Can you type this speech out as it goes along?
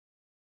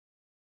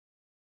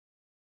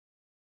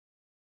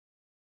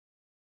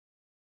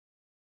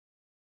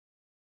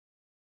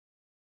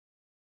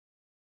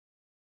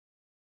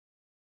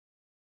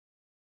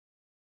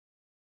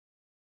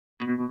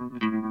People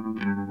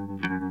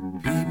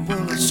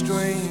are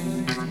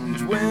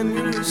strange when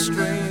you're a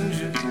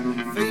stranger.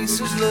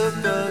 Faces look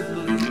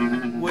ugly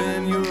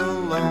when you're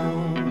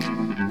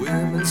alone.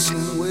 Women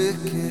seem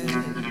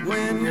wicked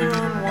when you're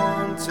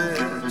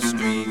unwanted.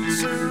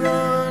 Streets are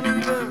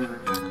uneven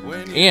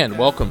when you're And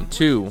welcome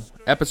to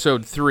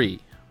episode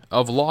 3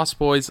 of Lost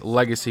Boys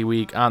Legacy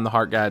Week on the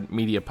Heart God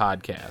Media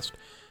Podcast.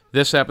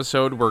 This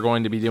episode, we're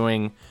going to be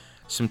doing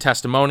some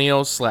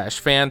testimonials /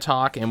 fan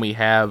talk, and we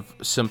have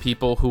some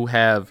people who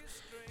have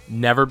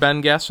never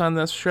been guests on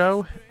this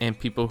show and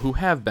people who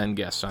have been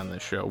guests on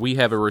this show. We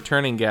have a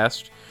returning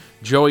guest,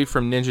 Joey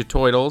from Ninja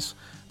Toidles,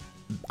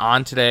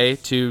 on today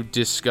to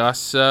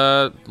discuss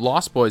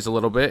Lost Boys a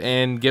little bit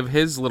and give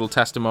his little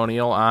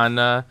testimonial on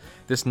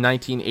this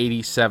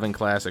 1987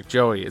 classic.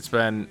 Joey, it's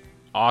been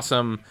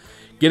awesome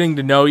getting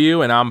to know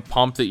you, and I'm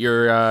pumped that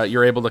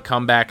you're able to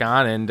come back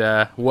on,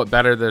 and what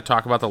better to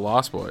talk about the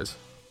Lost Boys.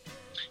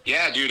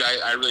 Yeah, dude,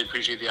 I really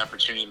appreciate the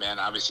opportunity, man.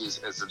 Obviously,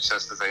 as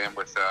obsessed as I am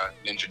with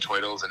Ninja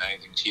Toidles and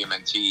anything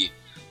TMNT,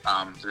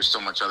 there's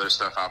so much other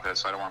stuff out there,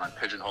 so I don't want to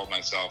pigeonhole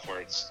myself where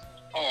it's,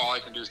 all I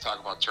can do is talk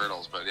about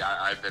turtles. But yeah,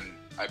 I've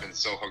been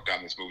so hooked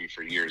on this movie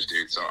for years,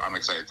 dude. So I'm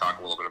excited to talk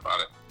a little bit about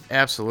it.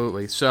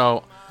 Absolutely.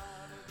 So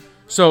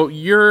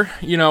we're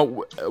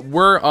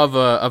of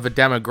a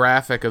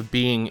demographic of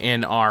being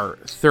in our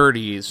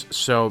 30s.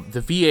 So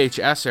the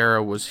VHS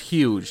era was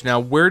huge. Now,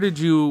 where did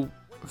you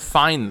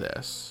find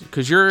this?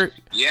 Because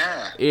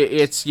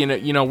it's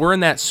we're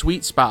in that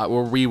sweet spot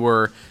where we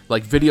were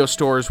like, video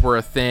stores were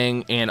a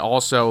thing, and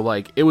also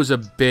like it was a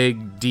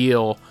big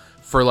deal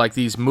for like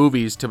these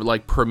movies to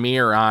like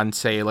premiere on,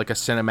 say, like a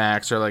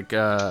Cinemax or like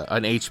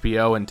an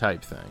HBO and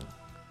type thing.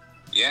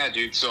 Yeah,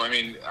 dude. So I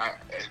mean,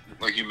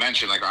 like you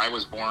mentioned, like I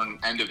was born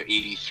end of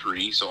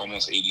 '83, so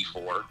almost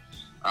 '84.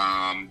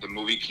 The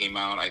movie came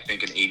out, I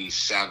think, in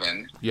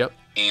 '87. Yep.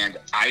 And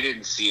I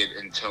didn't see it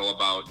until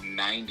about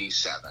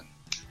 '97.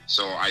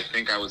 So I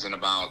think I was in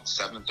about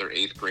 7th or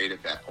 8th grade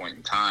at that point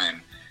in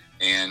time.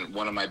 And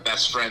one of my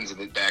best friends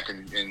back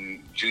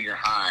in junior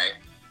high,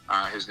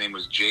 his name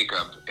was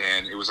Jacob,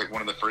 and it was like one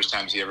of the first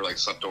times he ever like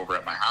slept over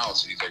at my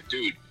house. And he's like,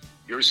 "Dude,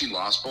 you ever seen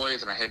Lost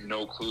Boys?" And I had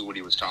no clue what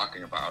he was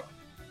talking about.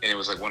 And it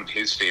was like one of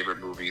his favorite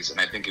movies, and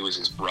I think it was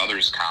his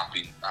brother's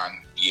copy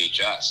on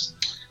VHS.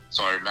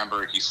 So I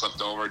remember he slept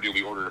over, dude.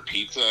 We ordered a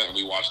pizza and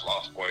we watched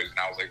Lost Boys, and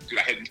I was like, dude,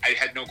 I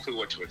had no clue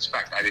what to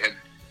expect.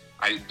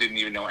 I didn't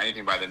even know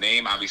anything by the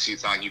name. Obviously,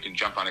 it's not like you can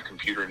jump on a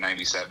computer in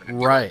 '97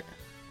 and right.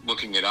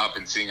 Looking it up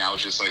and seeing, I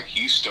was just like,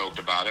 he's stoked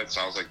about it.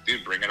 So I was like,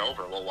 dude, bring it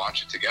over. We'll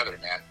watch it together,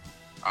 man.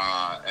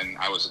 And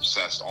I was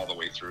obsessed all the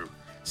way through.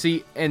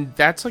 See, and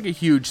that's like a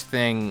huge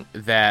thing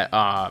that,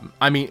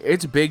 I mean,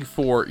 it's big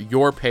for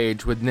your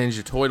page with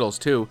Ninja Toidles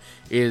too,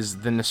 is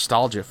the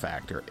nostalgia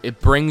factor.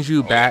 It brings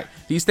you back.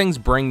 Yeah. These things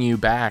bring you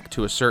back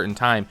to a certain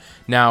time.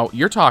 Now,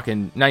 you're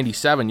talking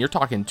 97, you're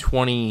talking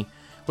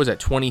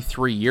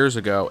 23 years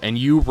ago, and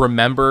you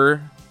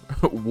remember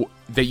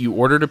that you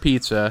ordered a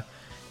pizza.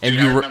 And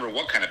dude, I remember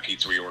what kind of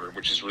pizza we ordered,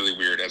 which is really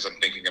weird as I'm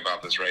thinking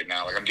about this right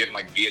now. Like, I'm getting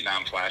like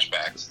Vietnam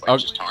flashbacks, like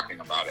just talking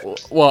about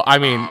it. Well, I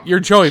mean, you're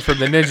Joey from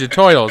the Ninja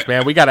Toidles,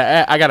 man.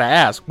 I gotta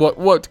ask,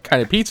 what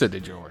kind of pizza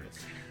did you order?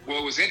 Well,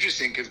 it was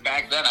interesting because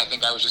back then I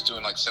think I was just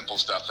doing like simple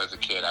stuff as a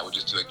kid. I would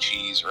just do like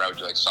cheese, or I would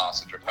do like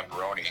sausage or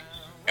pepperoni.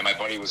 And my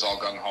buddy was all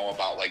gung ho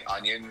about like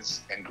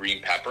onions and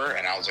green pepper,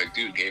 and I was like,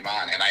 dude, game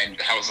on. And I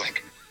was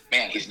like,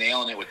 man, he's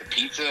nailing it with the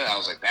pizza. I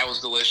was like, that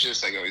was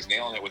delicious. I go, he's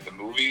nailing it with the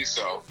movie.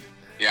 So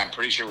yeah, I'm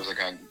pretty sure it was like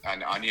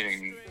an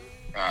onion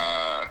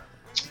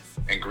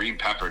and green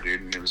pepper,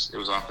 dude, and it was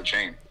off the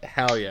chain.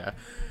 Hell yeah.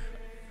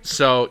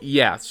 So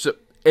yeah,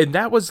 and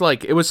that was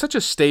like, it was such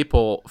a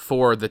staple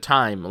for the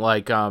time.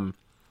 Like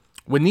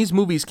when these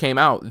movies came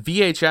out,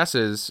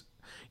 VHSs,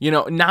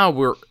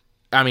 now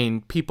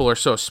people are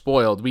so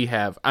spoiled.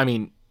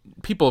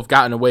 People have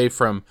gotten away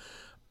from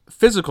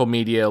physical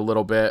media a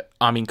little bit.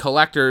 I mean,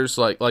 collectors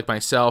like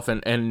myself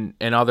and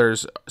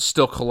others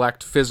still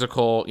collect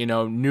physical,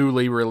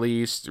 newly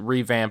released,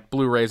 revamped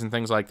Blu-rays and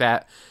things like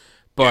that.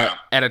 But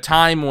at a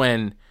time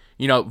when,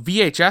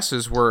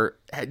 VHSs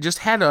just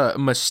had a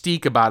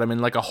mystique about them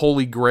and like a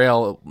holy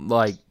grail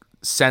like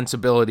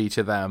sensibility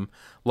to them,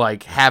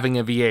 like having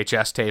a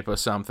VHS tape of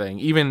something.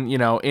 Even,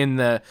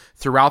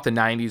 throughout the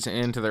 90s and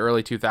into the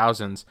early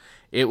 2000s,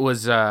 it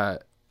was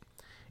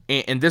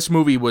and this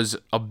movie was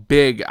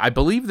I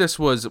believe this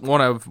was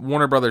one of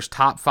Warner Brothers'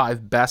 top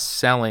 5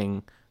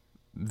 best-selling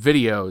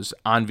videos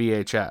on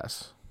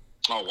VHS.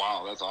 Oh,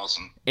 wow, that's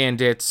awesome. And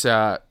it's,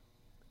 and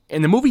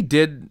the movie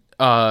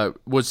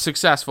was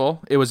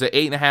successful. It was an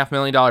 $8.5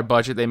 million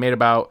budget. They made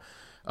about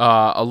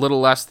a little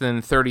less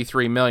than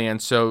 $33 million.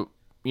 So,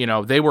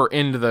 they were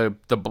into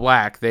the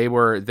black. It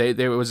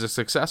was a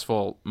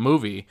successful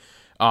movie,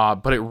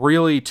 but it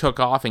really took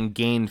off and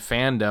gained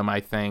fandom, I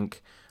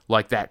think,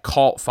 like that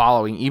cult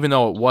following, even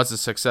though it was a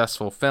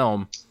successful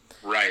film.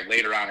 Right.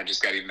 Later on, it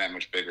just got even that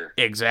much bigger.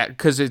 Exactly.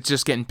 Because it's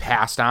just getting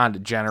passed on to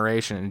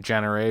generation and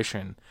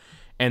generation.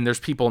 And there's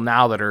people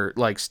now that are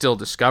like still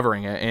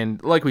discovering it.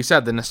 And like we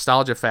said, the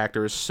nostalgia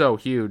factor is so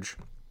huge.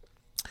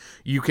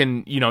 you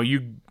can,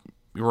 you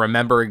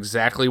remember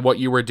exactly what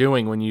you were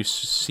doing when you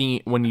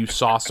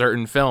saw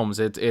certain films.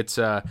 It's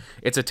a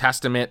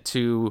testament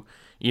to,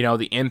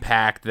 the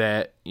impact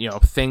that,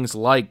 things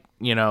like,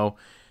 the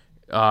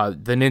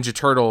Ninja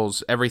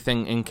Turtles,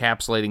 everything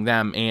encapsulating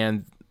them,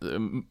 and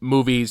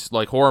movies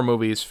like horror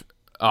movies,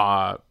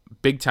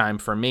 big time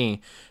for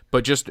me.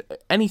 But just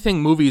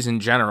anything movies in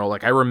general.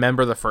 Like I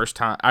remember the first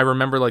time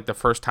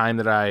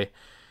that I,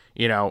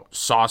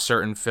 saw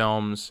certain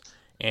films,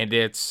 and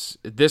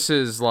this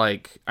is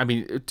like, I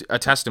mean, a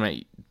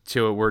testament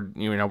to it.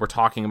 We're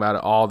talking about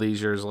it all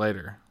these years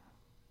later.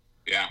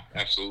 Yeah,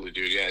 absolutely,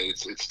 dude. Yeah,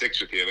 it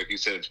sticks with you. Like you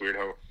said, it's weird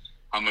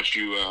how much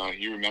you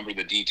remember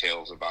the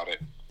details about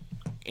it.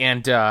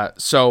 And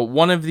so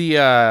one of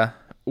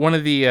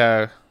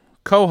the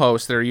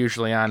co-hosts that are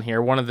usually on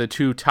here, one of the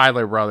two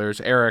Tyler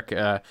brothers, Eric,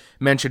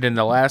 mentioned in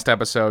the last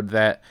episode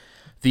that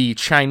the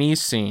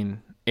Chinese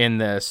scene in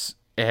this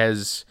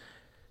has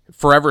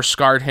forever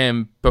scarred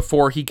him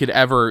before he could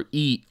ever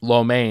eat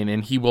lo mein,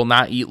 and he will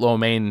not eat lo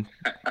mein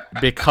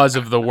because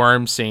of the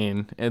worm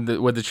scene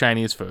with the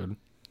Chinese food.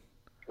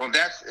 Well,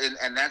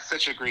 that's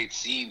such a great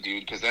scene,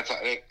 dude, because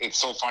it's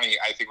so funny.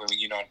 I think when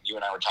you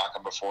and I were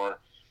talking before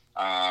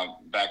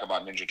back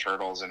about Ninja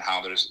Turtles and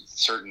how there's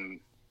certain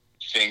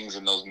things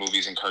in those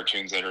movies and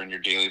cartoons that are in your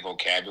daily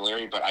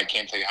vocabulary, but I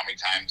can't tell you how many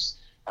times,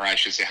 or I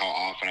should say how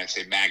often, I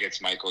say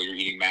maggots, Michael, you're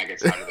eating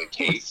maggots, how do they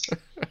taste?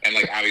 And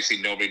like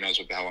obviously nobody knows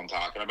what the hell I'm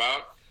talking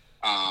about.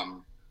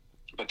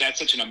 But that's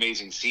such an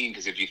amazing scene,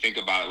 because if you think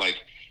about it, like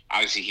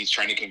obviously he's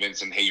trying to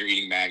convince him, hey, you're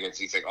eating maggots.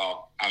 He's like,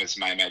 oh, it's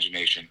my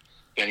imagination.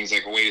 Then he's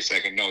like, well, wait a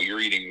second, no, you're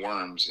eating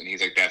worms. And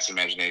he's like, that's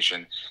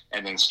imagination.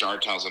 And then Star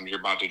tells him, you're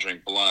about to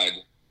drink blood.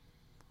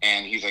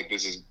 And he's like,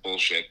 this is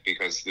bullshit,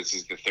 because this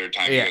is the third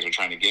time you guys are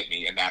trying to get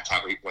me. And that's how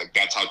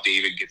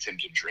David gets him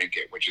to drink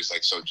it, which is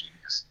like so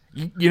genius.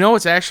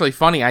 It's actually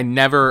funny.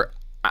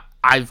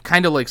 I've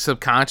kind of like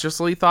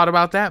subconsciously thought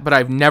about that, but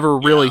I've never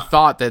really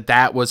thought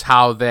that was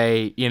how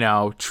they,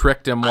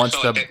 tricked him once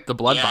the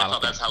blood bottle. I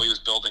thought that's how he was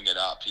building it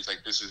up. He's like,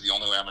 this is the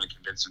only way I'm going to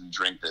convince him to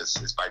drink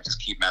this is by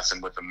just keep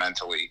messing with him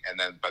mentally. And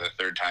then by the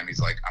third time, he's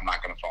like, I'm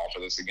not going to fall for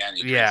this again.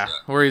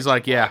 Where he's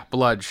like, yeah,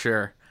 blood,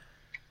 sure.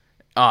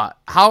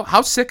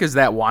 How sick is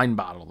that wine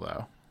bottle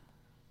though?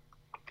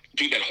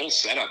 Dude, that whole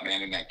setup,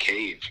 man, in that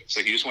cave. It's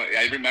like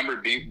I remember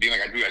being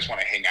like, I just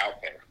want to hang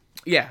out there.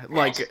 Yeah,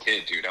 when I was a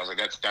kid, dude. I was like,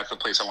 that's the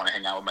place I want to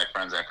hang out with my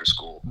friends after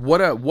school.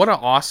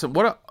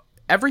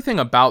 Everything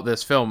about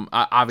this film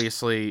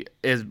obviously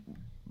is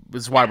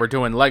why we're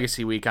doing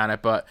Legacy Week on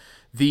it, but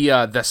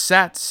the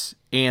sets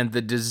and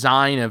the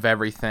design of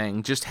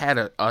everything just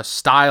had a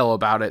style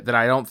about it that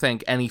I don't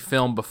think any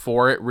film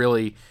before it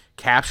really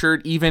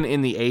captured, even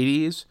in the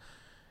 80s.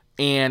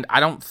 And I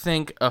don't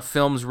think a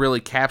film's really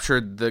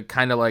captured the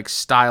kind of like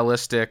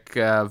stylistic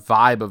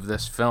vibe of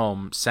this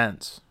film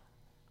since.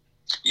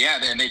 Yeah,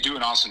 and they do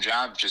an awesome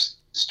job just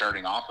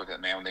starting off with it,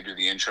 man. When they do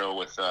the intro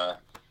with, the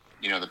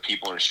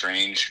people are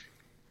strange.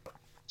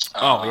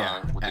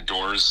 With the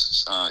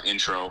Doors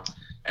intro,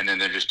 and then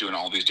they're just doing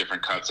all these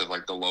different cuts of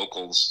like the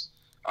locals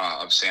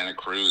of Santa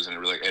Cruz, and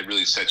it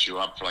really sets you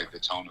up for like the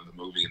tone of the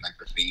movie and like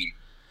the theme.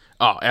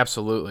 Oh,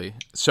 absolutely.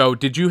 So,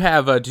 did you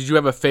have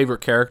a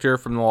favorite character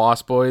from the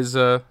Lost Boys?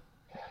 I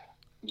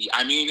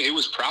mean, it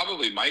was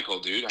probably Michael,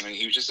 dude. I mean,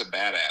 he was just a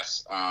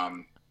badass.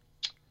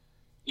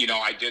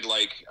 I did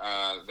like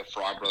the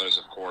Frog Brothers,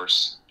 of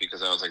course,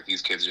 because I was like,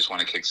 these kids just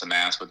want to kick some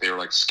ass, but they were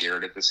like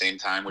scared at the same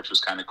time, which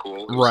was kind of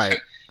cool.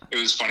 It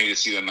was funny to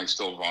see them like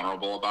still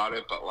vulnerable about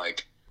it, but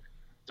like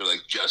they're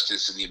like,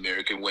 justice in the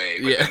American way.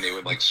 But then they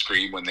would like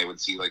scream when they would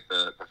see like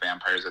the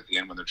vampires at the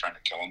end when they're trying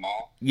to kill them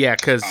all. Yeah,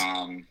 because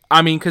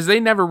because they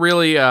never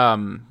really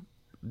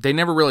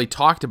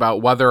talked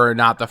about whether or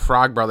not the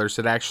Frog Brothers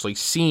had actually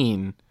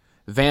seen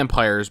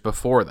vampires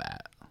before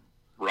that.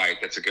 Right,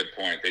 that's a good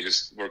point. They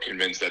just were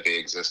convinced that they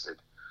existed.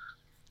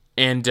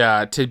 And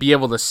to be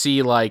able to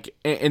see like,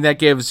 and that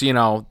gives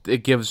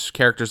it gives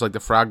characters like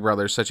the Frog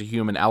Brothers such a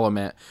human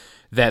element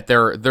that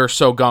they're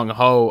so gung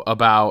ho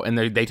about, and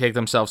they take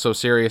themselves so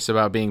serious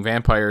about being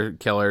vampire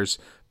killers.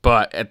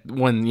 But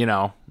when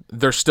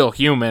they're still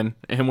human,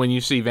 and when you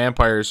see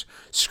vampires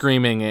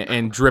screaming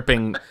and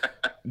dripping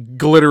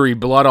glittery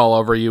blood all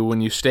over you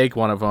when you stake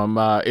one of them,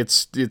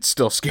 it's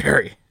still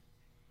scary.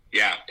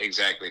 Yeah,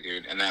 exactly,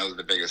 dude. And that was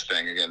the biggest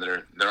thing. Again,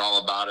 they're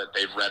all about it.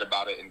 They've read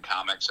about it in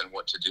comics and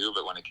what to do,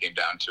 but when it came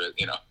down to it,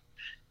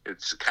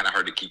 it's kind of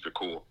hard to keep it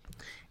cool.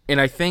 And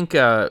I think,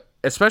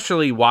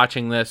 especially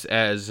watching this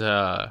as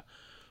a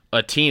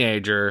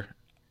teenager,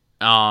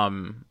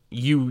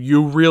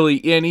 you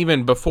really, and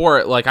even before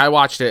it, like I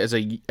watched it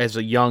as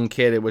a young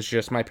kid. It was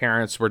just my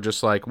parents were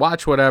just like,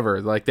 watch whatever.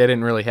 Like they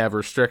didn't really have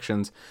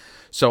restrictions.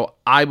 So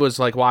I was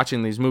like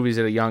watching these movies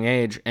at a young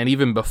age, and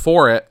even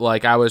before it,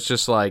 like I was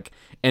just like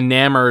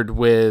enamored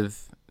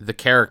with the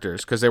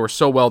characters because they were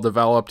so well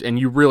developed, and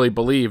you really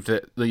believed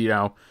that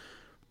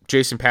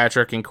Jason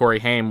Patric and Corey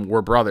Haim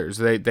were brothers.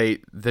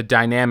 The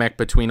dynamic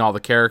between all the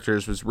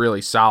characters was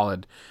really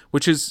solid,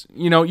 which is,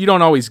 you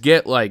don't always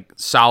get like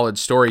solid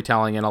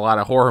storytelling in a lot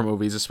of horror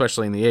movies,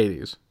 especially in the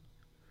 80s.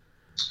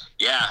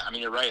 Yeah, I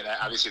mean, you're right.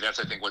 Obviously, that's,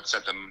 I think, what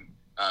set them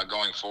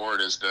going forward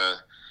as the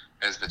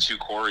two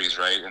Coreys,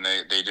 right? And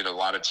they did a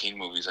lot of teen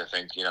movies, I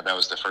think. That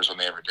was the first one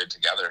they ever did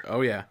together. Oh,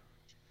 yeah.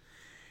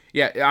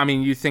 Yeah, I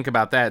mean, you think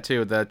about that,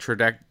 too, the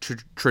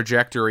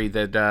trajectory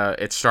that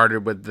it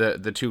started with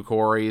the two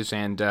Coreys,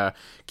 and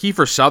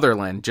Kiefer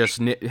Sutherland just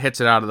hits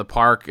it out of the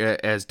park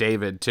as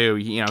David, too.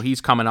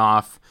 He's coming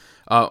off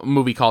a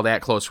movie called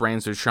At Close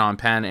Range with Sean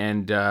Penn,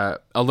 and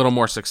a little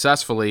more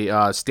successfully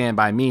Stand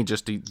By Me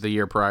just the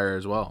year prior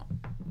as well.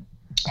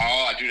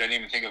 Oh, dude, I didn't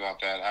even think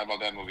about that. I love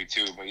that movie,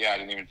 too. But, yeah, I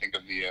didn't even think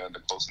of the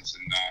closeness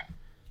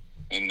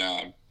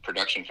in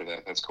production for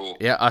that. That's cool.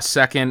 Yeah, a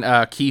second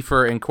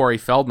Kiefer and Corey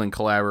Feldman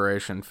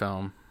collaboration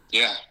film.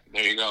 Yeah,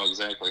 there you go,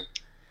 exactly.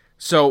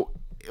 So,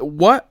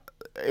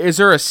 is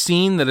there a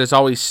scene that has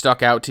always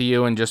stuck out to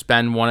you and just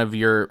been one of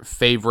your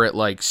favorite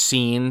like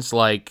scenes?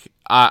 Like,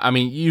 I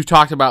mean, you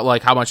talked about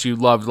like how much you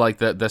loved like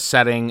the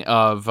setting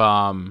of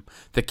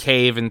the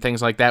cave and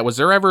things like that. Was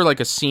there ever like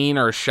a scene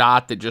or a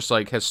shot that just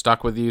like has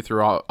stuck with you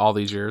through all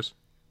these years?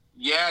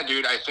 Yeah,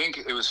 dude. I think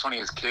it was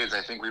funny as kids.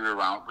 I think we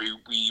rewound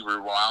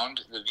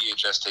the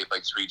VHS tape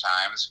like 3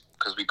 times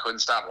because we couldn't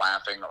stop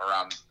laughing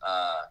around.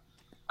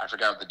 I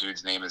forgot what the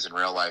dude's name is in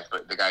real life,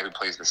 but the guy who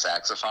plays the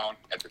saxophone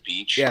at the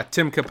beach. Yeah,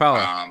 Tim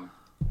Capella.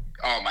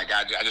 Oh my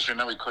god, dude, I just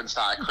remember I couldn't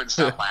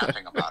stop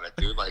laughing about it,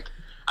 dude. Like,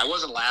 I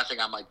wasn't laughing.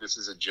 I'm like, this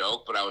is a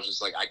joke, but I was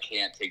just like, I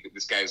can't take it.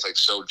 This guy's like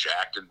so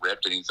jacked and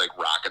ripped, and he's like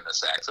rocking the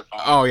saxophone.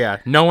 Oh yeah,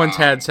 no one's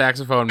had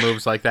saxophone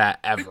moves like that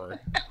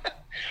ever.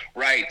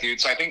 Right, dude.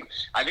 So I think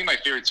my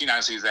favorite scene,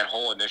 honestly, is that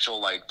whole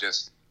initial like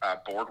just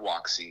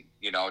boardwalk scene.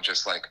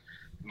 Just like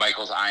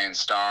Michael's eyeing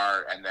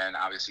Star, and then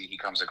obviously he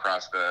comes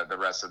across the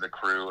rest of the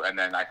crew, and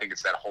then I think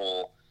it's that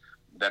whole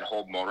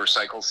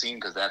motorcycle scene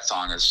because that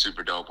song is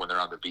super dope when they're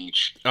on the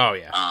beach. Oh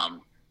yeah.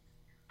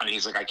 And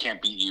he's like, I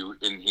can't beat you,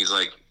 and he's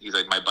like,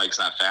 my bike's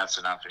not fast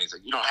enough, and he's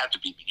like, you don't have to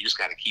beat me, you just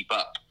got to keep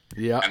up.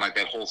 Yeah. And like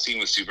that whole scene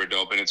was super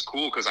dope, and it's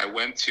cool because I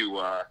went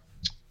to.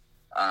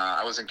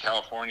 I was in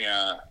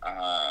California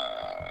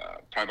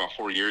probably about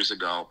 4 years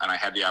ago, and I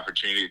had the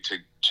opportunity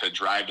to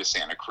drive to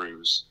Santa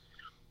Cruz.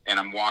 And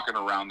I'm walking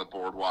around the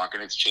boardwalk,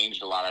 and it's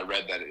changed a lot. I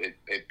read that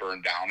it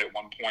burned down at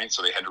one point,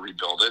 so they had to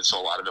rebuild it. So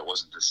a lot of it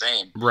wasn't the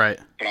same. Right.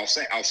 But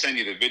I'll send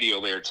you the video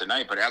later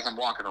tonight. But as I'm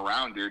walking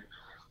around, dude,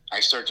 I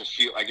start to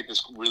feel, I get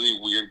this really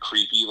weird,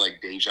 creepy, like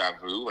deja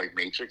vu, like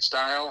Matrix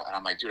style. And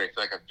I'm like, dude, I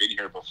feel like I've been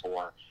here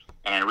before.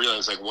 And I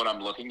realize like what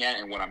I'm looking at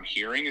and what I'm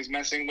hearing is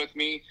messing with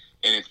me.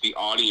 And it's the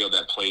audio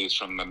that plays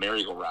from the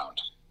merry-go-round.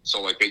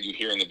 So like that you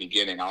hear in the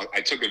beginning. I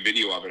took a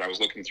video of it. I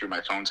was looking through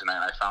my phone tonight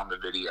and I found the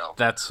video.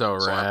 That's so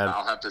rad.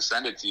 I'll have to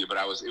send it to you. But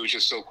it was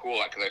just so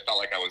cool because I felt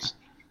like I was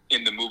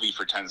in the movie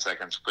for 10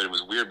 seconds. But it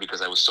was weird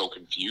because I was so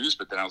confused.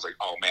 But then I was like,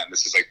 oh man,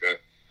 this is like the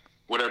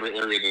whatever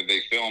area that they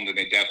filmed, and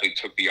they definitely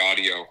took the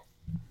audio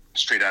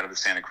straight out of the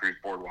Santa Cruz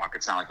boardwalk.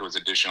 It's not like it was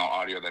additional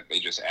audio that they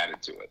just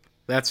added to it.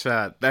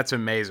 That's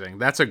amazing.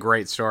 That's a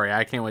great story.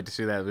 I can't wait to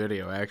see that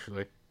video,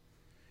 actually.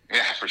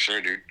 Yeah, for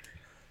sure, dude.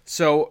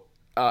 So,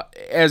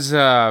 as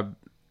a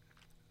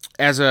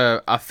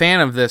fan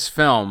of this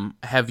film,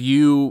 have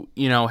you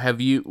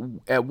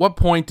at what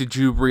point did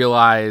you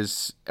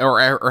realize,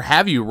 or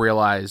have you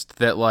realized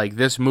that like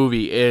this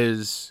movie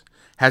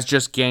has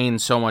just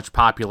gained so much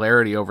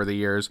popularity over the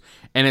years,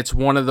 and it's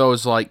one of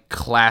those like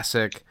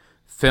classic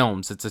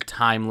films. It's a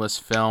timeless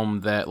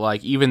film that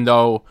like even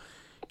though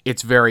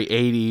it's very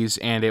 80s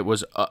and it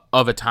was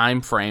of a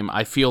time frame,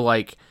 I feel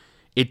like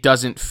it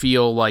doesn't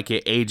feel like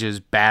it ages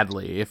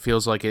badly. It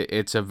feels like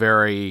it's a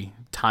very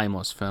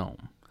timeless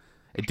film.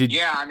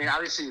 Yeah, I mean,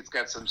 obviously it's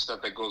got some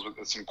stuff that goes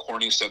with some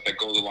corny stuff that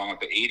goes along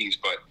with the 80s,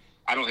 but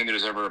I don't think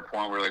there's ever a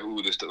point where like,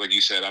 ooh, this, like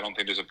you said, I don't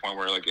think there's a point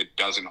where like it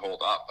doesn't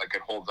hold up. Like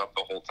it holds up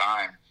the whole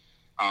time.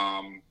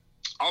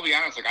 I'll be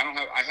honest, like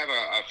I have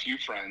a few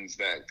friends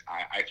that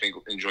I think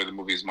enjoy the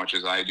movie as much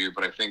as I do,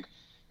 but I think,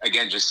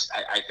 again,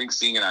 I think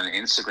seeing it on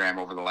Instagram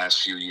over the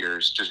last few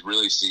years, just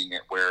really seeing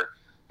it where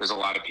there's a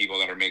lot of people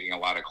that are making a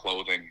lot of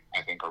clothing,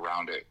 I think,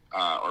 around it,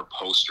 or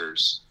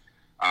posters,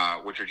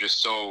 which are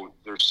just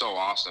they're so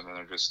awesome, and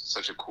they're just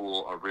such a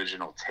cool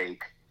original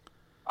take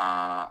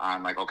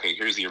on like, okay,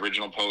 here's the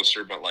original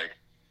poster, but like,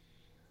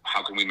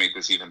 how can we make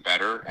this even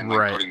better? And like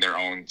right. Putting their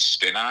own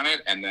spin on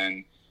it, and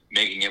then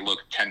making it look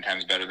 10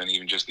 times better than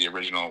even just the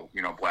original,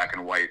 black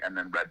and white and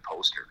then red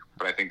poster.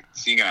 But I think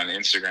seeing it on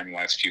Instagram the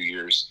last few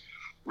years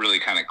really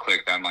kind of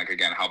clicked on like,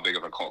 again, how big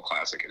of a cult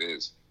classic it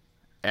is.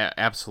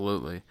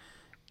 Absolutely.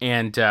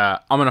 And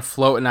I'm going to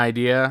float an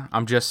idea.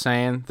 I'm just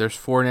saying there's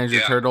 4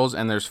 Ninja Turtles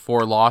and there's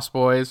 4 Lost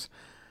Boys.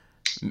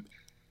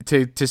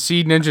 To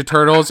see Ninja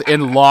Turtles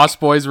in Lost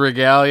Boys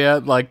regalia,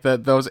 like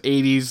those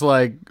 80s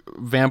like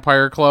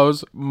vampire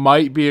clothes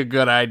might be a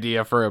good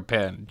idea for a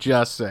pin.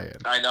 Just saying.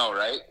 I know,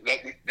 right?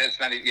 That's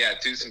not.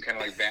 Do some kind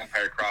of like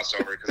vampire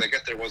crossover, because I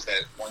guess there was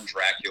that one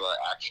Dracula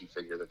action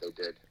figure that they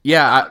did.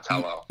 Yeah,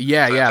 Donatello.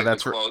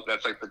 That's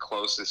that's like the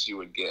closest you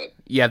would get.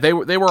 Yeah, they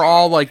were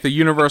all like the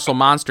Universal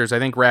monsters. I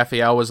think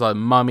Raphael was a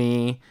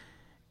mummy.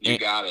 You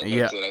got it.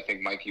 That's it. I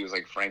think Mikey was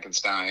like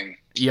Frankenstein.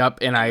 Yep,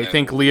 and I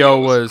think Leo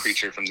was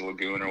Creature from the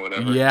Lagoon or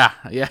whatever. Yeah,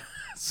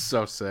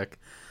 so sick.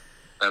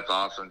 That's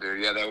awesome,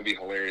 dude. Yeah, that would be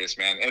hilarious,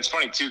 man. And it's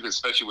funny too, because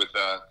especially with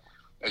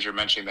as you're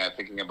mentioning that,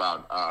 thinking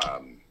about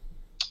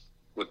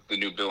with the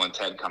new Bill and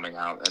Ted coming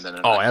out, and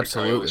then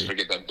absolutely. I always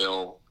forget that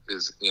Bill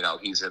is,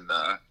 he's in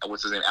the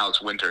what's his name,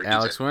 Alex Winter.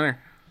 Alex Winter.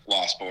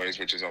 Lost Boys,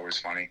 which is always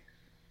funny.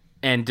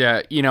 And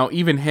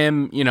even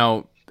him,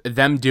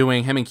 them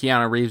doing him and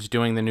Keanu Reeves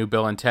doing the new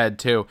Bill and Ted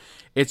too.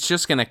 It's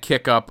just gonna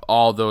kick up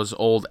all those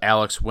old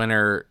Alex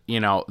Winter,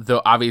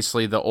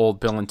 obviously the old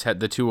Bill and Ted,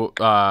 the two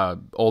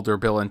older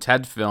Bill and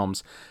Ted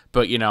films.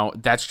 But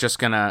that's just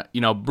gonna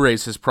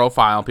raise his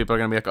profile. People are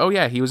gonna be like, oh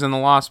yeah, he was in the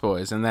Lost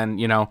Boys, and then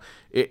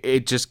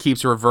it just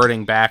keeps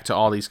reverting back to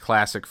all these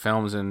classic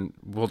films, and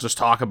we'll just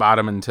talk about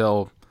them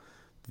until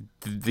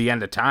the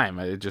end of time.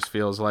 It just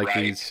feels like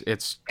it's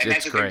that's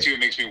great. The thing too. It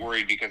makes me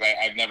worried because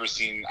I've never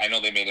seen. I know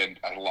they made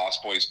a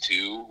Lost Boys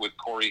 2 with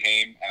Corey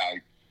Haim, and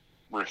I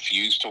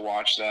refuse to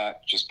watch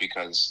that just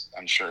because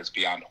I'm sure it's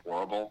beyond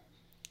horrible.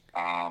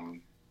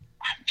 I'm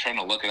trying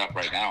to look it up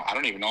right now. I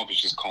don't even know if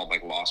it's just called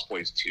like Lost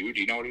Boys 2.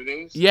 Do you know what it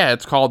is? Yeah,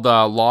 it's called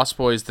Lost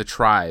Boys: The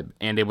Tribe,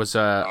 and it was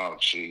a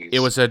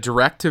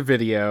direct to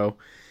video.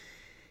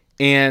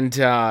 And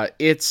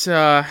it's,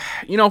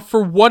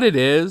 for what it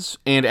is,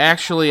 and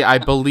actually I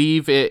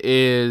believe it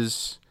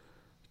is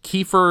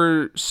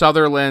Kiefer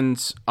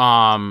Sutherland's,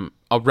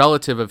 a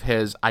relative of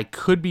his. I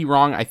could be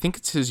wrong. I think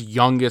it's his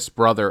youngest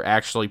brother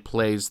actually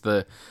plays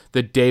the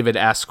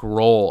David-esque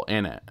role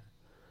in it.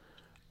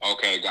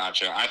 Okay,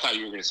 gotcha. I thought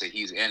you were going to say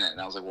he's in it,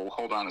 and I was like, well,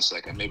 hold on a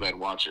second. Maybe I'd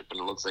watch it, but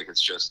it looks like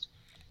it's just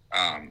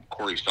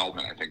Corey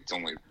Feldman. I think it's the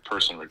only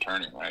person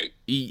returning, right?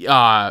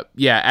 Yeah,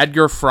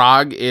 Edgar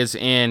Frog is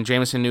in.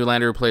 Jameson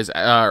Newlander, who plays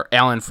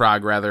Alan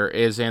Frog, rather,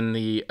 is in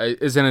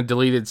a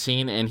deleted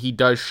scene, and he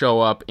does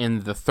show up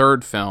in the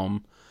third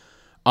film.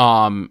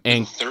 And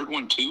the third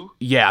one too?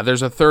 Yeah,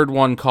 there's a third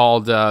one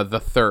called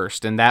The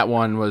Thirst, and that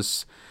one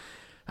was.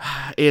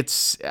 You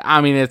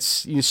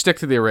stick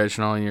to the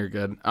original and you're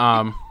good.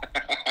 That's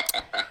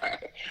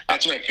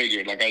what I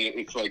figured.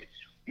 It's like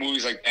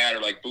movies like that, or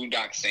like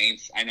Boondock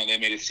Saints. I know they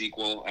made a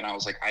sequel, and I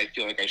was like, I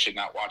feel like I should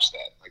not watch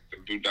that. Like, the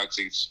Boondock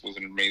Saints was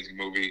an amazing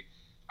movie.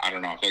 I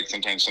don't know. I feel like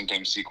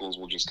sometimes sequels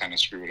will just kind of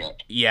screw it up.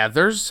 Yeah,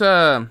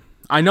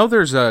 I know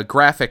there's a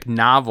graphic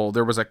novel.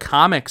 There was a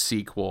comic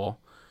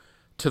sequel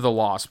to The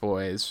Lost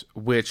Boys,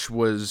 which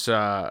was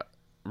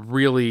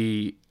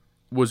really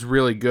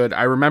good.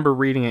 I remember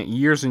reading it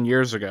years and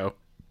years ago,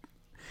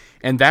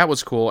 and that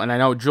was cool. And I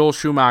know Joel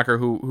Schumacher,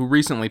 who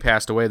recently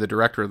passed away, the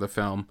director of the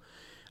film,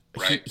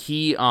 right.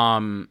 he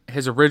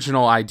his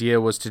original idea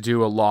was to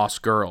do a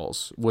Lost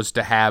Girls, was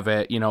to have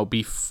it,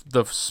 be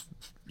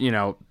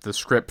the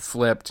script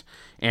flipped,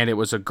 and it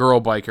was a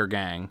girl biker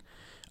gang.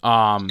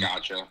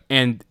 Gotcha.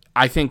 And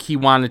I think he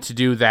wanted to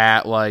do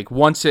that, like,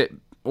 once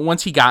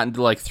he got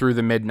into, like, through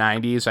the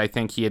mid-90s, I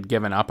think he had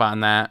given up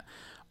on that.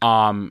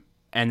 And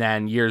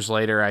then years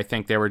later, I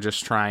think they were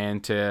just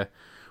trying to.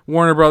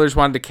 Warner Brothers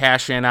wanted to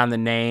cash in on the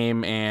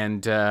name,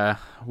 and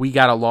we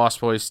got a Lost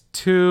Boys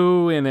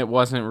 2, and it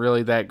wasn't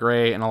really that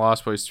great, and a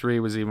Lost Boys 3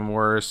 was even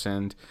worse.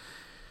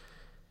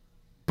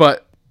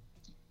 But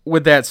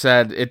with that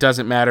said, it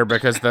doesn't matter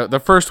because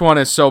the first one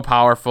is so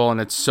powerful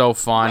and it's so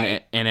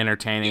fun and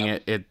entertaining.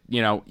 Yep.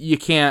 You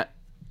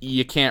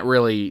can't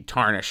really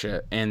tarnish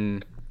it,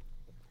 and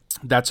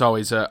that's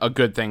always a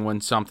good thing when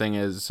something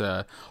is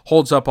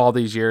holds up all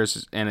these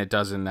years, and it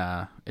doesn't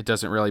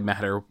really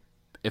matter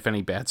if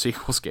any bad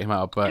sequels came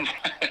out. But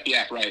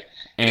yeah, right.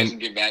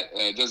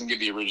 It doesn't give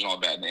the original a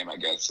bad name, I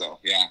guess. So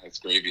yeah, it's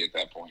gravy at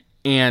that point.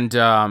 And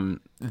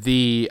I'm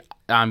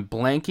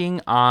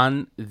blanking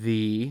on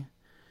the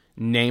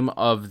name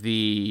of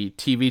the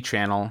TV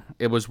channel.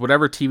 It was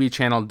whatever TV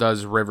channel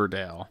does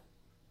Riverdale.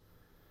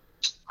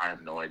 I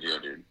have no idea,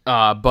 dude.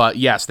 But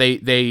yes,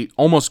 they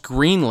almost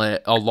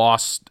greenlit a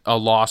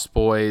Lost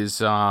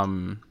Boys,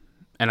 and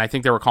I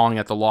think they were calling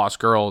it the Lost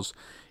Girls.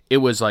 It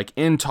was like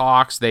in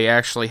talks. They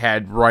actually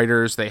had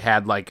writers. They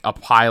had like a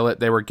pilot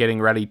they were getting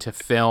ready to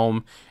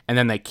film, and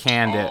then they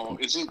canned it.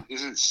 Is it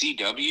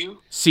CW?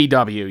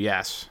 CW,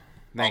 yes.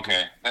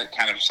 Okay, that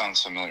kind of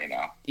sounds familiar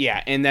now.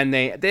 Yeah, and then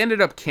they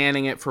ended up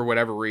canning it for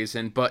whatever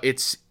reason, but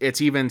it's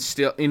even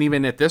still, and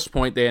even at this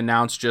point, they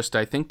announced just,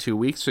 I think, 2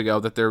 weeks ago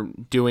that they're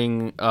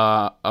doing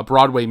a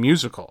Broadway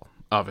musical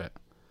of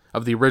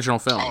the original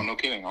film. Oh, no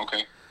kidding,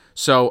 okay.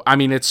 So, I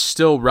mean, it's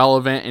still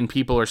relevant, and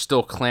people are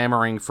still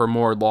clamoring for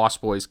more Lost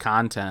Boys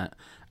content.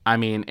 I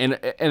mean, and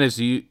as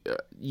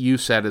you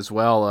said as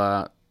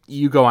well,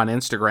 you go on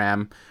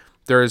Instagram,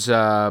 there's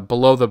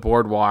Below the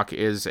Boardwalk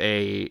is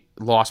a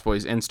Lost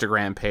Boys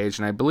Instagram page,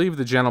 and I believe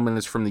the gentleman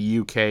is from the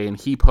UK,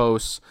 and he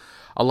posts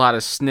a lot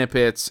of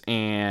snippets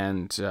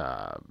and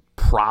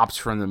props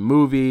from the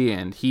movie,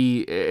 and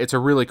it's a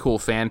really cool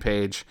fan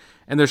page,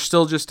 and there's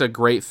still just a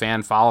great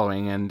fan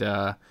following, and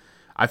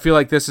I feel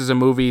like this is a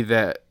movie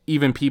that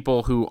even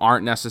people who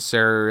aren't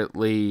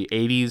necessarily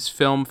 80s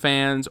film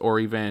fans or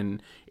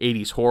even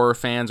 80s horror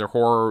fans or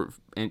horror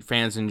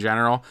fans in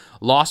general,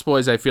 Lost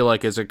Boys I feel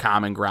like is a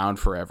common ground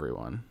for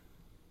everyone.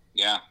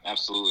 Yeah,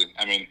 absolutely.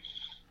 I mean,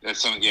 that's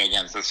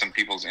some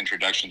people's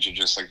introduction to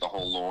just like the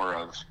whole lore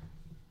of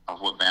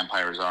what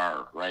vampires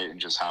are, right? And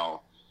just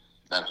how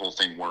that whole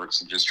thing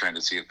works, and just trying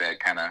to see if that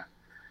kind of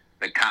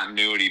the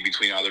continuity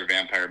between other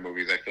vampire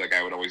movies. I feel like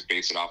I would always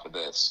base it off of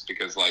this,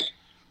 because like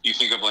you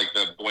think of like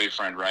the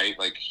boyfriend, right?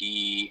 Like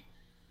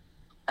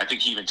I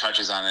think he even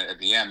touches on it at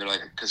the end. They're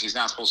like, because he's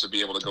not supposed to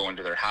be able to go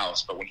into their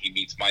house, but when he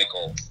meets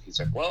Michael, he's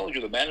like, well,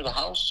 you're the man of the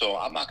house, so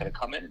I'm not going to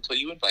come in until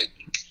you invite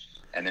me.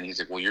 And then he's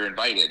like, well, you're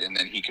invited, and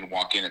then he can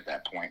walk in at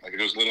that point. Like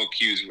those little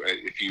cues,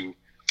 if you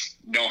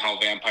know how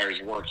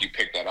vampires work, you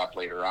pick that up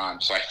later on.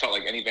 So I felt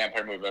like any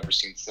vampire movie I've ever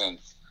seen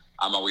since,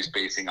 I'm always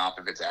basing off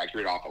if it's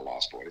accurate off of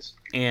Lost Boys.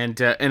 And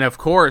of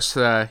course,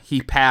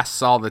 he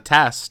passed all the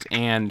tests,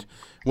 and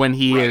when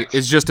he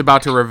is just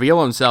about to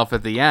reveal himself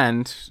at the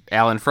end,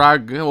 Alan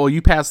Frog, well,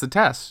 you passed the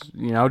test.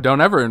 You know, don't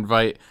ever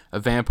invite a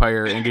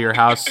vampire into your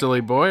house,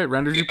 silly boy. It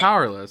renders you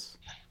powerless.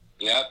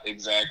 Yep,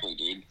 exactly,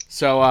 dude.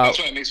 So that's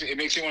why it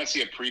makes me want to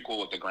see a prequel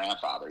with the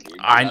grandfather, dude.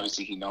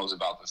 Obviously, he knows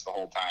about this the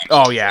whole time.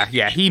 Oh yeah,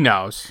 he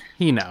knows.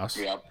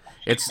 Yep.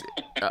 It's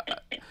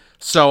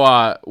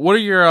so. What are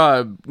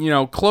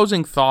your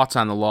closing thoughts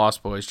on the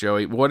Lost Boys,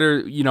 Joey? What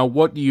do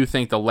you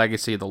think the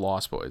legacy of the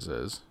Lost Boys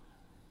is?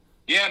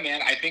 Yeah,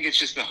 man, I think it's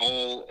just the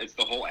whole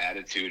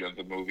attitude of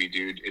the movie,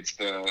 dude. It's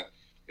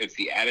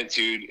the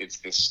attitude, it's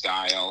the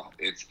style,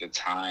 it's the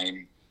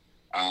time.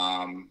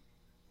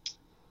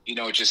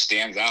 It just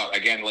stands out.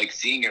 Again, like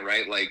seeing it,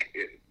 right? Like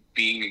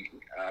being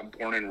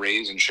born and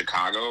raised in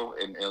Chicago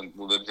and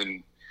lived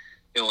in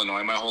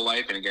Illinois my whole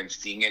life, and again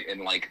seeing it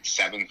in like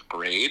 7th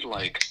grade,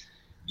 like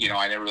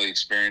I never really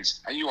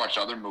experienced. You watch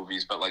other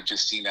movies, but like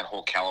just seeing that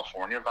whole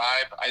California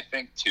vibe, I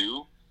think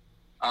too.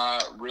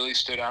 Really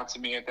stood out to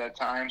me at that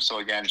time. So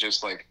again,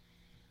 just like,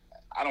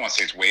 I don't want to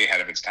say it's way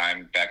ahead of its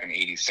time back in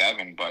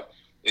 '87, but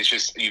it's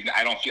just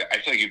I feel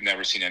like you've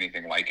never seen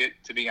anything like it,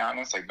 to be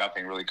honest. Like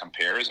nothing really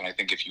compares. And I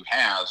think if you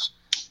have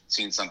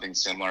seen something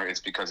similar, it's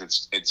because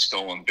it's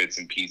stolen bits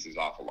and pieces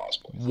off of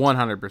Lost Boys.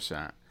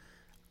 100%.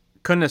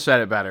 Couldn't have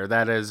said it better.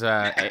 That is,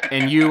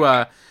 and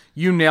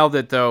you nailed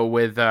it though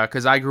with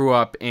because I grew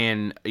up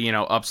in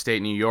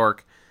upstate New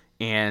York,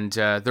 and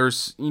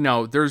there's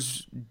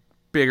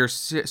bigger.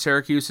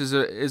 Syracuse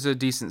is a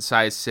decent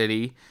sized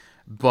city,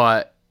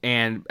 but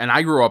and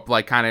I grew up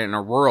like kind of in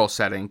a rural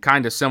setting,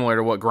 kind of similar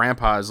to what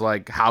Grandpa's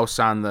like house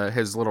on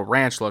his little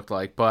ranch looked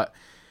like. But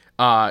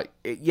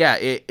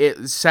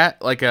it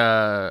set like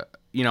a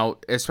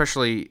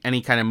especially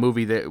any kind of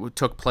movie that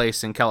took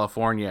place in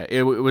California.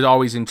 It would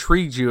always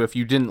intrigue you if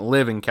you didn't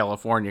live in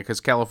California,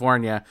 because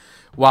California,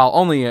 while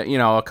only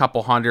a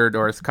couple hundred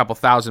or a couple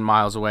thousand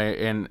miles away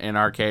in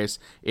our case,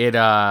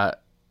 there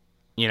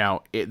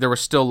was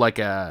still like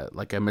a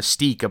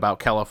mystique about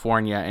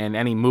California, and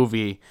any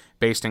movie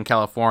based in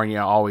California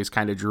always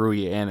kind of drew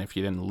you in if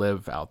you didn't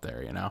live out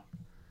there,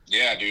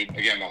 Yeah, dude.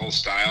 Again, the whole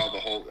style,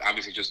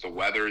 obviously just the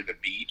weather, the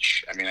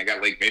beach. I mean, I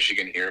got Lake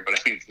Michigan here, but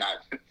I mean,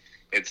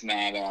 it's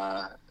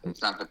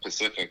not the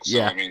Pacific. So,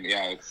 yeah. I mean,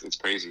 yeah, it's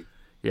crazy.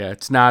 Yeah,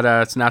 it's not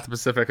the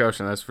Pacific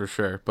Ocean, that's for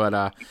sure.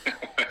 But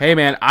hey,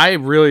 man, I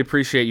really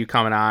appreciate you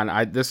coming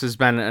on. This has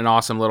been an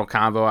awesome little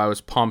convo. I was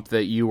pumped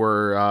that you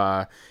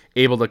were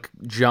able to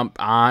jump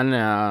on,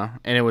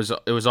 and it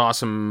was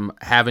awesome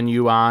having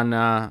you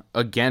on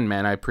again,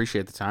 man. I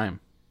appreciate the time.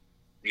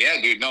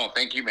 Yeah, dude. No,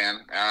 thank you,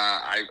 man.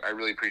 I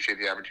really appreciate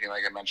the opportunity,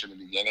 like I mentioned in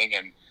the beginning,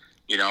 and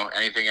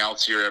anything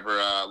else you're ever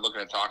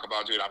looking to talk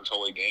about, dude, I'm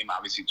totally game.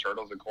 Obviously,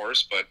 Turtles, of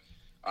course, but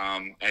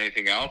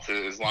anything else,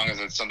 as long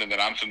as it's something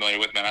that I'm familiar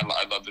with, man,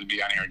 I'd love to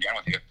be on here again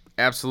with you.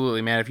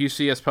 Absolutely, man. If you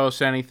see us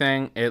post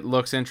anything, it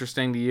looks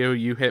interesting to you,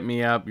 you hit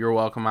me up. You're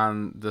welcome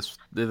on this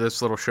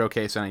little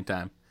showcase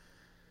anytime.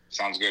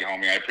 Sounds good,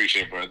 homie. I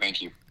appreciate it, bro.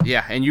 Thank you.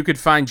 Yeah, and you could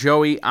find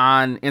Joey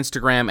on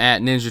Instagram at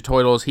Ninja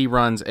Turtles. He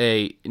runs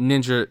a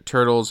Ninja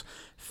Turtles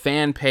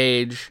fan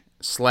page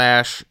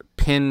 /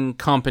 pin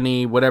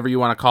company, whatever you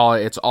want to call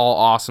it. It's all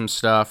awesome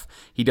stuff.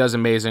 He does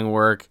amazing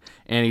work,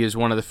 and he is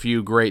one of the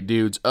few great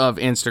dudes of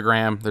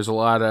Instagram. There's a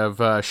lot of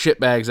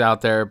shitbags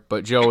out there,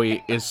 but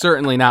Joey is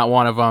certainly not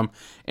one of them.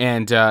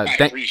 And I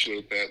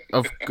appreciate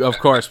that. of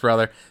course,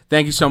 brother.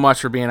 Thank you so much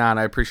for being on.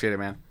 I appreciate it,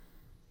 man.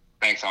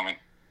 Thanks, homie.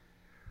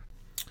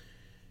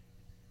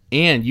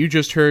 And you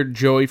just heard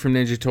Joey from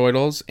Ninja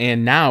Turtles,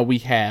 and now we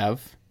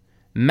have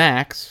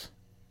Max.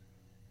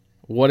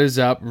 What is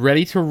up?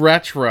 Ready to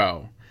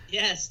retro.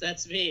 Yes,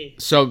 that's me.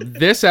 So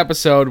this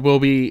episode will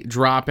be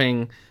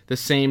dropping the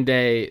same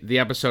day the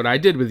episode I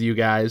did with you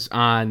guys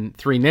on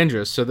Three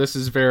Ninjas, so this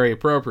is very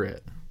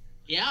appropriate.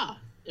 Yeah.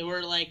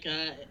 We're like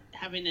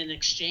having an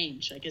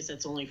exchange. I guess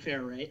that's only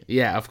fair, right?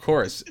 Yeah, of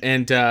course.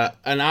 And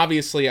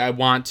obviously I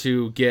want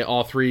to get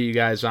all three of you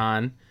guys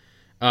on.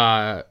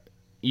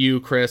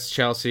 You, Chris,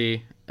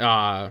 Chelsea,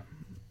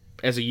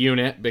 as a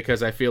unit,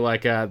 because I feel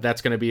like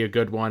that's going to be a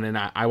good one, and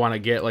I want to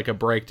get like a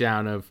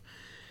breakdown of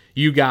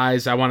you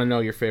guys. I want to know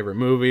your favorite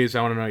movies.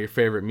 I want to know your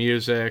favorite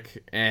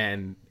music,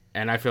 and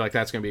I feel like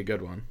that's going to be a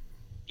good one.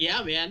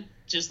 Yeah, man.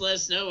 Just let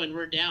us know and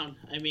we're down.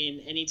 I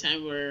mean,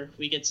 anytime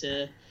we get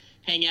to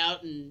hang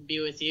out and be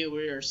with you,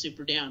 we are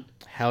super down.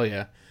 Hell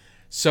yeah.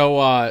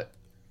 So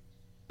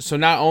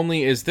not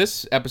only is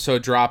this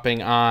episode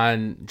dropping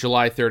on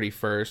July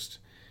 31st,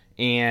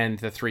 and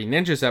the Three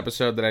Ninjas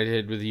episode that I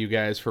did with you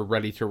guys for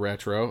Ready to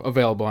Retro,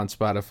 available on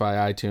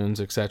Spotify,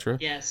 iTunes, etc.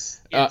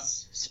 Yes.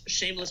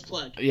 Shameless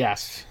plug.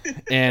 Yes.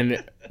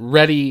 And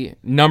Ready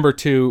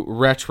 #2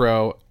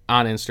 Retro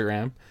on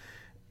Instagram.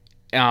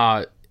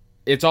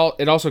 It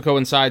also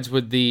coincides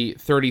with the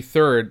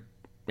 33rd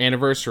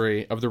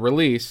anniversary of the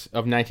release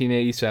of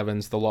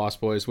 1987's The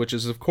Lost Boys, which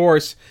is, of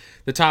course,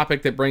 the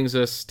topic that brings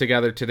us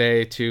together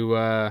today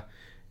to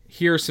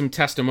hear some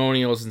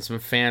testimonials and some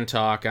fan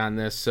talk on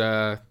this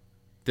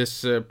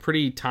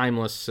pretty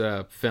timeless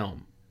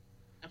film.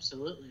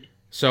 Absolutely.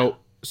 So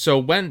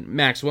when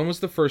was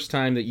the first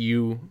time that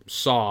you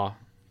saw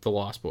The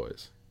Lost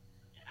Boys?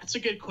 That's a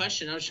good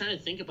question. I was trying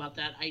to think about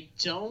that. I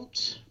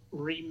don't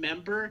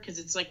remember, because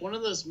it's like one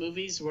of those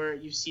movies where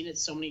you've seen it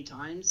so many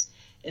times.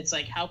 It's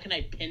like, how can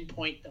I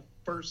pinpoint the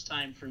first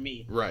time for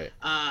me? Right.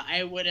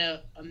 I would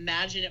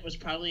imagine it was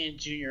probably in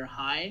junior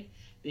high,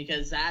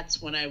 because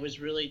that's when I was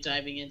really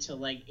diving into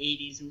like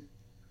 80s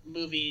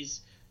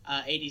movies,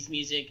 80s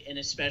music, and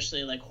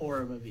especially like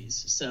horror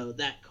movies. So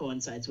that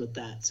coincides with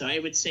that. So I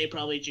would say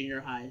probably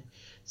junior high.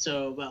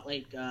 So about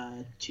like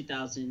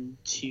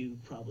 2002,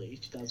 probably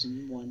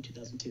 2001,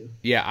 2002.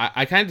 Yeah,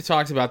 I kind of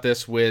talked about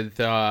this with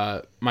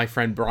my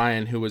friend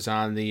Brian, who was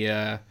on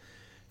the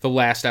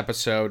last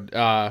episode.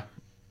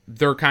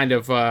 They're kind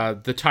of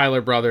the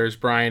Tyler brothers.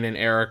 Brian and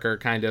Eric are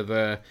kind of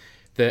the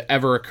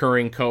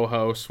ever-occurring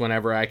co-hosts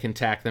whenever I can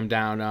tack them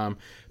down.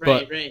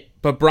 Right.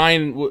 But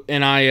Brian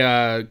and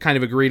I kind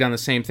of agreed on the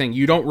same thing.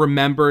 You don't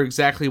remember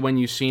exactly when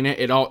you've seen it.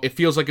 It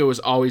feels like it was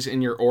always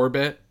in your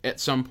orbit at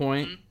some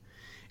point. Mm-hmm.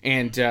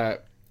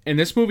 And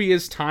this movie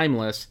is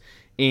timeless.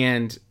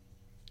 And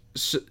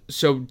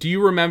so do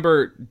you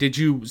remember, did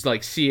you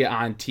like see it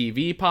on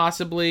TV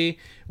possibly?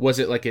 Was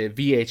it like a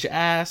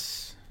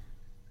VHS?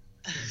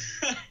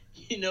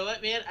 You know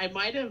what, man? I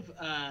might have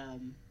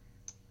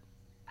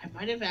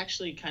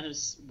actually kind of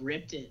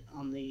ripped it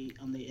on the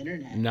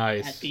internet.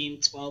 Nice. At being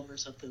 12 or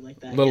something like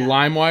that. Little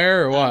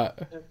LimeWire or what?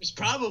 It was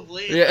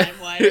probably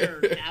LimeWire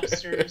or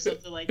Napster or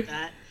something like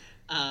that.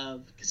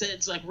 Because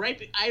it's like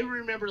I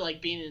remember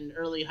like being in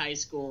early high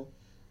school.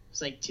 It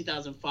was like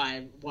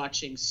 2005,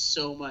 watching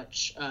so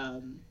much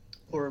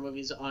horror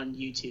movies on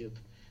YouTube.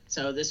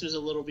 So this was a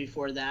little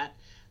before that.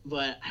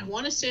 But I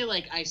want to say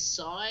like I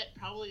saw it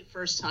probably the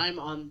first time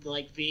on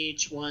like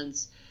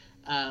VH1's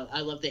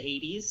I Love the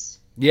 80s.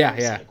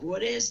 Yeah. Like,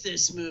 what is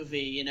this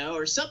movie,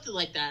 or something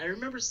like that. I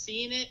remember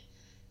seeing it.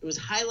 It was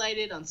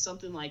highlighted on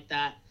something like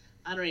that.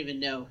 I don't even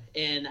know.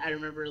 And I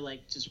remember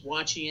like just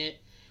watching it,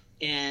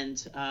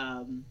 and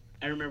I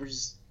remember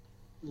just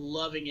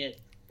loving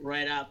it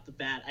right out the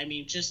bat. I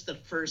mean, just the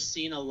first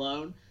scene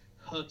alone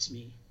hooked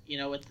me.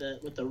 With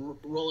the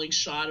rolling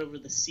shot over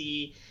the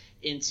sea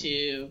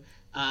into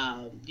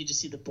you just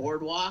see the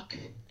boardwalk,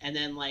 and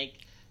then like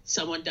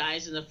someone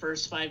dies in the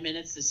first 5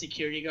 minutes, the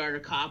security guard or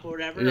cop or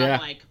whatever. Yeah. I'm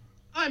like,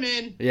 I'm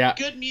in. Yeah.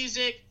 Good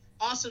music,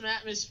 awesome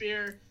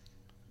atmosphere.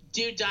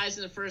 Dude dies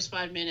in the first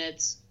 5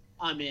 minutes.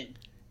 I'm in.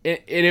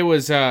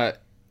 It's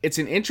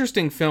an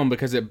interesting film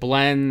because it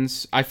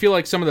blends. I feel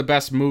like some of the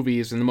best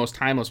movies and the most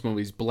timeless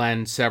movies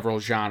blend several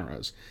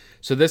genres.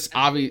 So this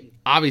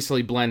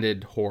obviously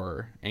blended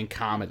horror and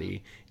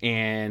comedy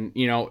and,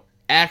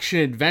 action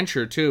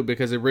adventure too,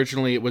 because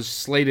originally it was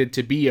slated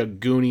to be a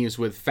Goonies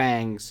with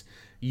Fangs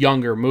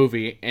younger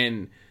movie,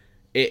 and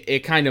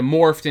it kind of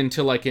morphed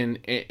into like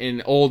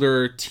an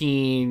older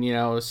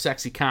teen,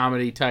 sexy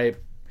comedy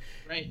type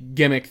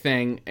gimmick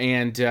thing,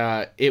 and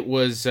it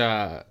was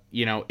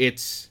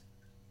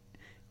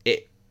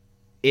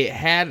it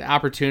had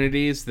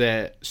opportunities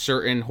that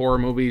certain horror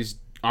movies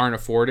aren't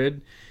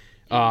afforded.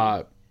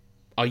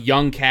 A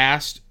young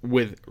cast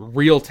with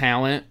real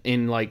talent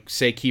in, like,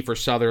 say, Kiefer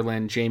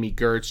Sutherland, Jamie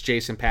Gertz,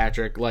 Jason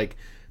Patric, like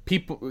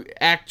people,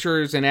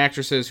 actors and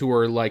actresses who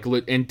were like,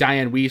 and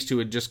Diane Wiest, who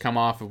had just come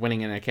off of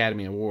winning an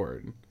Academy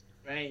Award.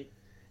 Right.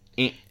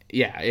 And,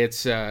 yeah,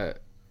 it's. Yeah,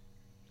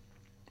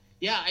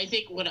 I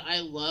think what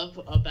I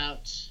love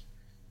about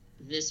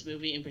this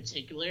movie in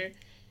particular,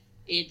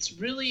 it's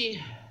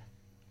really,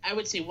 I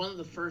would say, one of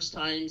the first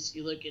times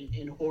you look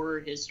in horror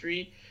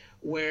history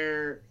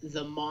where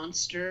the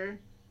monster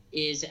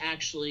is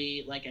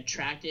actually like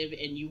attractive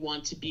and you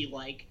want to be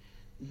like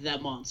the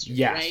monster.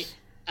 Yes.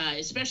 Right?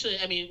 Especially,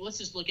 I mean, let's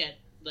just look at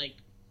like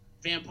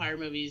vampire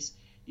movies.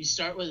 You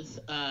start with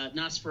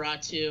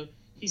Nosferatu.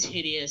 He's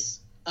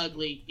hideous,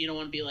 ugly. You don't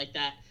want to be like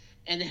that.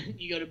 And then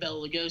you go to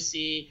Bela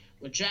Lugosi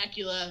with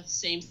Dracula,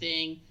 same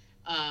thing.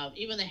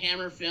 Even the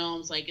Hammer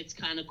films, like, it's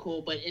kind of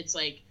cool, but it's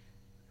like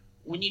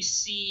when you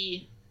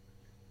see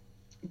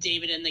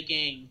David and the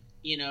gang,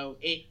 you know,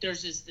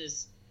 there's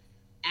this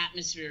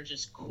atmosphere of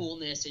just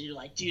coolness, and you're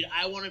like, dude,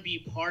 I want to be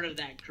part of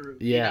that group.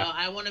 Yeah. You know,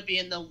 I want to be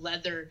in the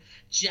leather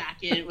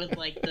jacket with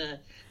like the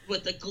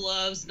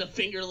gloves, the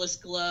fingerless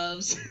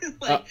gloves,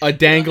 like, a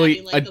dangly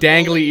you know, having, like,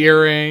 dangly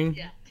earring.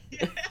 Yeah.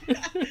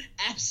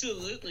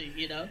 Absolutely,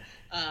 you know.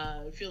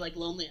 I feel like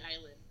Lonely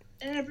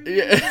Island.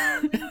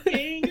 Yeah.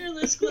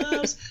 Fingerless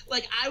gloves.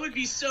 Like, I would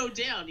be so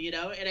down, you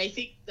know. And I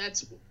think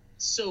that's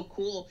so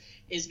cool,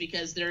 is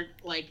because they're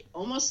like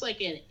almost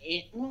like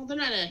well, they're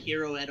not a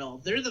hero at all.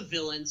 They're the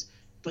villains,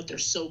 but they're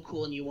so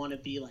cool, and you want to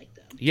be like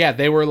them. Yeah,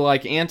 they were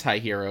like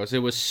anti-heroes. It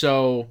was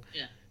so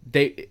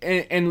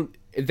and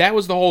that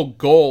was the whole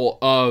goal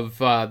of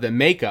the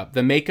makeup.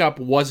 The makeup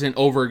wasn't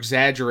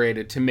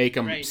over-exaggerated to make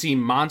them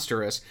seem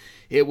monstrous.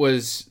 It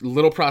was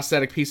little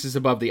prosthetic pieces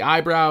above the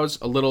eyebrows,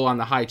 a little on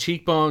the high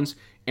cheekbones,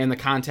 and the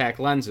contact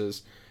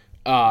lenses,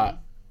 and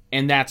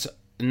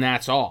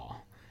that's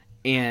all.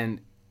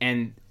 And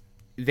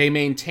they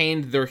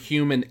maintained their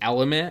human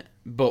element,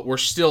 but were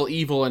still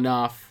evil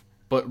enough,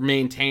 but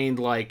maintained,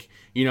 like,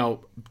 you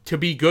know, to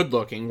be good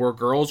looking. Where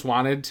girls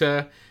wanted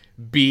to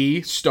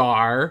be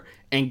Star,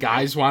 and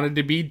guys wanted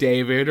to be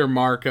David or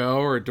Marco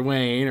or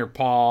Dwayne or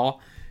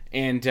Paul.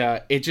 And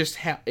it just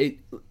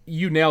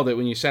you nailed it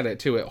when you said it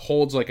too. It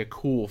holds like a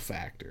cool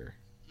factor.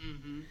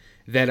 Mm-hmm.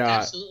 That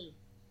absolutely.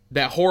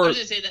 That horror. I was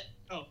gonna say that.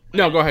 Oh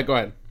no, go ahead.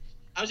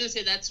 I was gonna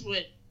say that's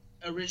what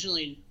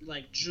originally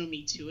like drew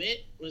me to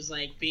it, was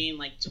like being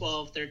like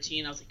 12,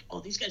 13. I was like, oh,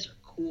 these guys are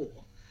cool,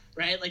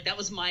 right? Like, that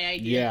was my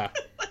idea. Yeah.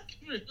 Like,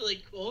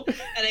 really cool.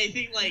 And I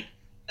think like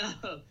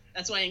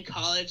that's why in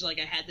college, like,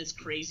 I had this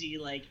crazy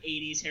like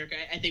 80s haircut.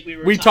 I think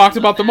we talked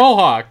about the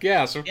mohawk.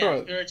 Yes, of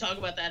course. We were talking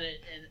about that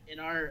in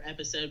our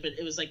episode, but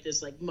it was like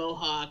this like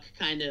mohawk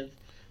kind of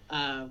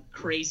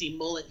crazy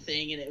mullet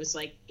thing, and it was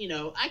like, you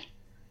know,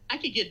 I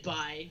could get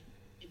by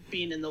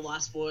being in the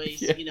Lost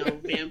Boys, you know,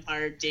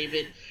 vampire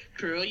David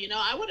crew. You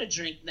know, I want to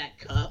drink that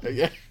cup,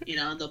 you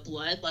know, the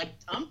blood. Like,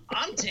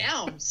 I'm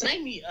down.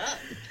 Sign me up.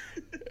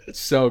 It's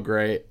so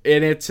great.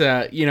 And it's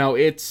you know,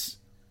 it's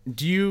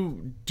do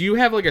you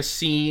have like a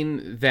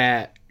scene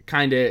that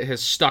kind of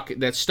has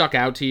stuck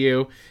out to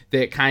you,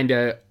 that kind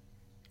of,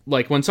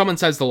 like, when someone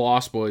says the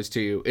Lost Boys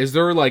to you, is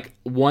there like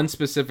one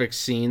specific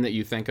scene that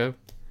you think of?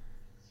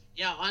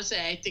 Yeah, honestly,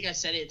 I think I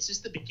said it. It's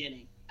just the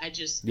beginning. I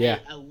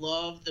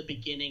love the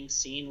beginning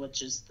scene,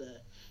 which is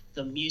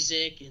the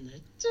music and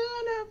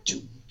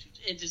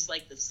and just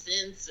like the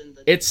synths and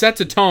it sets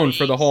a tone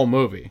for the whole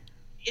movie.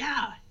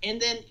 Yeah,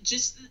 and then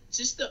just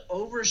the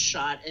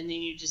overshot, and then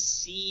you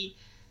just see,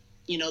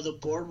 you know, the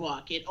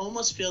boardwalk. It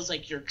almost feels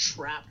like you're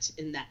trapped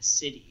in that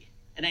city,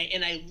 and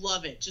I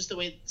love it. Just the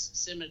way the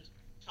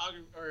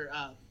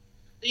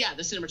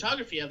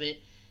cinematography of it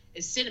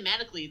is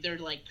cinematically. They're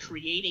like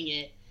creating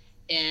it.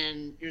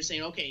 And you're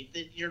saying, okay,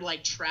 you're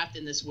like trapped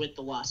in this with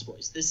the Lost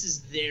Boys. This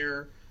is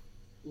their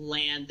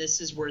land.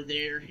 This is where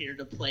they're here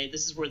to play.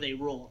 This is where they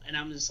roll. And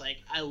I'm just like,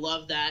 I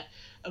love that.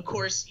 Of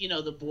course, you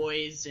know, the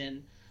boys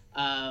and,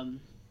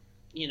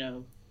 you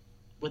know,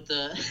 with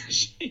the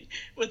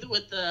with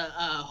the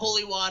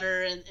holy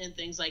water and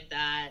things like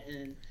that.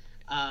 And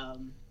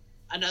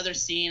another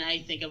scene I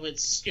think of would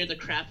scare the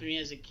crap out of me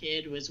as a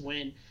kid was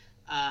when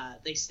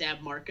they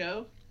stab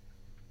Marco.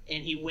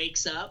 And he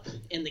wakes up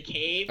in the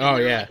cave, and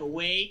they're like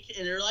awake,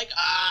 and they're like,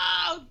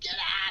 "Oh, get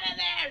out of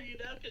there!" You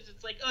know, because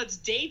it's like, oh, it's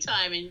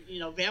daytime, and you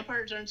know,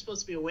 vampires aren't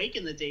supposed to be awake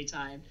in the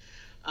daytime.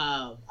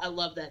 I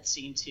love that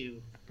scene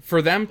too.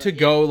 For them to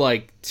go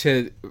like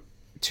to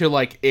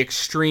like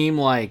extreme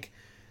like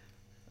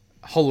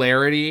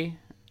hilarity,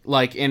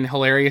 like in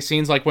hilarious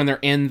scenes, like when they're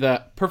in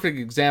the perfect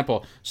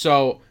example.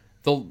 So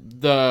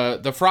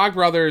the Frog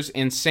Brothers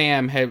and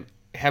Sam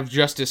have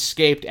just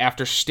escaped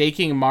after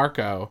staking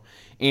Marco.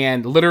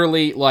 And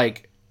literally,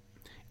 like,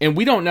 and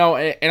we don't know,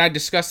 and I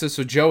discussed this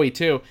with Joey,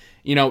 too,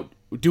 you know,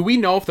 do we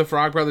know if the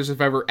Frog Brothers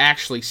have ever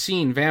actually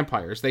seen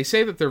vampires? They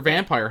say that they're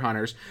vampire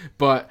hunters,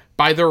 but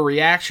by their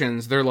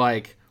reactions, they're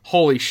like,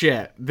 holy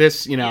shit,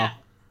 this, you know. Yeah.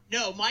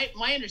 No, my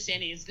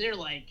understanding is they're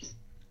like,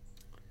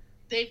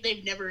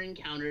 they've never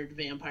encountered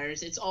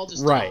vampires. It's all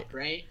just talk,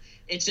 right?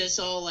 It's just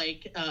all,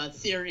 like,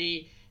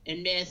 theory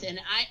and myth,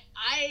 and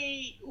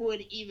I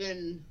would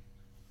even...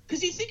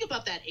 Because you think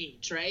about that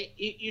age, right?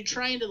 You're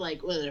trying to,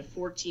 like, whether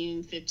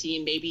 14,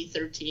 15, maybe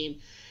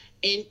 13,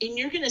 and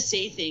you're going to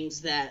say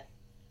things that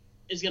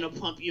is going to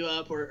pump you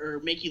up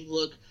or make you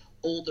look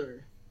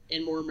older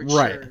and more mature.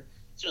 Right.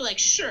 So, like,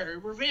 sure,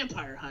 we're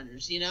vampire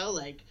hunters, you know?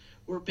 Like,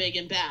 we're big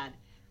and bad.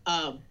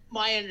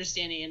 My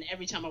understanding, and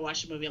every time I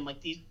watch the movie, I'm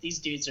like, these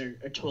dudes are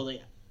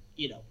totally,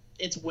 you know,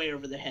 it's way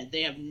over their head.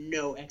 They have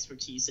no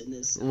expertise in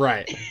this.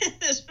 Right.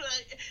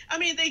 I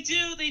mean, they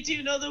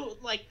do know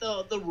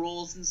the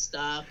rules and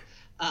stuff.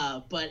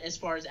 But as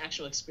far as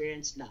actual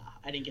experience, nah,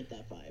 I didn't get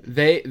that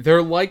vibe.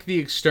 They're like the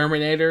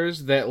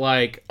exterminators that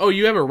like, oh,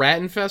 you have a rat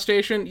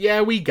infestation?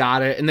 Yeah, we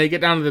got it. And they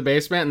get down to the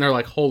basement and they're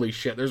like, holy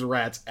shit, there's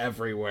rats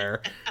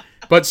everywhere.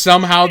 But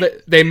somehow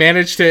they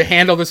manage to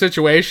handle the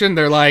situation.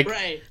 They're like,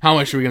 Right. how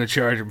much are we going to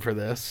charge them for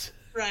this?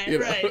 Right, You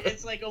know? right.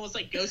 It's like almost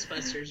like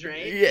Ghostbusters,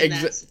 right? Yeah, And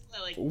that's,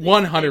 like,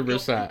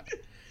 100%.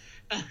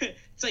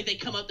 It's like they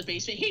come up the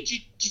basement. Hey,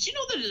 did you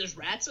know that there's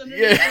rats under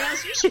Yeah. your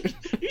house?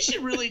 You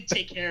should really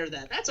take care of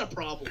that. That's a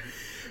problem.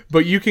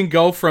 But you can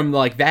go from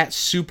like that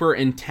super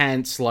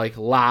intense, like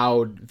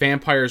loud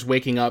vampires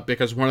waking up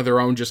because one of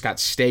their own just got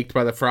staked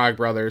by the Frog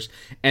Brothers,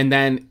 and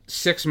then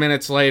 6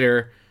 minutes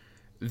later,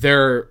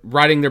 they're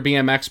riding their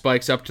BMX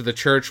bikes up to the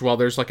church while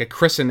there's like a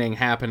christening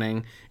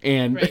happening,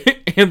 and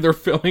Right. and they're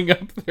filling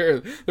up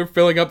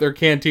their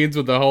canteens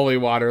with the holy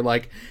water.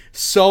 Like,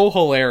 so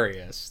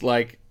hilarious.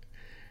 Like,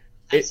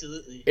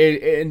 Absolutely.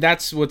 and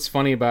that's what's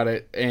funny about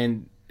it,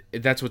 and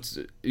that's what's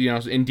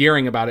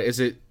endearing about it, is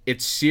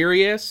it's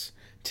serious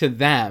to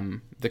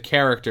them, the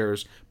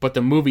characters, but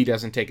the movie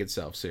doesn't take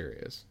itself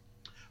serious.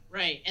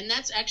 Right, and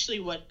that's actually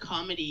what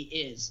comedy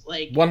is.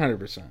 Like,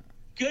 100%.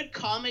 good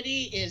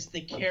comedy is the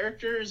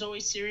character is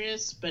always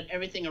serious, but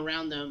everything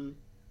around them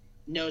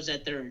knows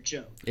that they're a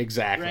joke.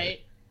 Exactly. Right?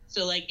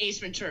 So, like, Ace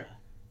Ventura.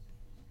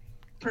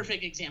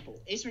 Perfect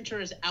example. Ace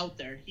Ventura is out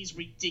there. He's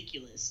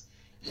ridiculous.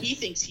 He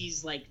thinks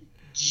he's, like,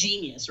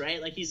 genius,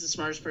 right? Like, he's the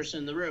smartest person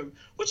in the room,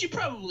 which he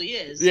probably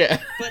is.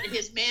 Yeah. But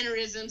his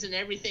mannerisms and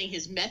everything,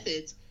 his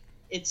methods,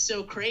 it's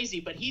so crazy.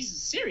 But he's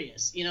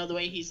serious. You know, the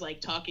way he's,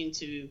 like, talking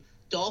to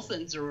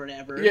dolphins or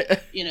whatever. Yeah.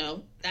 You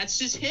know, that's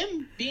just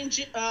him being,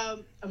 I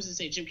was going to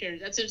say Jim Carrey.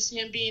 That's just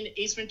him being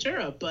Ace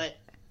Ventura. But,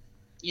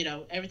 you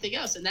know, everything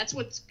else. And that's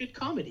what's good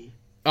comedy.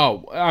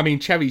 Oh, I mean,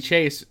 Chevy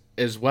Chase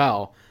as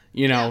well.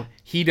 You know, Yeah.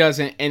 he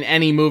doesn't, in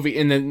any movie,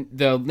 in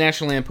the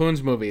National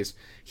Lampoon's movies,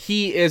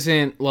 he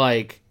isn't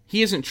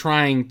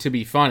trying to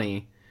be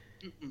funny.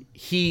 Mm-mm.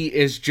 He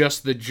is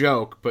just the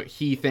joke, but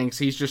he thinks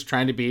he's just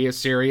trying to be a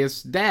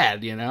serious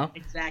dad, you know?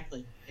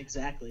 Exactly.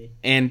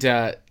 And,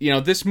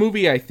 this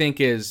movie, I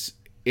think, is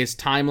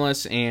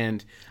timeless,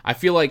 and I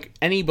feel like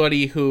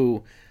anybody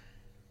who's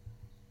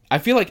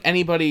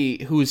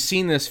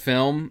seen this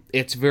film,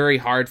 it's very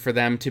hard for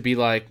them to be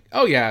like,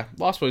 oh yeah,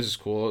 Lost Boys is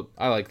cool.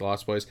 I like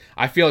Lost Boys.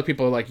 I feel like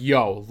people are like,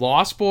 yo,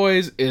 Lost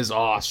Boys is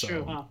awesome.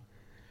 True, huh?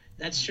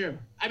 That's true.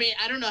 I mean,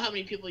 I don't know how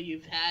many people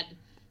you've had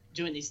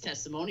doing these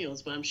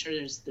testimonials, but I'm sure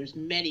there's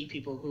many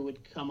people who would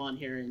come on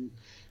here and,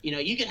 you know,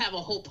 you could have a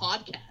whole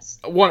podcast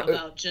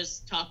about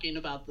just talking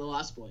about the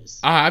Lost Boys.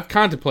 I've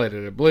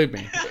contemplated it, believe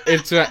me.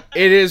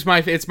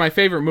 It's my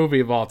favorite movie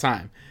of all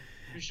time.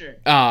 For sure.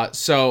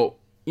 So,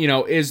 you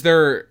know, is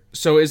there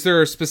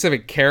a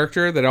specific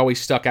character that always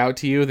stuck out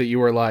to you that you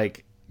were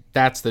like,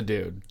 that's the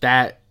dude.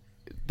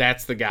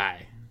 That's the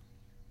guy?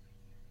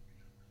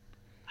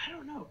 I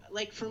don't know.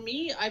 Like, for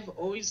me, I've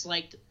always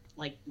liked,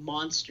 like,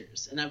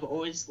 monsters, and I've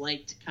always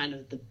liked kind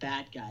of the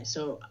bad guy.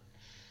 So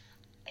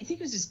I think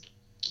it was just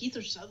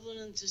Kiefer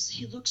Sutherland. Just,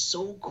 he looks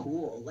so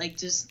cool. Like,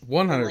 just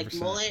 100%. like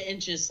mullet,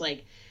 and just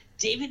like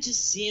David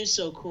just seems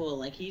so cool.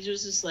 Like, he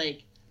was just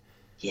like,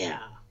 yeah.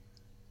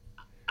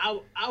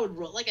 I would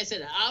roll, like I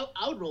said,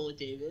 I would roll with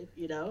David,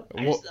 you know.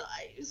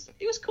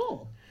 He was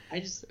cool.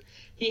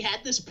 He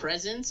had this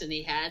presence, and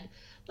he had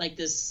like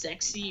this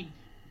sexy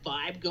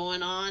vibe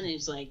going on, and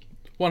he's like,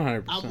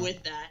 100%. I'm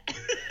with that.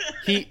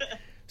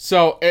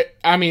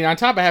 On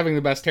top of having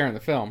the best hair in the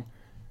film,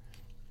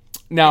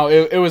 now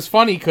it was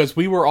funny because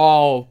we were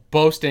all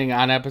boasting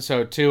on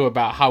episode 2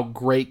 about how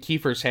great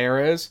Kiefer's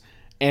hair is,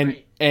 and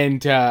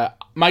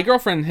my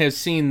girlfriend has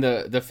seen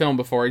the film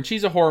before, and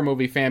she's a horror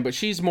movie fan, but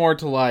she's more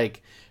to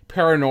like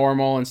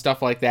paranormal and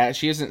stuff like that.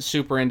 She isn't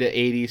super into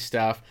 80s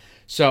stuff.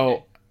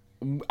 So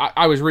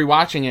I was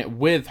rewatching it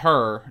with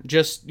her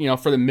just, you know,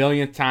 for the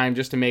millionth time,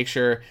 just to make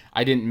sure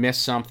I didn't miss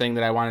something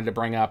that I wanted to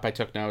bring up. I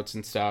took notes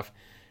and stuff.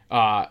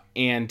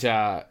 And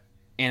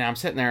I'm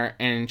sitting there,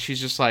 and she's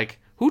just like,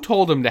 who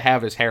told him to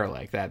have his hair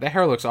like that? That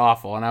hair looks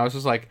awful. And I was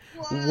just like,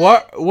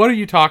 what are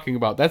you talking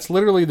about? That's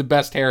literally the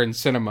best hair in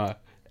cinema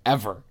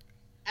ever.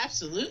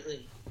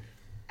 Absolutely.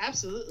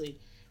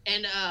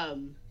 And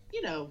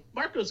you know,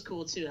 Marco's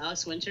cool too.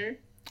 Alex Winter.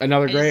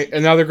 Another great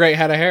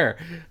head of hair.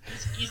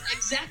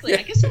 Exactly.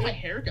 I guess I'm a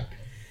hair guy.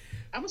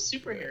 I'm a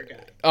super hair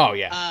guy. Oh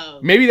yeah.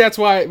 Maybe that's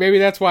why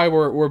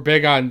we're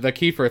big on the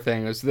Kiefer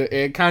thing.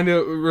 It kind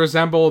of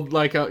resembled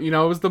like it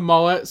was the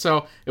mullet,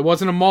 so it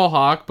wasn't a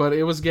mohawk, but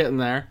it was getting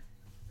there.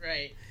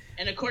 Right.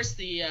 And of course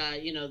the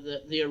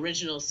the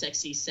original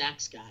sexy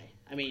sax guy.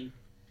 I mean,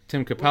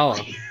 Tim Capello.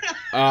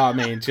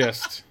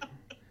 Just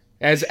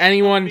has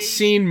anyone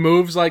seen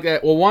moves like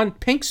that? Well, one,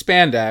 pink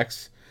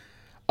spandex,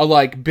 a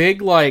like big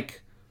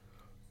like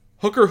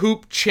hooker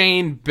hoop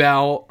chain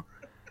belt,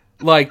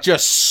 like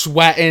just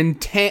sweating,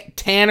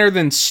 tanner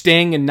than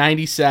Sting in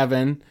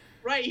 '97.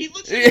 Right, he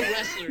looks like a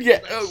wrestler.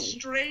 Yeah, like,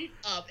 straight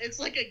up. It's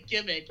like a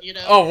gimmick, you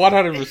know. Oh,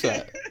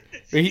 100%.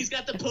 He's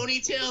got the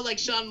ponytail like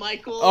Shawn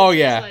Michaels. Oh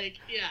yeah. Like,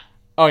 yeah.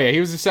 Oh yeah, he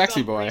was a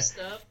sexy boy.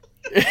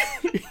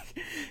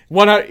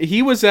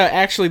 He was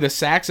actually the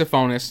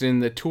saxophonist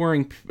and the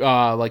touring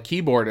like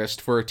keyboardist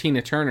for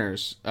Tina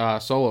Turner's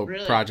solo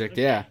Really? project.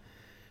 Okay. Yeah.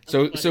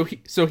 That's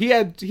funny. So he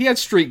had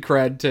street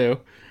cred too.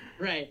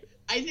 Right.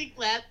 I think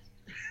that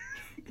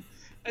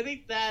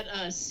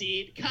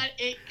scene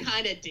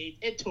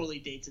it totally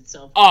dates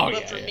itself. Oh,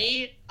 but yeah, for yeah.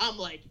 me, I'm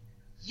like,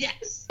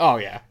 yes. Oh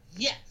yeah.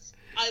 Yes.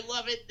 I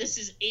love it. This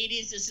is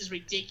 80s. This is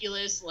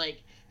ridiculous.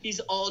 Like, he's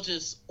all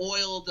just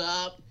oiled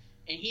up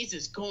and he's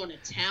just going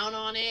to town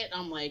on it.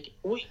 I'm like,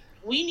 we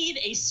need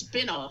a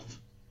spin-off.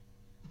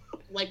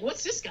 Like,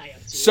 what's this guy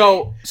up to?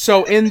 So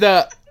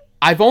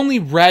I've only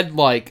read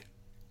like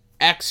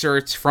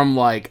excerpts from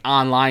like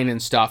online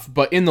and stuff,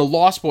 but in the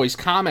Lost Boys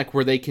comic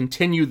where they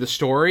continue the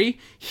story,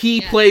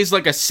 he Yes. plays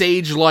like a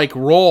sage-like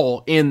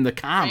role in the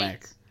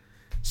comic. Right.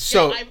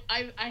 So yeah,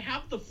 I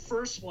have the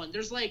first one.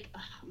 There's like,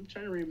 I'm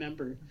trying to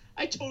remember.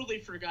 I totally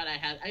forgot I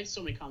have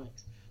so many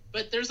comics.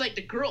 But there's like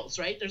the girls,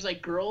 right? There's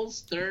like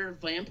girls, they're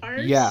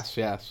vampires. yes.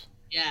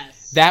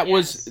 Yes. That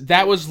yes.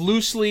 was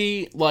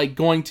loosely like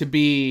going to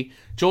be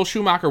Joel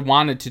Schumacher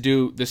wanted to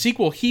do the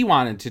sequel he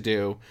wanted to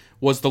do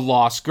was The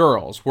Lost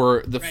Girls,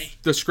 where Right.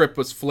 the script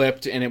was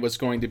flipped and it was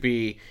going to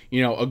be,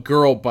 you know, a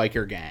girl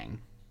biker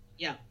gang.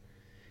 Yeah.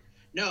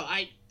 No,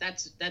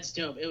 that's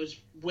dope. It was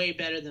way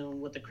better than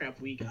what the crap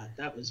we got.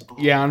 That was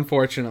awesome. Yeah,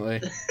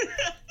 unfortunately.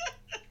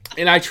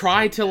 And I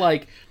try to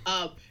like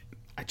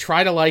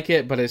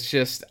it, but it's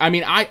just I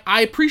mean,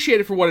 I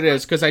appreciate it for what it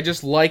is because I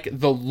just like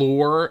the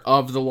lore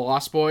of the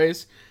Lost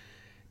Boys.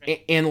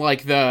 And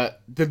like the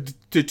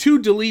two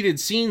deleted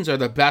scenes are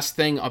the best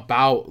thing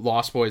about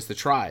Lost Boys the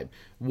Tribe.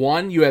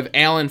 One, you have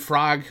Alan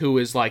Frog, who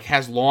is like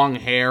has long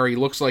hair. He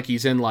looks like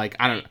he's in like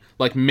I don't know,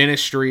 like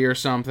Ministry or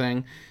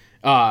something.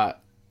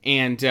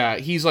 And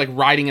he's like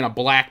riding in a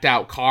blacked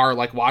out car,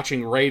 like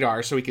watching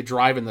radar so he could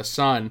drive in the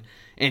sun.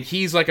 And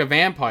he's like a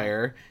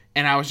vampire.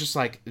 And I was just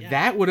like,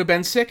 that would have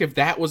been sick if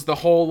that was the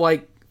whole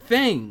like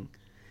thing.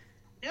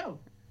 No,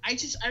 I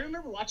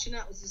remember watching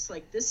that. I was just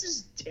like, this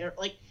is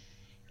terrible. Like,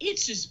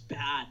 it's just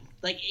bad.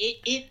 Like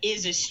it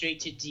is a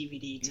straight to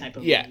DVD type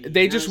of Yeah, movie.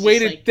 they And I just was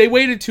waited. like, They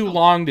waited too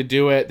long to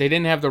do it. They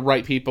didn't have the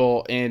right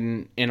people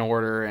in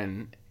order,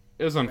 and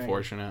it was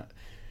unfortunate.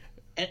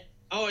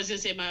 I was gonna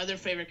say my other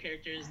favorite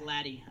character is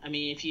Laddie. I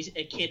mean, if he's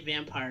a kid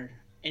vampire,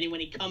 and when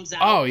he comes out,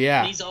 Oh, yeah.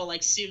 and he's all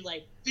like sued,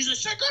 like he's a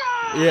sugar.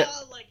 Yeah.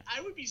 Like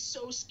I would be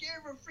so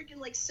scared if a freaking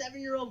like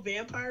 7-year-old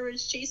vampire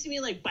was chasing me,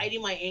 like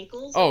biting my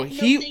ankles. Oh, Like, no,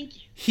 thank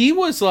you. he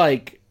was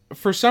like,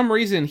 for some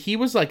reason, he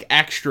was like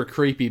extra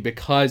creepy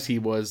because he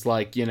was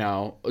like, you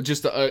know,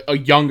 just a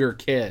younger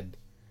kid.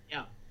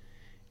 Yeah.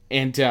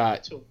 And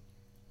So,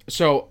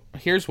 so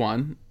here's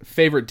one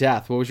favorite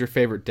death. What was your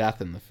favorite death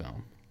in the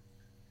film?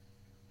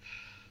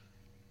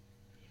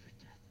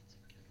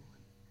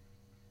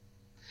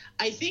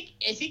 I think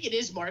it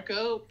is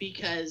Marco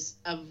because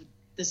of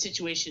the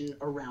situation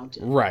around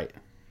him. Right,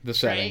 the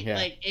setting. Right? Yeah.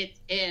 Like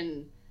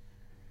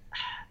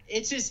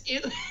it's just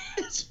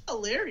it's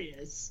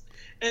hilarious.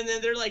 And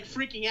then they're like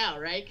freaking out,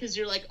 right? Because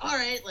you're like, all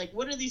right, like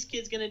what are these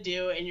kids gonna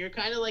do? And you're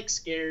kind of like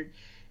scared.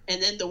 And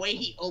then the way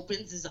he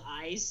opens his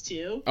eyes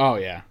too, Oh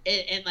yeah.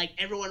 and like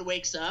everyone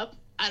wakes up.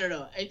 I don't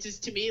know. It's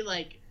just to me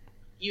like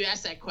you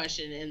asked that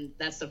question, and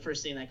that's the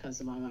first thing that comes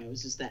to my mind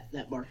was just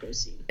that Marco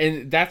scene.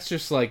 And that's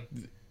just like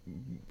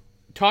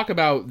talk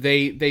about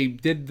they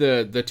did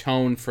the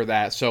tone for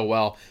that so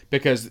well,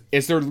 because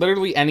is there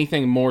literally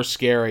anything more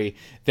scary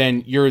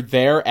than you're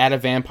there at a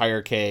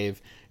vampire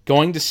cave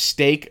going to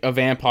stake a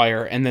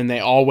vampire and then they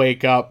all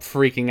wake up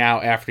freaking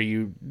out after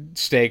you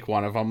stake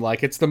one of them?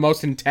 Like, it's the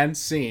most intense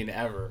scene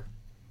ever.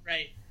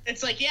 Right.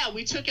 It's like, yeah,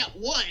 we took out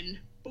one,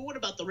 but what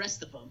about the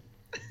rest of them?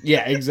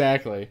 Yeah,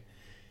 exactly.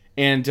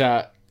 And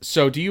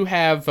so do you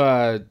have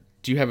a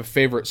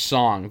favorite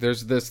song? The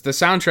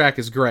soundtrack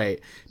is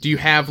great. Do you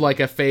have like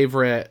a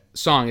favorite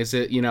song? Is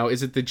it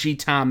the G.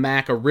 Tom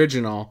Mac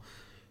original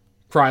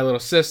Cry Little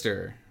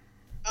Sister?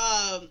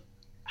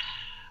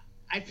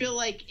 I feel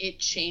like it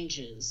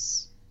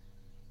changes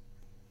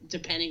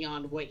depending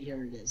on what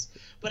year it is.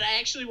 But I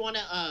actually want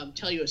to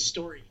tell you a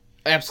story.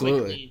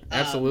 Absolutely. Quickly,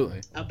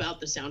 Absolutely. About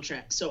the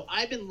soundtrack. So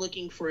I've been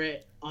looking for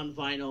it on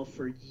vinyl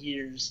for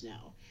years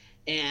now.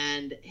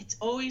 And it's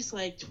always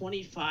like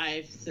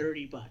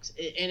 $25-30.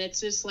 And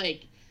it's just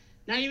like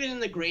not even in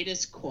the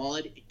greatest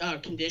quality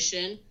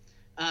condition.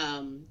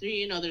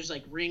 There's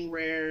like ring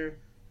rare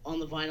on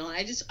the vinyl.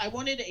 I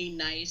wanted a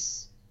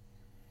nice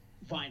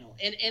vinyl.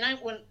 And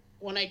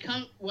when I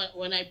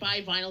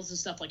buy vinyls and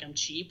stuff, like I'm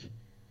cheap,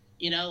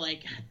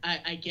 like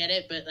I get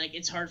it, but like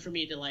it's hard for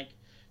me to like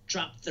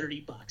drop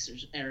 $30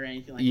 or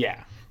anything like that.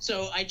 Yeah.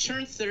 So I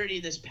turned 30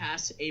 this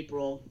past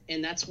April,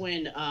 and that's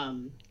when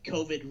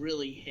COVID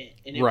really hit,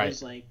 and it Right.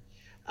 was like,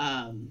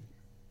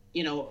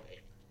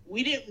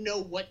 we didn't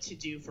know what to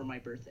do for my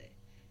birthday.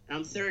 And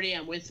I'm 30.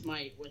 I'm with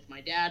my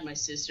dad, my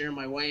sister, and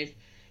my wife,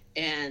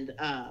 and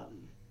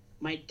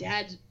my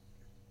dad,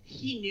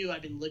 he knew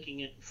I've been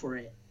looking for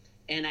it,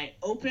 and I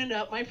opened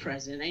up my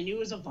present. I knew it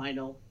was a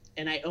vinyl,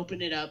 and I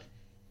opened it up,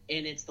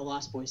 and it's the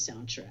Lost Boys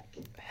soundtrack.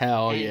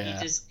 Hell And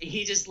yeah.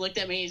 he just looked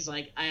at me. He's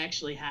like, I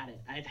actually had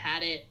it. I've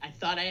had it. I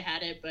thought I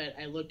had it, but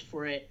I looked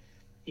for it.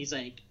 He's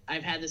like,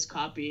 I've had this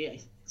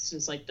copy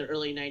since like the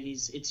early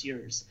 90s. It's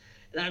yours.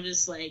 And I'm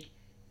just like,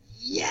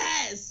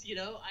 yes, you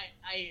know,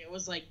 I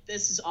was like,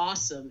 this is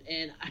awesome.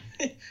 And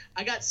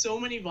I got so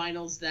many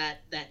vinyls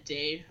that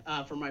day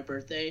for my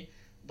birthday,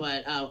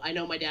 but I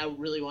know my dad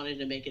really wanted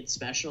to make it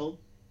special,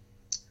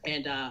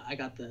 and I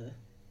got the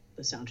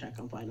soundtrack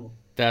on vinyl.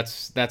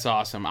 That's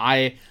awesome.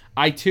 I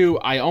too,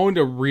 I owned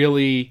a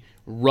really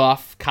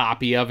rough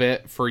copy of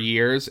it for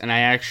years, and I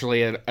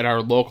actually at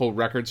our local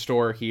record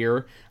store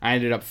here, I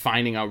ended up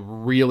finding a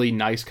really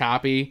nice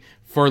copy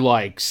for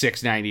like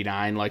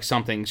 $6.99, like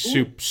something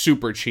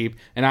super cheap.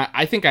 And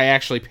I think I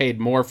actually paid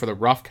more for the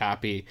rough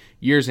copy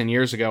years and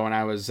years ago when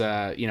I was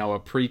a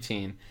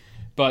preteen.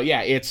 But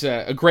yeah, it's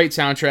a great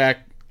soundtrack.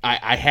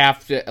 I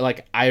have to,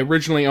 like, I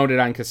originally owned it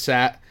on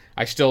cassette.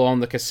 I still own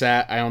the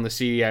cassette. I own the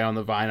CD. I own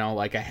the vinyl.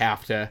 Like, I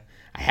have to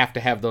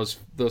have those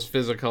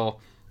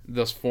physical,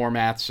 those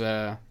formats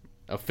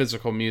of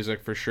physical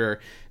music for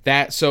sure.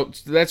 That's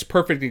a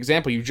perfect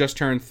example. You just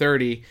turned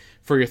 30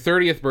 for your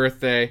 30th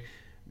birthday.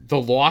 The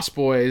Lost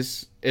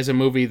Boys is a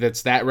movie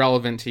that's that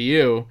relevant to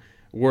you,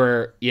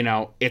 where, you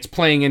know, it's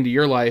playing into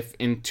your life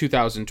in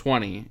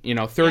 2020. You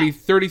know,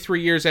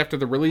 33 years after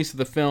the release of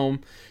the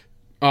film,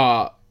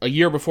 a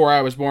year before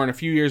I was born, a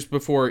few years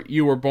before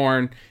you were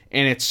born,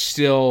 and it's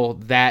still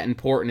that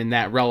important and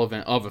that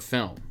relevant of a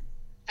film.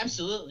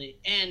 Absolutely.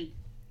 And,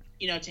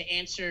 you know, to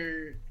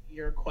answer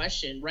your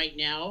question, right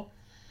now,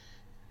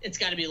 it's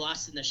got to be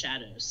Lost in the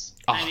Shadows.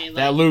 Oh, I mean,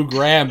 that Lou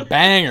Gramm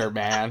banger,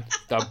 man.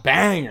 The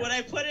banger. When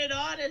I put it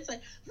on, it's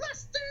like,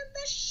 Lost in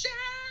the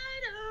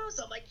Shadows.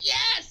 I'm like,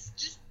 yes,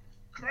 just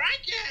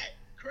crank it.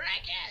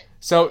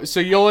 So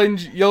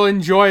you'll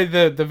enjoy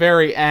the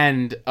very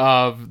end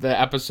of the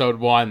episode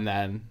 1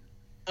 then.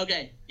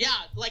 Okay. Yeah,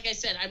 like I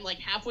said, I'm like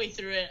halfway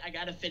through it. I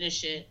got to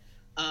finish it.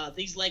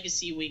 These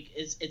Legacy Week,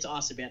 it's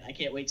awesome, man. I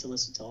can't wait to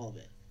listen to all of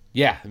it.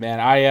 Yeah, man.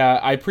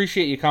 I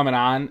appreciate you coming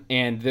on,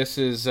 and this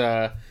has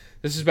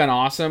been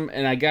awesome.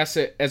 And I guess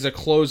as a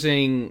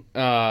closing,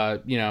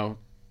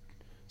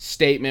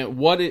 statement,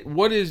 what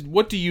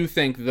do you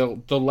think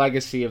the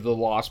legacy of the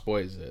Lost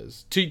Boys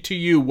is? To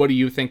you, what do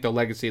you think the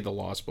legacy of the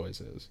Lost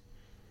Boys is?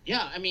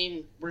 Yeah, I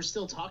mean, we're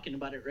still talking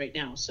about it right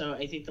now, so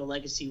I think the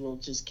legacy will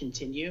just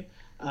continue.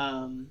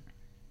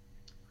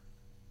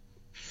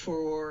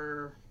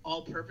 For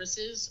all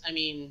purposes, I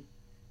mean,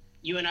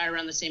 you and I are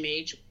around the same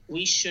age.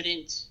 We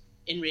shouldn't,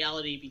 in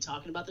reality, be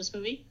talking about this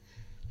movie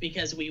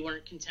because we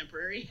weren't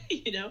contemporary,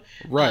 you know?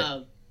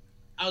 Right.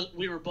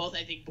 We were both,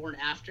 I think, born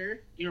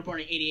after. You were born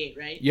in 88,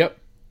 right? Yep.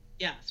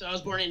 Yeah, so I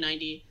was born in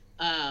 90.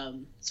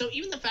 So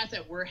even the fact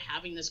that we're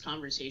having this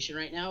conversation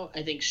right now,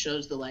 I think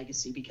shows the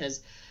legacy,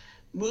 because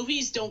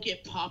movies don't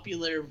get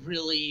popular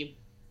really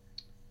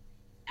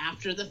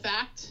after the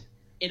fact.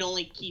 It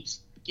only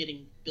keeps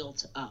getting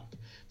built up.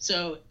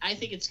 So I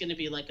think it's going to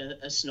be like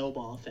a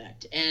snowball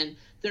effect. And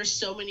there's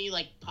so many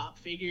like pop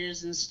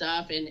figures and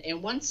stuff.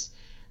 And once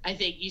I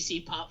think you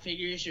see pop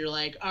figures, you're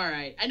like, all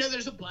right, I know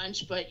there's a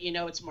bunch, but you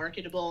know, it's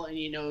marketable, and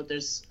you know,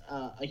 there's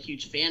a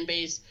huge fan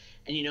base,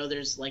 and you know,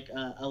 there's like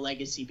a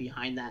legacy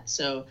behind that.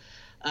 So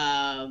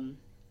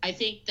I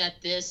think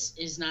that this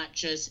is not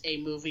just a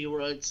movie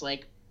where it's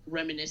like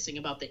reminiscing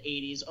about the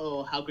 80s.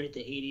 Oh, how great the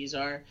 80s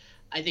are.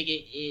 I think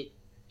it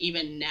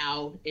even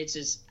now, it's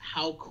just,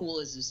 how cool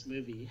is this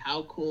movie?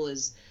 How cool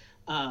is,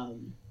 the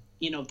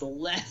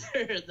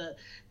leather,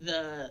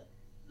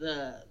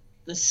 the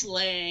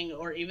slang,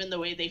 or even the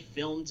way they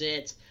filmed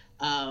it.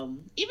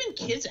 Even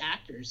kids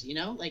actors, you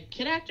know, like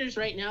kid actors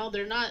right now,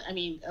 they're not, I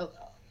mean,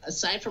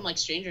 aside from like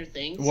Stranger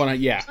Things.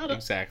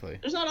 Exactly.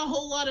 There's not a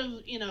whole lot of,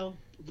 you know,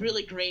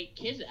 really great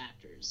kid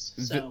actors.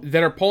 So.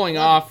 That are pulling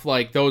off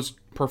like those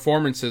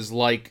performances,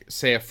 like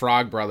say a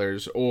Frog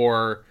Brothers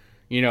or,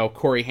 you know,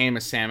 Corey Haim,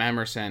 Sam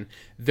Emerson.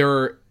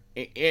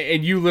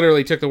 And you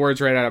literally took the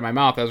words right out of my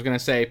mouth. I was going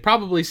to say,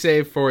 probably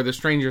save for the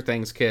Stranger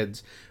Things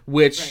kids,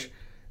 which, right.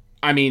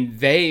 I mean,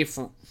 they,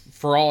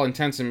 for all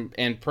intents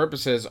and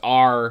purposes,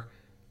 are,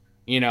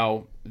 you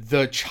know,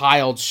 the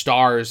child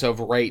stars of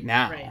right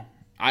now. Right.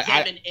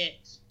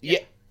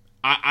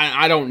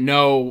 I don't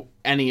know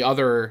any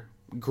other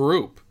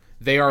group.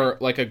 They are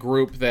like a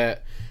group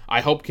that I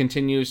hope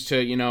continues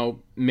to, you know,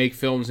 make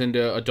films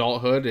into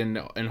adulthood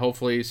and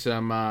hopefully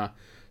some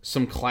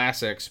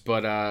classics.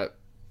 But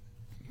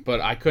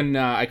I couldn't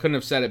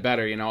have said it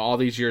better. You know, all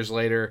these years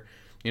later,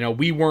 you know,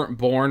 we weren't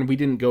born. We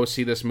didn't go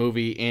see this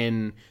movie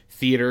in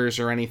theaters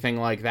or anything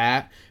like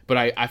that. But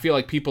I feel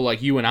like people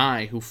like you and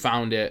I who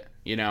found it,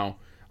 you know,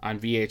 on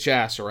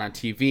VHS or on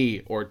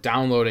TV or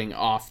downloading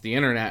off the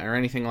internet or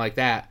anything like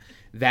that,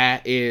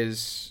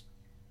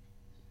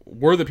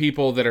 we're the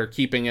people that are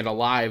keeping it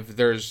alive.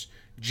 There's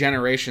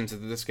generations that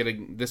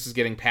this is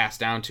getting passed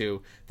down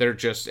to that are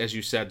just, as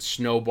you said,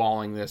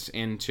 snowballing this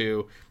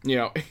into, you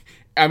know,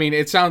 I mean,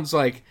 it sounds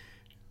like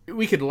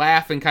we could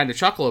laugh and kind of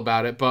chuckle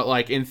about it, but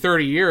like in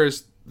 30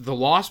 years, The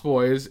Lost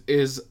Boys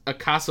is a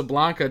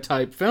Casablanca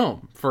type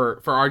film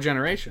for our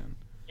generation.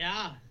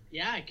 Yeah,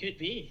 it could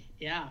be.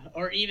 Yeah,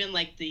 or even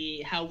like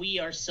how we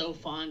are so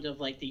fond of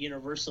like the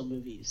Universal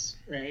movies,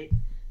 right?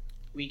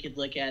 We could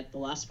look at The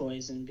Lost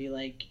Boys and be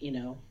like,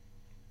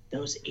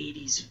 those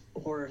 80s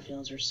horror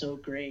films are so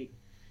great.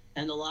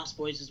 And The Lost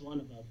Boys is one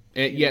of them.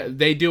 Yeah,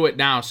 they do it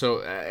now. So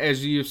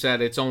as you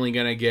said, it's only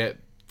going to get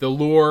the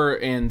lure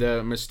and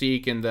the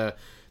mystique and the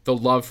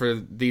love for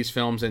these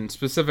films, and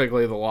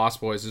specifically The Lost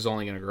Boys, is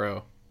only going to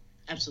grow.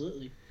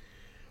 Absolutely.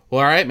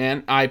 Well, all right,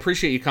 man. I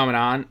appreciate you coming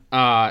on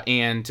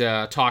and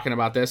talking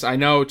about this. I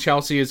know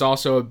Chelsea is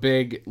also a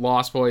big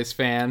Lost Boys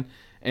fan,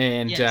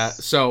 and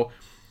yes.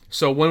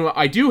 So when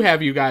I do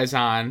have you guys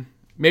on,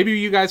 maybe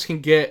you guys can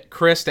get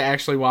Chris to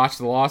actually watch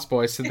The Lost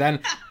Boys, so then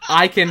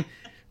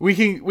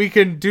we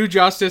can do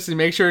justice and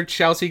make sure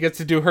Chelsea gets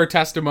to do her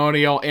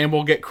testimonial, and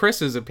we'll get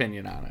Chris's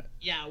opinion on it.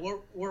 Yeah,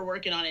 we're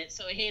working on it.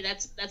 So hey,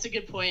 that's a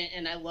good point,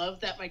 and I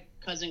love that my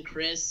cousin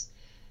Chris,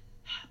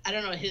 I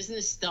don't know, his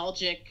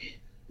nostalgic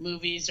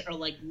movies are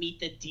like Meet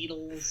the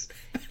Deedles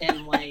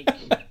and like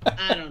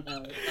I don't know,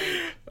 like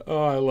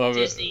oh, I love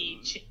Disney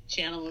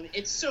Channel movie.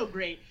 It's so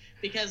great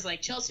because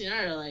like Chelsea and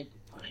I are like,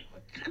 what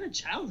kind of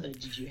childhood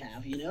did you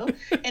have,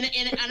 And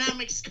I'm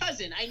his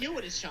cousin. I knew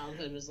what his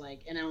childhood was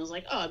like, and I was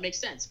like, oh, it makes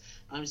sense.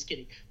 I'm just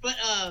kidding, but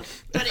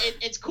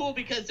it's cool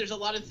because there's a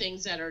lot of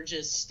things that are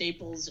just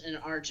staples in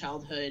our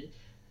childhood.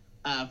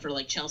 For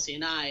like Chelsea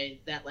and I,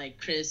 that like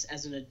Chris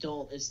as an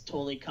adult is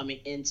totally coming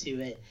into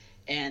it.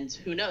 And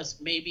who knows,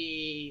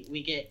 maybe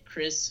we get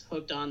Chris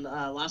hooked on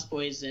Lost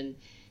Boys and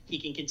he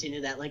can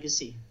continue that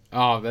legacy.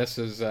 Oh, this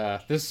is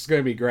going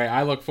to be great.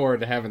 I look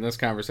forward to having this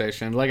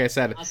conversation. Like I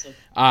said, awesome.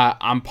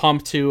 I'm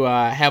pumped to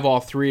have all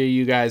three of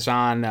you guys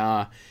on.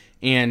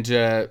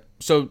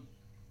 So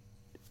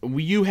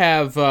you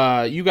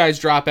guys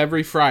drop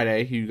every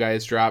Friday. You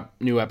guys drop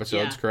new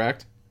episodes,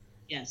 correct?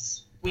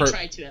 Yes, we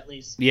try to at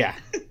least. Yeah.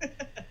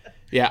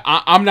 Yeah,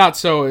 I'm not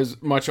so as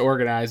much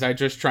organized. I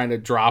just trying to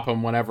drop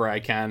them whenever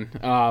I can.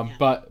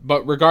 But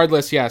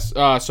regardless, yes.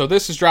 So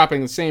this is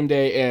dropping the same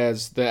day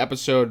as the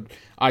episode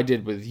I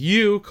did with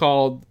you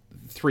called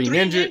Three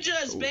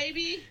Ninjas,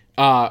 baby.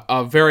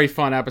 A very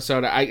fun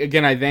episode.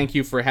 I thank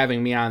you for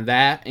having me on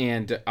that,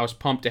 and I was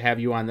pumped to have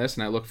you on this,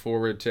 and I look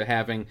forward to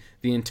having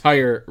the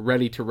entire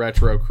Ready to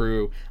Retro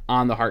crew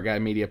on the Heart Guy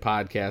Media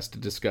podcast to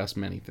discuss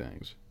many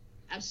things.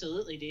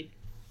 Absolutely, dude.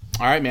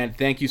 All right, man.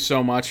 Thank you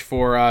so much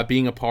for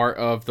being a part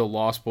of the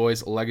Lost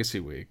Boys Legacy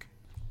Week.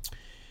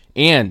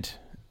 And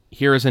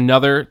here is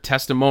another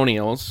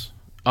testimonials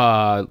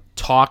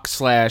talk /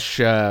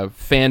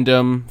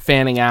 fandom,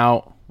 fanning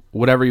out,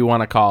 whatever you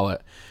want to call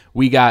it.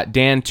 We got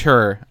Dan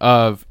Tur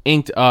of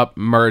Inked Up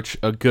Merch,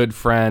 a good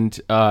friend.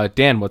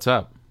 Dan, what's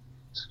up?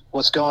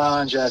 What's going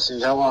on,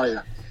 Jesse? How are you?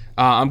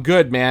 I'm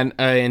good, man.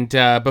 And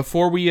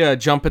before we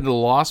jump into the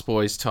Lost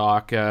Boys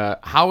talk,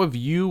 how have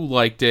you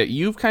liked it?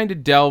 You've kind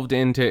of delved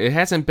into it.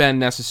 Hasn't been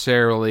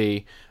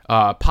necessarily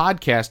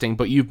podcasting,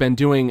 but you've been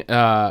doing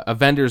a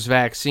vendor's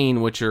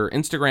vaccine, which are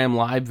Instagram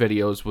live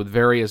videos with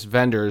various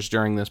vendors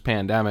during this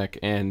pandemic.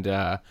 And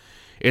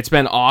it's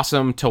been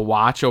awesome to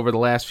watch over the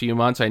last few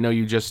months. I know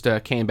you just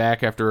came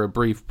back after a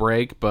brief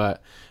break,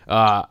 but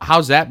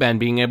how's that been,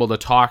 being able to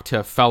talk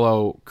to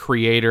fellow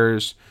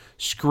creators,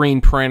 screen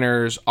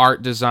printers,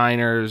 art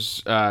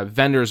designers,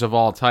 vendors of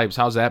all types?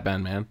 How's that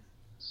been, man?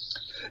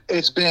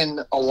 It's been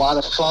a lot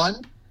of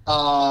fun.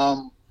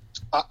 I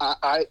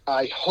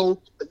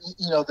hope,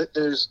 that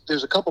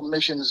there's a couple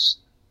missions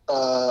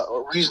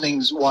or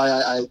reasonings why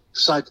I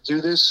decided to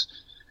do this.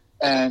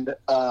 And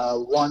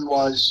one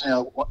was,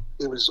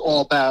 it was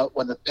all about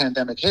when the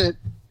pandemic hit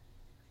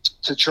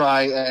to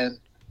try and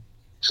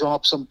draw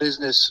up some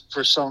business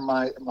for some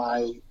of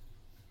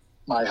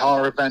my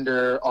horror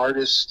vendor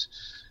artists,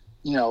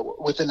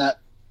 within that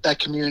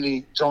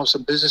community, drawing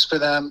some business for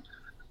them,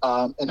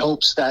 in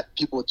hopes that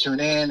people would tune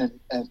in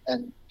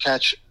and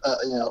catch,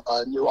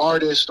 a new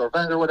artist or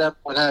vendor, what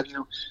have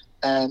you,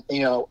 and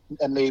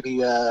maybe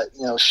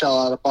shell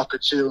out $1 or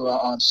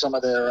 $2 on some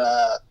of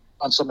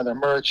their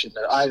merch and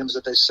their items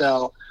that they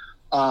sell.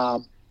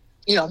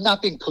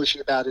 Not being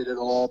pushy about it at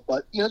all,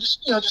 but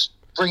just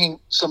bringing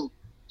some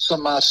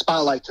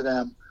spotlight to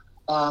them,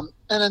 and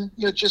then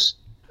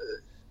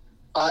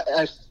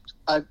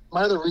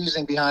my other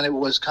reasoning behind it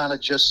was kind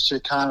of just to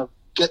kind of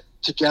get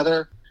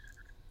together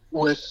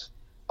with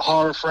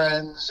horror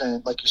friends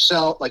and like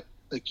yourself, like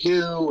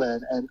you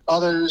and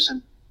others,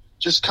 and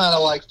just kind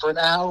of like for an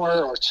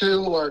hour or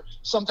 2 or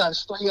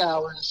sometimes 3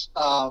 hours,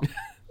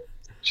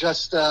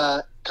 just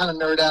kind of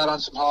nerd out on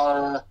some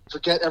horror,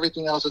 forget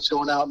everything else that's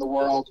going on in the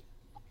world.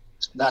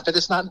 Not that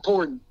it's not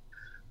important,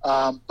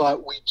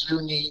 but we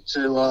do need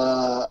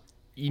to...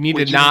 You need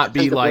to not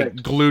be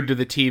like glued to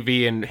the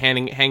TV and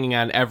hanging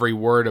on every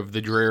word of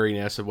the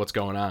dreariness of what's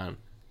going on.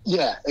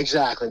 Yeah,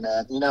 exactly,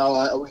 man. We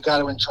got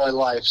to enjoy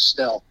life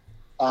still,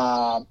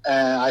 and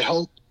I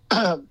hope,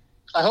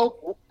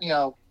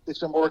 it's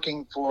been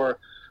working for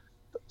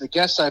the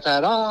guests I've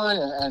had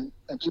on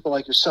and people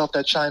like yourself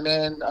that chime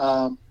in.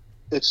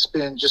 It's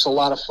been just a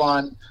lot of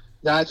fun,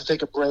 I had to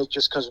take a break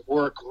just because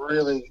work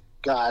really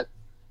got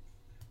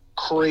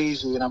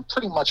crazy, and I'm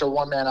pretty much a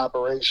one-man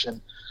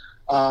operation.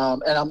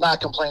 And I'm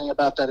not complaining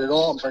about that at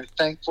all. I'm very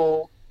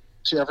thankful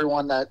to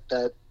everyone that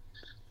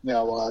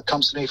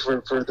comes to me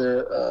for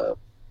their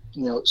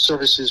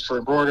services for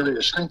embroidery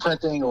or screen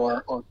printing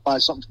or buy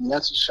something from the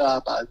Etsy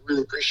shop. I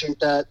really appreciate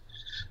that.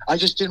 I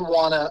just didn't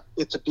want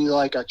it to be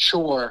like a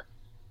chore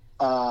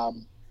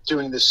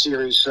doing this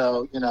series.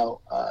 So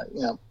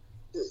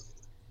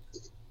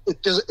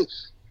it does.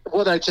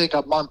 Whether I take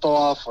a month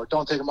off or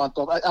don't take a month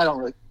off, I don't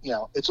really.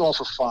 It's all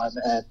for fun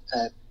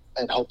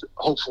and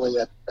hopefully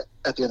at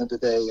the end of the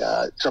day,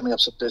 drumming up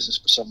some business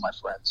for some of my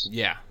friends.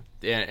 Yeah,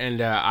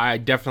 and I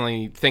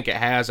definitely think it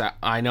has.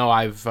 I know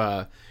I've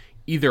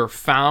either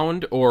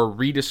found or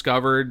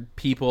rediscovered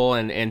people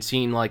and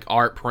seen like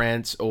art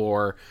prints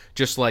or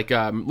just like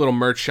little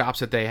merch shops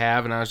that they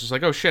have, and I was just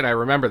like, oh shit, I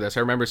remember this. I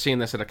remember seeing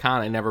this at a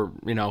con. I never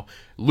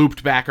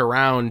looped back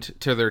around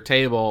to their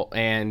table,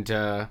 and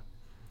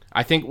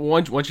I think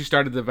once you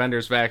started the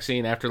vendor's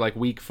vaccine after like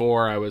week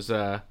 4, I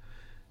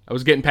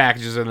was getting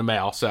packages in the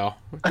mail, so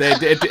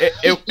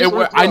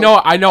I know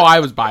I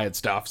was buying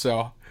stuff.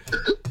 So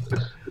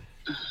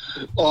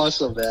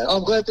awesome, man!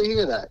 I'm glad to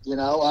hear that.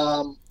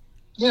 And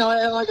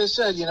like I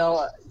said, you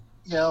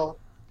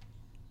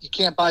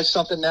can't buy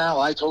something now.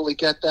 I totally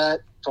get that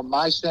from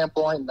my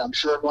standpoint, and I'm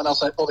sure everyone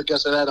else I totally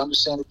gets that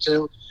understand it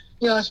too.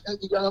 On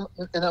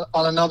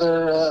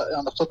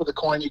the flip of the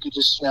coin, you could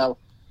just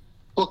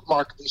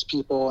bookmark these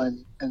people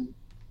and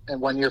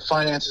when your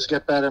finances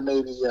get better,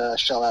 maybe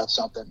shell out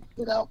something.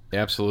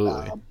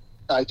 Absolutely.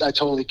 I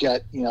totally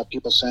get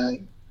people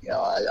saying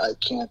I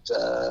can't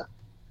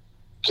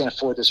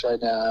afford this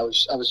right now. I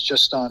was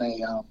just on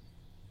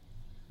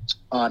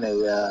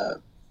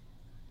a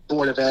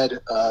Board of Ed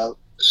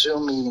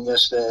Zoom meeting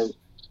yesterday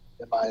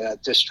in my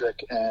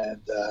district,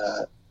 and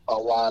a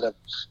lot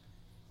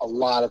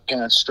of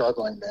parents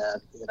struggling,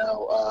 man.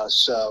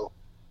 So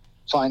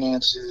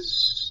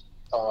finances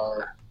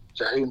are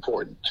very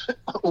important.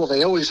 Well,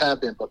 they always have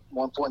been, but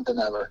more important than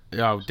ever.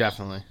 Oh,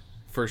 definitely,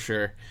 for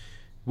sure.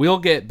 We'll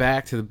get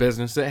back to the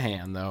business at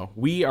hand, though.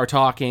 We are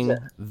talking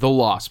The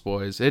Lost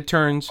Boys. It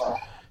turns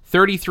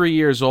 33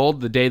 years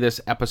old the day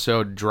this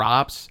episode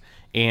drops.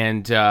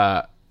 And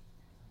right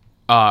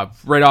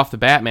off the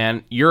bat,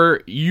 man,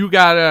 you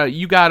got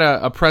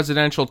a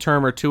presidential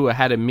term or two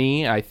ahead of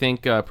me. I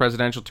think a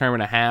presidential term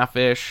and a half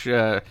ish,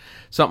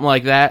 something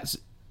like that.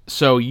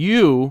 So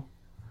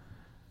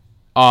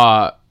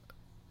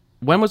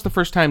when was the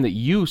first time that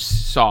you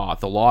saw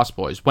The Lost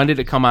Boys? When did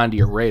it come onto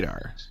your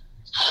radar?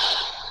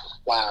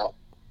 Wow,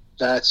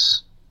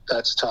 that's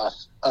tough.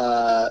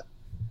 The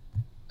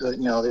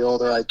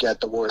older I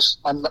get, the worse.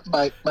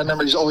 My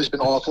memory's always been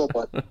awful,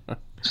 but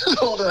the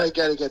older I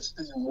get, it gets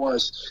even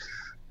worse.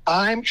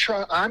 I'm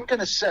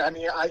gonna say. I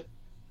mean,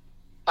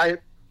 I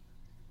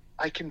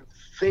can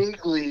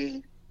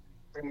vaguely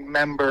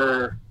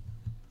remember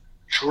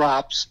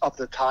drops of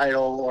the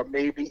title, or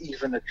maybe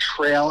even a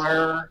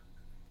trailer.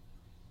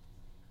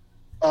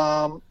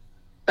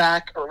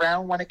 Back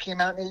around when it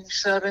came out in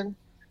 '87,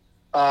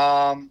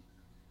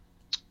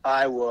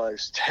 I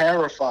was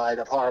terrified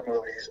of horror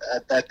movies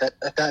at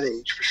that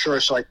age for sure.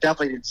 So I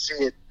definitely didn't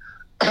see it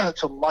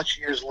until much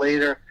years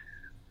later.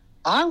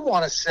 I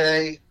want to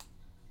say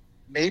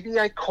maybe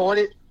I caught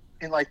it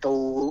in like the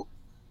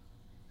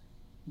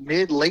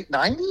late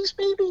 '90s,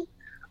 maybe.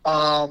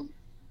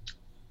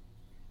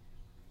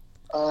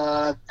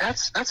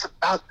 That's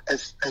about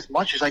as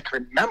much as I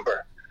can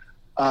remember.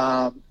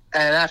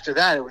 And after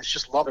that, it was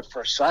just love at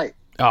first sight.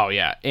 Oh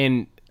yeah,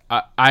 and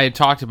I had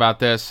talked about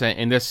this,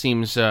 and this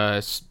seems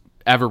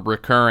ever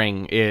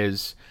recurring,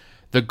 is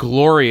the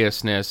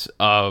gloriousness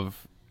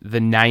of the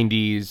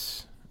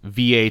 '90s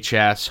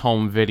VHS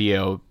home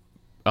video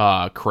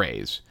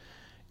craze.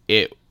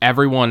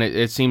 Everyone,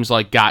 it seems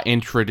like, got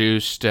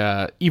introduced,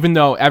 even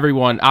though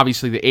everyone,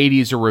 obviously the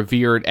 80s are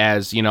revered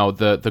as,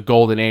 the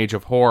golden age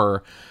of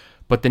horror,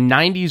 but the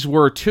 90s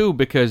were too,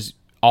 because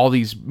all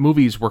these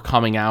movies were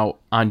coming out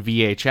on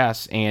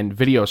VHS and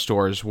video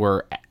stores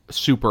were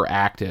super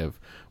active.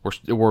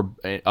 It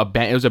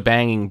was a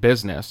banging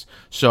business.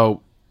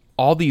 So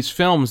all these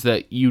films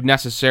that you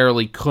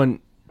necessarily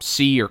couldn't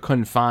see or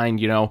couldn't find,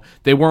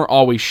 they weren't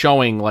always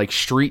showing like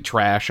street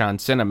trash on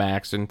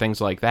Cinemax and things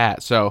like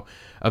that. So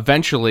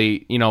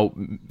eventually,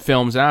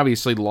 films, and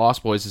obviously The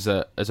Lost Boys is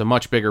a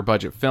much bigger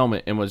budget film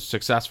and was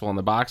successful in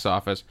the box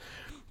office.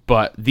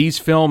 But these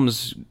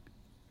films,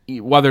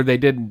 whether they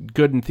did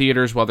good in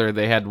theaters, whether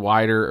they had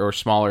wider or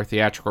smaller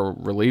theatrical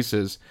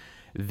releases,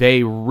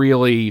 they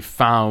really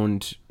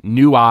found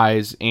new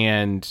eyes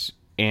and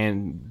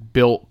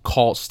built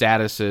cult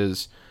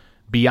statuses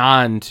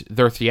beyond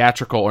their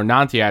theatrical or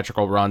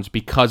non-theatrical runs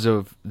because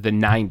of the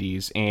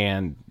 90s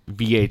and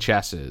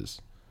VHSs.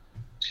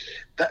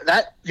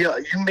 You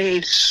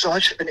made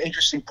such an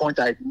interesting point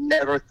that I'd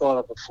never thought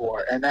of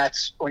before, and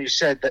that's when you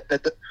said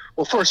that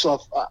well, first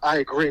off, I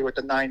agree with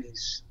the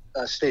 90s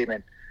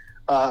statement.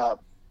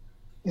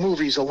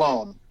 Movies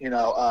alone,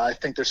 I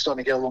think they're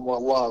starting to get a little more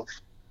love.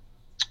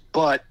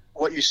 But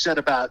what you said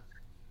about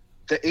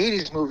the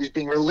 80s movies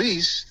being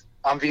released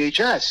on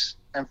VHS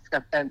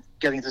and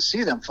getting to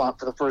see them for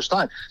the first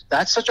time.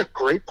 That's such a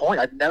great point.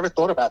 I'd never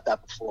thought about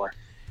that before.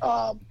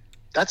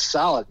 That's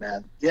solid,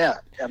 man. Yeah.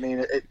 I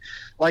mean,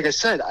 like I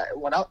said, I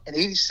went out in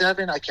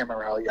 87. I can't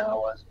remember how young I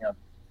was. You know,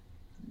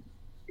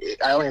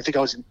 I don't even think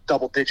I was in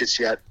double digits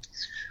yet,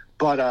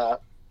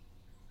 but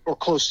or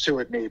close to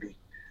it maybe.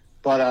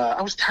 But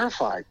I was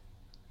terrified.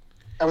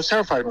 I was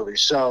terrified of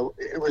movies. So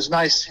it was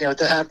nice, you know,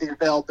 to have the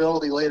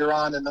availability later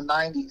on in the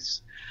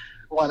 90s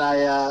when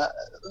I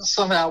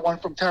somehow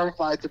went from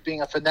terrified to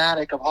being a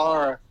fanatic of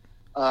horror,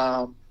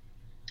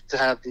 to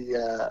have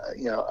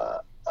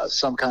the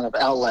some kind of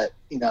outlet,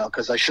 you know,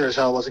 because I sure as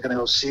hell wasn't going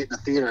to go see it in the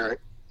theater,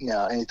 you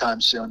know,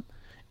 anytime soon.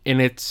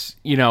 And it's,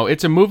 you know,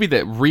 it's a movie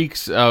that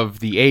reeks of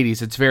the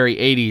 80s. It's very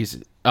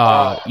 80s,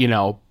 you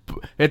know.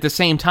 At the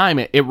same time,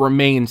 it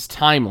remains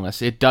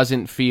timeless. It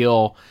doesn't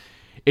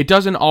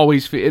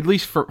always feel, at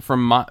least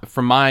from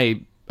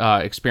my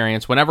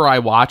experience, whenever I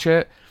watch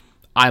it,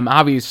 I'm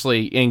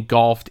obviously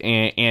engulfed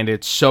and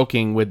it's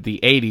soaking with the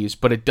 80s,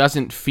 but it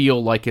doesn't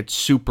feel like it's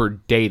super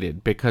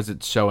dated because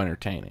it's so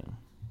entertaining.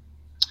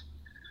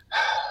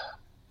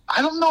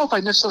 I don't know if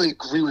I necessarily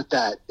agree with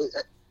that.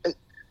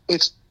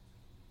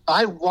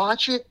 I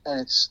watch it,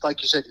 and it's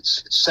like you said,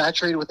 it's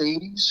saturated with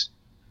 80s,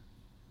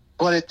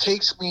 but it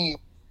takes me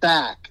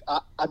back.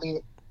 I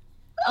mean,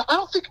 I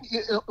don't think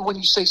when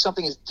you say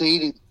something is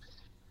dated,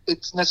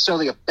 it's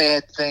necessarily a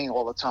bad thing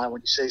all the time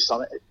when you say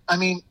something. I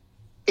mean,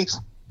 it's,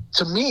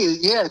 to me,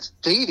 yeah, it's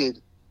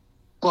dated,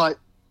 but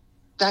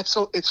that's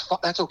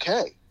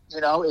okay.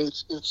 You know,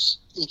 it's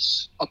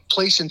a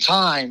place in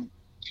time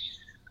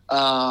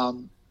that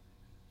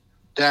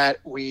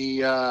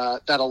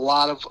that a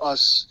lot of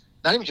us,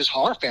 not even just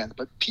horror fans,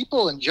 but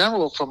people in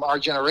general from our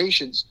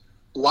generations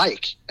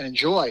like and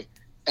enjoy.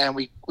 And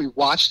we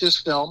watch this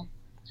film,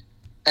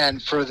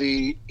 and for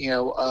the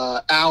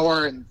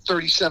hour and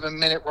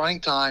 37-minute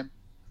running time,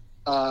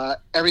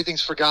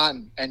 everything's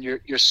forgotten, and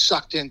you're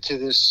sucked into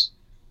this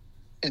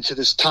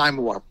time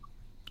warp.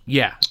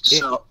 Yeah.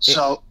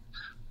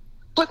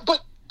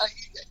 But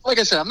like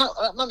I said, I'm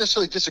not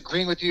necessarily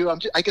disagreeing with you.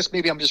 I guess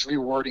maybe I'm just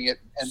rewording it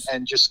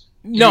and just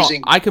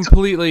using. I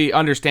completely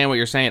understand what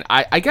you're saying.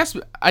 I guess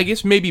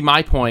maybe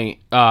my point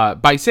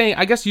by saying,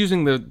 I guess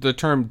using the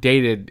term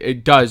dated,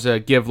 it does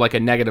give like a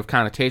negative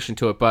connotation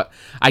to it. But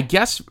I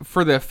guess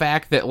for the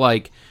fact that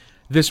like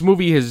this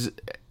movie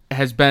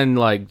has been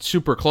like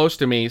super close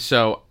to me,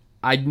 so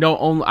I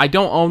don't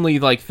only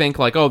like think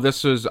like, oh,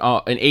 this was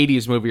an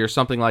 80s movie or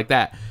something like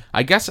that.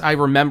 I guess I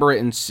remember it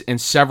in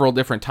several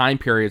different time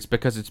periods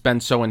because it's been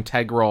so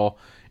integral,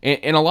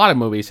 and a lot of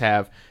movies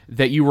have,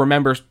 that you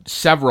remember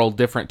several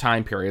different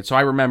time periods. So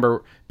I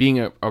remember being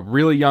a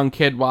really young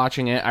kid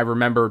watching it. I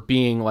remember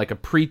being like a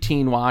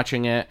preteen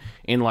watching it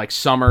in like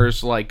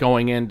summers, like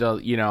going into,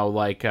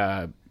 like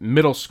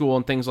middle school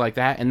and things like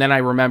that. And then I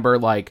remember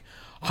like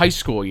high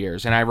school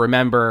years, and I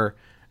remember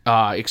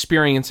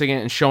experiencing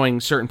it and showing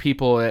certain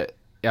people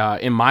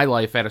in my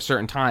life at a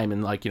certain time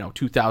in like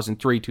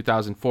 2003,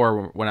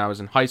 2004 when I was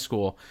in high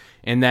school,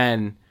 and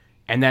then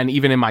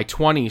even in my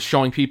 20s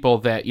showing people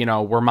that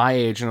were my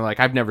age and they're like,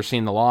 I've never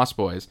seen The Lost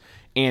Boys.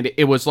 And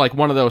it was like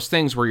one of those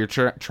things where you're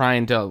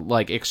trying to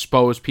like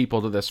expose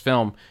people to this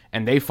film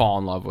and they fall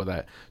in love with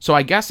it. So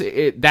I guess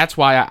that's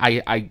why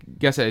I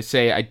guess I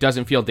say it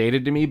doesn't feel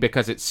dated to me,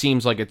 because it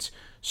seems like it's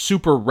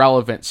super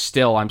relevant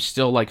still. I'm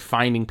still like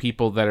finding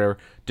people that are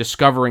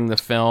discovering the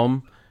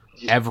film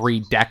every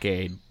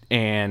decade.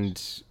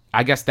 And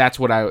I guess that's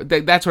what I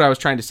was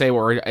trying to say,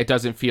 where it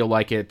doesn't feel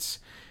like it's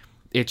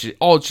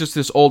just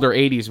this older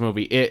 80s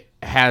movie. It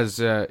has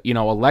a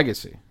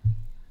legacy.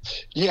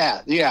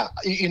 Yeah.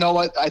 You know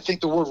what? I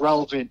think the word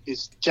relevant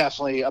is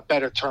definitely a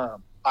better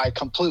term. I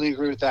completely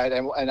agree with that,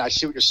 and I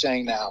see what you're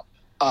saying now.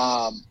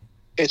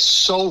 It's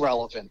so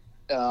relevant.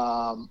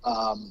 And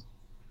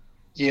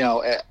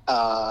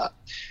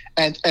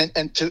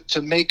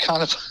to make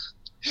kind of,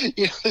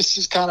 this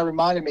is kind of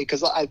reminded me,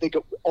 because I think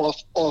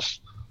off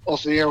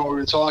the air when we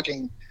were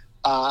talking,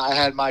 I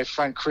had my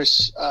friend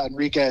Chris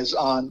Enriquez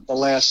on the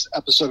last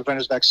episode of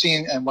Vendor's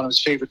Vaccine, and one of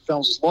his favorite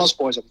films is Lost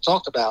Boys that we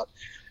talked about.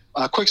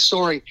 Quick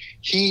story,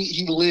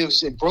 he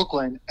lives in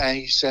Brooklyn, and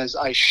he says,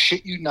 I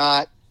shit you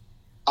not,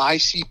 I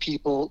see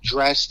people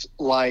dressed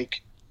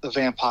like the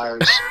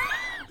vampires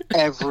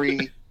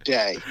every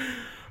day.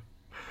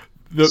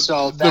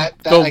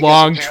 The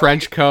long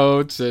trench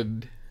coats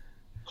and...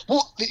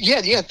 Well,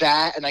 yeah,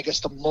 that, and I guess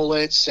the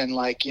mullets, and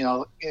like,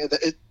 you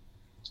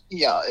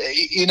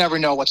never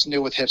know what's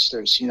new with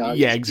hipsters.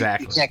 Yeah,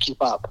 exactly. You can't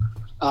keep up.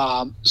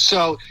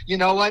 So you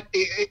know what?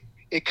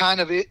 It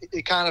kind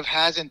of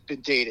hasn't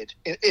been dated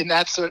in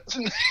that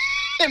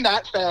in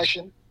that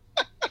fashion.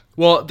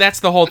 Well, that's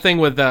the whole thing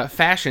with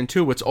fashion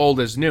too. What's old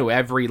is new.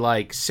 Every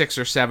like 6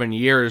 or 7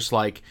 years,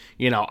 like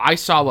I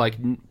saw like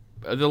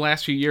the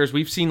last few years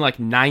we've seen like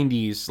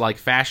 90s like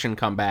fashion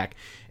come back.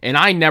 And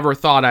I never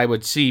thought I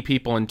would see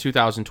people in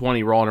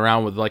 2020 rolling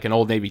around with like an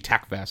Old Navy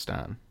tech vest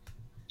on.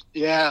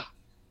 Yeah,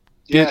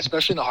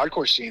 especially in the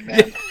hardcore scene,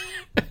 man.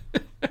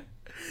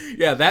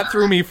 Yeah, that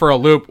threw me for a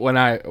loop when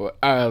I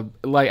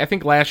I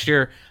think last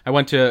year I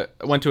went to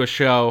a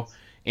show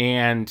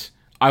and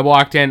I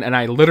walked in and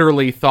I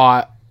literally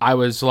thought I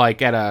was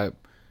like at a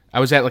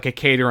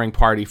catering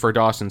party for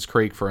Dawson's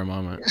Creek for a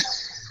moment.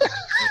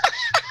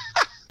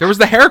 There was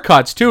the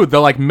haircuts too, the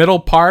like middle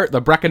part,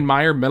 the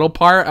Breckenmeyer middle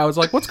part. I was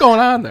like, what's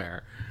going on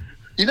there?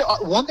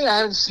 One thing I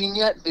haven't seen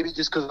yet, maybe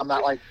just because I'm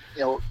not like,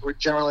 we're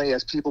generally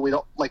as people, we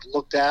don't like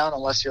look down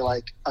unless you're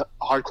like a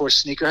hardcore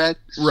sneakerhead.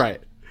 Right.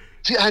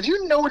 Have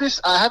you noticed?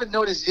 I haven't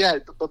noticed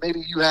yet, but maybe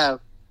you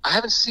have. I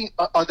haven't seen.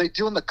 Are they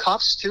doing the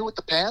cuffs too with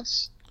the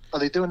pants? Are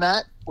they doing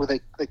that where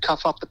they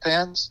cuff up the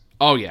pants?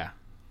 Oh yeah.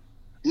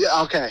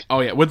 Yeah. Okay.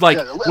 Oh yeah, with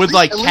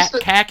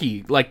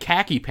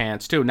khaki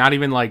pants too. Not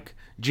even like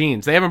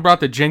jeans. They haven't brought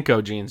the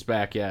Jinko jeans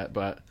back yet,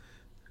 but.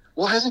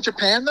 Well, hasn't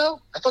Japan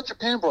though? I thought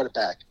Japan brought it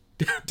back.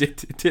 Did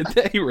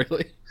they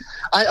really?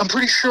 I'm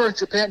pretty sure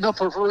Japan. No,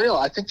 for real.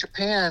 I think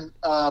Japan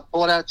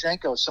bought out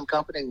Janko. Some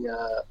company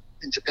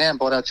in Japan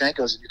bought out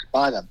Jankos, and you could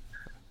buy them.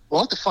 We'll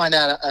have to find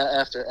out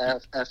after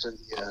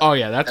the. Oh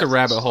yeah, that's a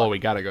rabbit hole we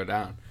got to go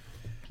down.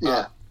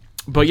 Yeah.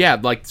 But yeah,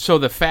 like so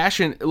the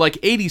fashion, like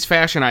 80s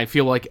fashion, I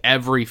feel like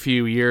every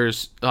few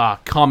years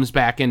comes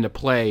back into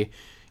play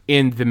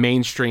in the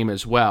mainstream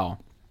as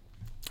well.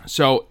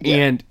 So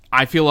and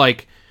I feel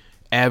like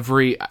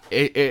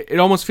it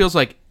almost feels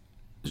like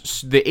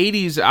the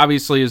 80s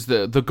obviously is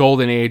the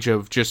golden age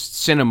of just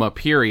cinema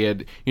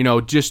period,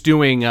 just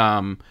doing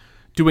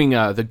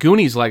the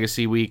Goonies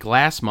Legacy Week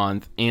last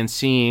month and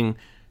seeing,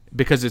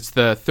 because it's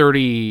the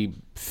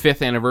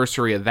 35th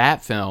anniversary of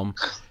that film,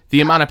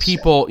 the amount of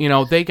people,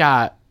 they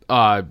got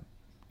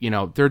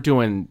they're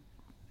doing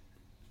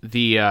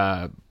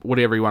the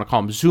whatever you want to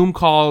call them, Zoom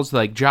calls.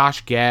 Like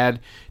Josh Gad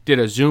did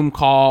a Zoom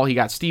call. He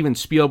got Steven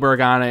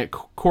Spielberg on it,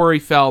 Corey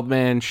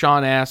Feldman,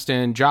 Sean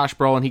Astin, Josh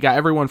Brolin. He got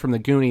everyone from the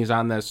Goonies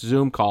on this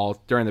Zoom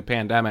call during the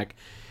pandemic.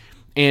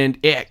 And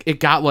it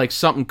got like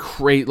something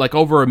crazy, like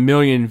over 1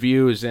 million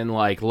views in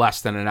like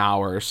less than an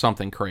hour or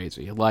something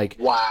crazy. Like,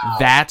 wow.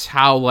 That's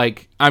how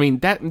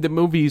the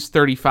movie's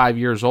 35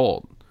 years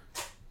old.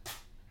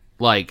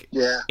 Like,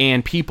 yeah.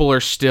 And people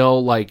are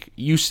still like,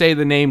 you say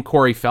the name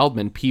Corey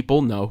Feldman,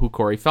 people know who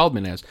Corey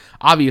Feldman is.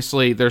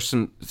 Obviously, there's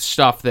some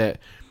stuff that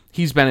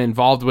he's been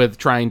involved with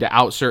trying to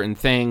out certain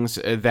things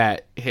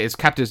that has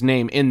kept his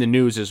name in the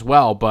news as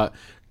well. But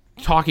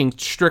talking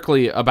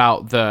strictly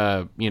about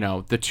the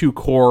two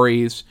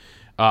Coreys,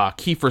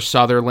 Kiefer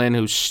Sutherland,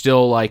 who's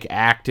still like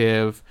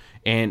active,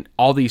 and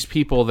all these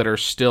people that are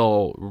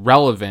still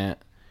relevant.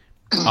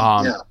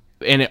 And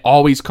it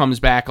always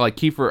comes back. Like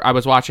Kiefer, I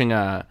was watching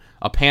a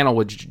panel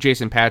with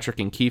Jason Patrick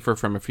and Kiefer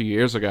from a few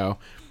years ago,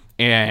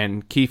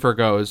 and Kiefer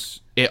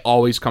goes, it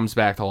always comes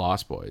back to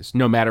Lost Boys,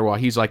 no matter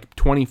what. He's like,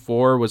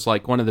 24 was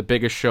like one of the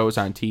biggest shows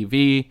on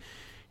TV.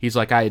 He's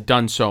like, I had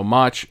done so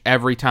much.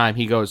 Every time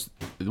he goes,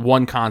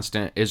 one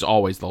constant is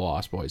always the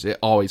Lost Boys. It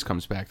always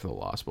comes back to the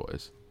Lost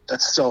Boys.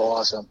 That's so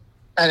awesome,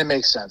 and it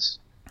makes sense.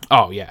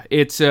 Oh yeah,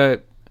 it's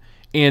and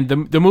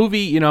the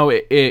movie,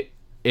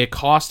 it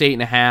cost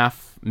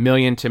 $8.5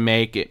 million to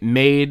make. It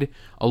made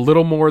a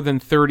little more than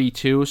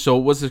 32, so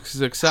it was a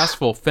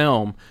successful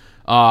film.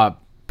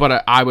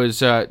 But I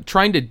was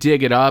trying to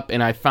dig it up,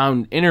 and I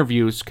found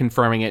interviews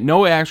confirming it.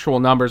 No actual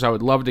numbers. I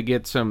would love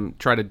to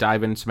try to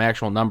dive into some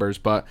actual numbers,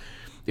 but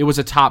it was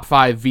a top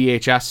 5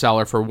 VHS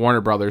seller for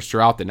Warner Brothers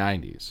throughout the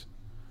 90s.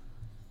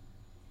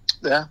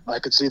 Yeah, I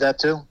could see that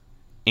too.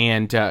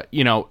 And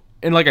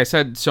and like I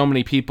said, so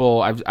many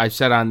people I've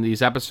said on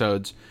these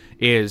episodes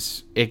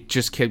is it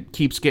just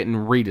keeps getting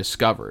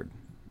rediscovered.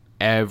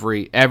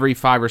 Every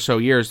 5 or so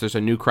years, there's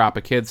a new crop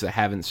of kids that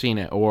haven't seen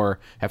it or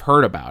have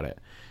heard about it,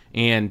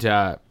 and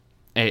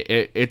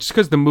it's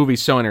because the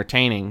movie's so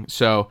entertaining.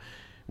 So,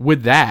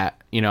 with that,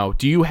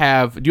 do you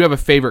have a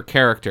favorite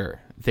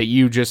character that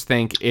you just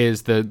think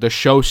is the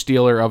show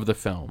stealer of the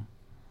film?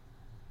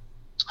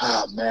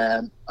 Oh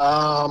man,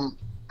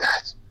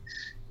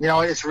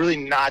 it's really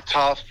not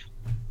tough.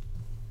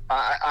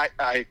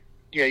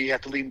 You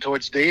have to lean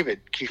towards David,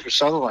 Kiefer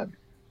Sutherland.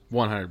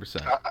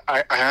 100%.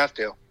 I have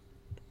to.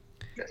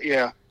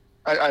 Yeah,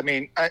 I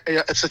mean,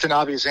 it's such an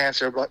obvious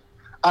answer, but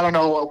I don't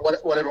know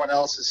what everyone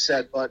else has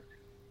said, but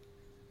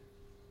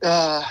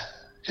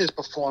his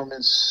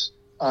performance.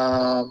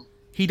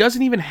 He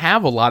doesn't even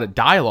have a lot of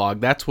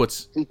dialogue. That's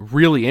what's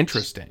really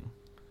interesting.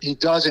 He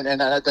doesn't, and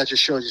that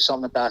just shows you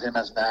something about him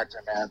as an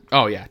actor, man.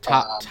 Oh yeah,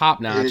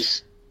 top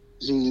notch.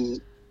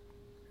 He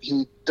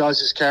does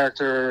his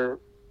character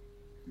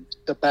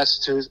the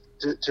best to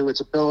its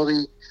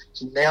ability.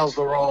 He nails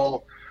the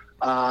role.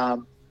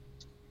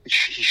 He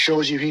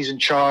shows you he's in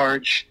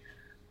charge.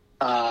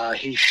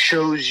 He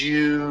shows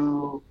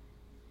you,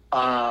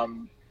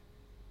 man,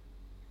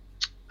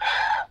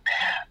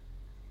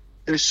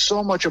 there's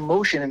so much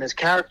emotion in his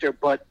character,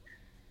 but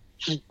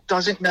he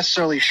doesn't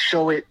necessarily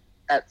show it.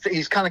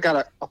 He's kind of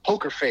got a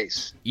poker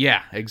face.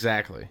 Yeah,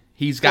 exactly.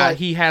 He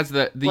has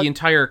the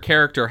entire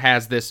character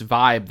has this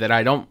vibe that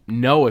I don't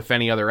know if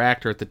any other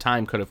actor at the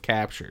time could have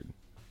captured.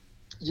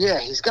 Yeah,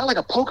 he's got like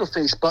a poker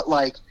face, but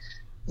like,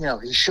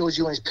 he shows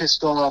you when he's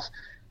pissed off.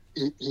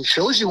 he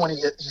shows you when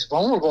he's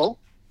vulnerable,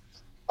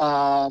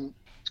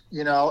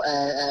 you know,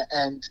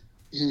 and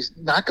he's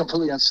not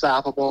completely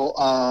unstoppable.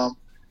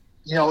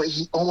 You know,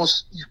 he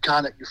almost you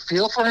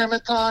feel for him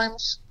at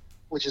times,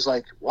 which is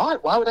like,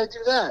 what? Why would I do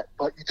that?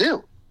 But you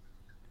do.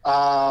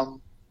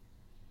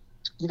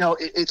 You know,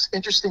 it's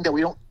interesting that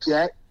we don't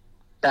get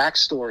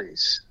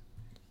backstories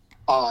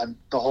on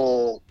the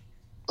whole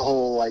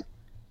like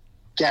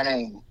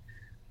gang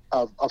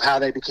of how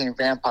they became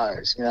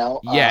vampires. You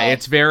know, yeah,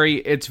 it's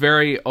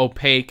very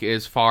opaque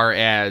as far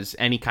as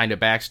any kind of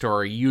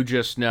backstory. You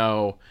just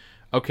know,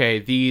 okay,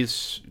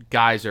 these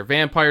guys are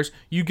vampires.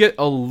 You get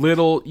a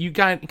little,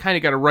 kind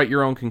of got to write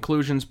your own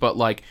conclusions, but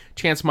like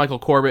Chance Michael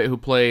Corbett, who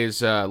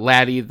plays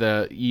Laddie,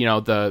 the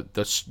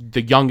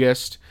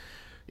youngest,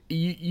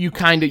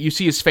 you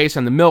see his face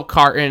on the milk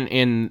carton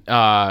in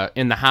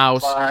the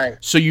house, Right.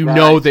 so you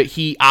know that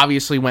he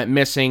obviously went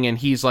missing, and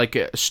he's like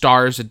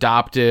Star's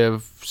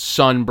adoptive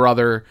son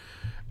brother,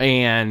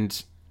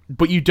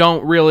 but you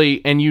don't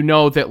really, and you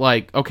know that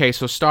like, okay,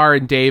 so Star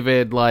and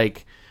David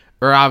like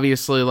are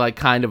obviously like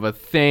kind of a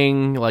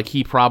thing, like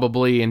he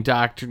probably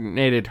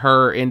indoctrinated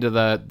her into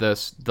the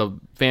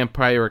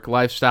vampiric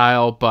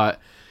lifestyle, but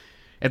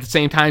at the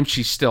same time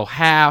she's still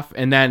half,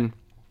 and then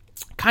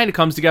kind of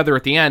comes together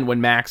at the end when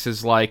Max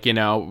is like,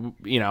 trying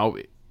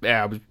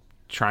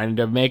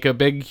to make a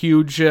big,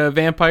 huge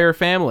vampire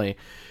family.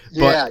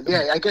 Yeah,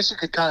 I guess you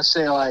could kind of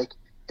say like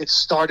it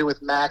started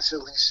with Max, at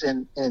least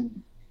in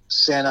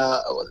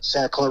Santa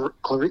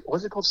Clarita.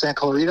 What's it called? Santa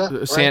Clarita.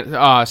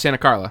 Right? Santa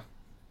Carla.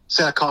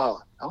 Santa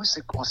Carla. I always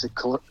want to say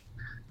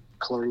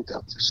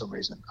Clarita for some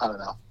reason. I don't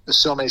know. There's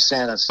so many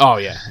Santas. Oh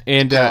yeah,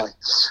 and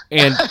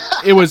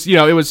it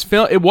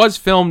was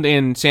filmed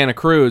in Santa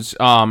Cruz,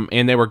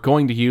 and they were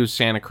going to use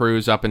Santa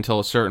Cruz up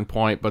until a certain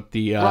point, but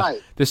the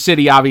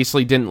city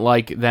obviously didn't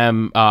like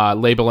them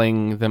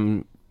labeling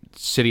them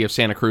City of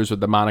Santa Cruz with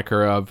the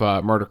moniker of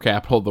murder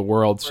capital of the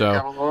world,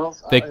 so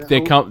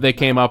they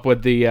came up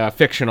with the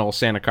fictional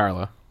Santa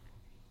Carla.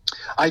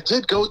 I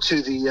did go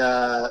to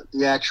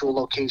the actual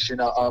location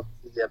of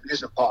the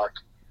amusement park,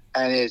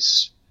 and it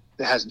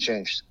hasn't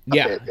changed.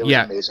 It was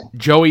amazing.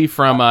 Joey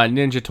from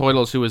Ninja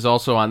Turtles, who was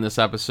also on this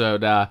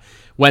episode,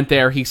 went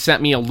there. He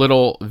sent me a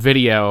little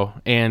video,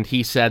 and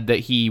he said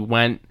that he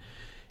went,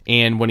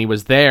 and when he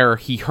was there,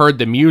 he heard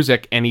the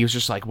music, and he was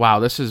just like, wow,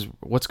 this is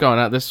what's going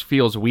on. This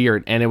feels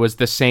weird. And it was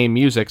the same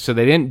music, so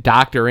they didn't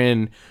doctor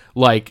in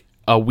like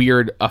a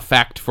weird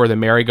effect for the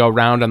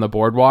merry-go-round on the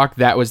boardwalk.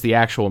 That was the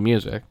actual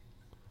music.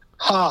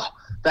 Huh.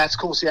 That's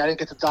cool. See, I didn't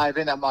get to dive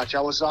in that much. I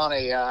was on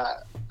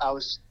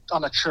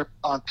a trip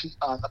on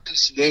the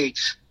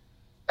PCH,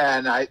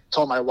 and I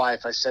told my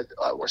wife, I said,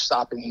 we're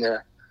stopping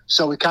here.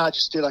 So we kind of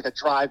just did like a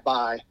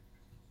drive-by.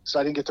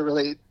 So I didn't get to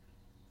really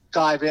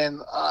dive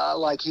in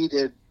like he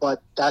did,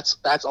 but that's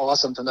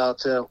awesome to know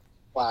too.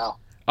 Wow.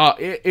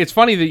 It's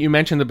funny that you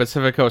mentioned the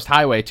Pacific Coast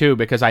Highway too,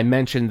 because I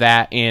mentioned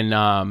that in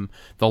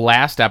the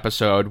last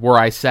episode where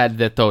I said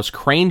that those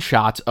crane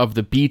shots of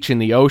the beach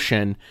and the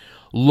ocean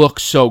look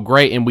so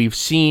great, and we've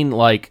seen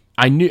like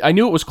I knew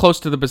it was close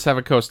to the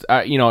Pacific Coast.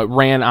 It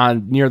ran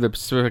on near the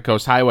Pacific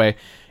Coast Highway,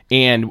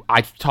 and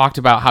I talked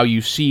about how you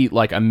see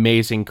like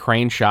amazing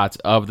crane shots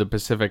of the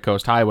Pacific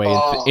Coast Highway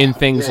in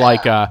things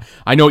like I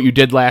Know What You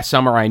Did Last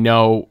Summer. I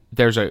know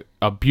there's a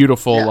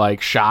beautiful like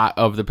shot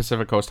of the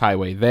Pacific Coast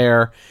Highway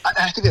there.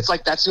 I think it's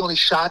like that's the only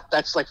shot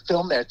that's like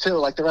filmed there too.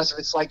 Like the rest of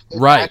it's like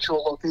in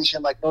actual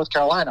location, like North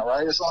Carolina,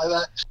 right, or something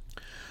like that.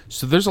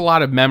 So there's a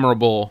lot of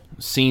memorable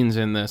scenes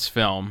in this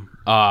film.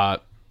 Do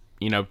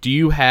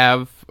you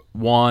have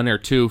one or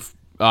two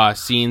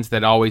scenes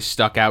that always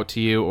stuck out to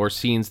you, or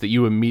scenes that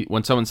you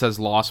when someone says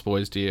Lost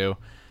Boys to you,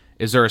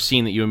 is there a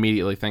scene that you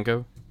immediately think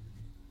of?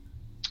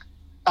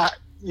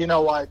 You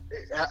know what?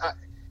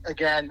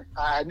 Again,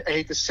 I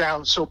hate to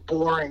sound so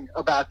boring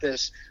about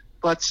this,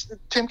 but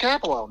Tim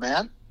Capello,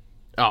 man.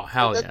 Oh,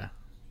 hell yeah.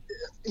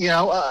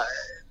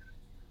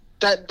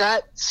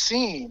 That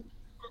scene.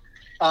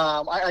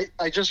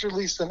 I just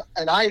released an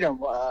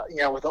item,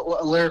 with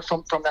a lyric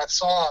from that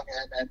song,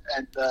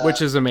 and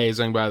which is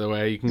amazing, by the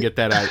way. You can get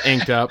that at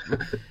Inked Up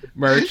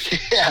merch.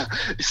 Yeah,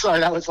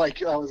 sorry, that was like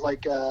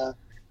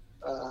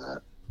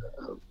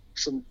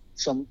some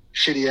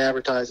shitty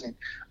advertising,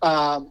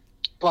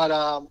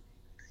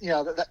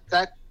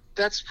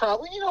 that's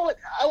probably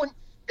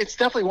it's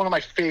definitely one of my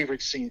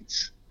favorite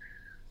scenes.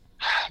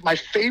 My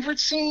favorite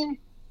scene,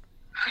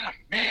 oh,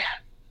 man.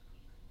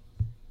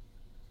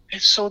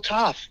 It's so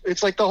tough.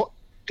 It's like the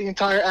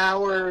entire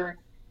hour,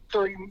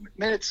 30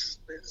 minutes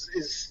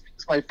is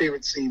my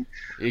favorite scene.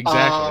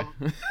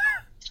 Exactly.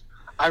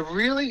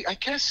 I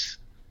guess,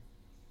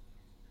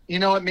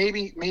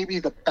 maybe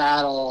the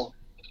battle.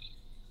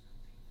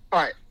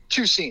 All right,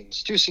 two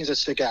scenes that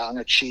stick out. I'm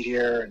going to cheat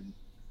here, and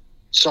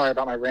sorry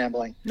about my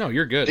rambling. No,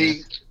 you're good.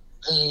 The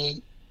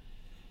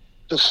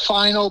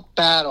final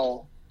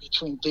battle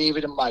between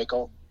David and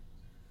Michael.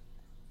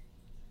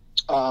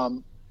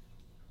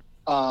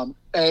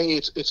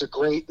 It's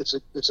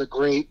a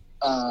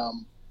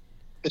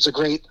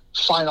great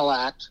final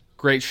act.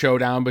 great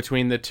showdown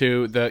between the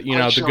two, the Great good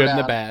and the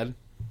showdown. bad.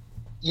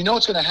 You know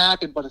it's going to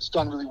happen, but it's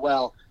done really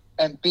well.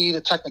 And B, the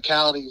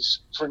technicalities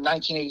for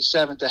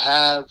 1987 to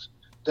have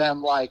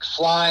them like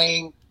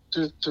flying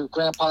through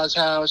Grandpa's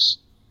house,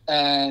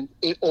 and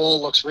it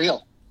all looks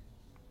real.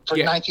 For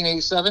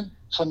 1987,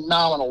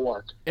 phenomenal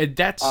work. And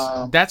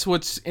that's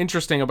what's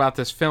interesting about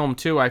this film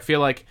too. I feel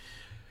like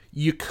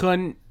you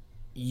couldn't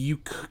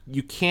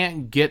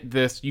get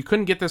this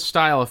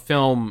style of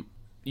film.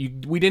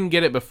 We didn't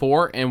get it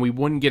before, and we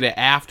wouldn't get it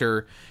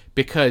after,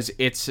 because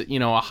it's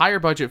a higher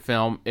budget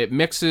film. It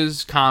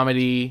mixes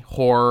comedy,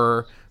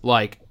 horror,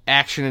 like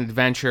action and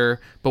adventure,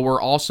 but we're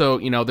also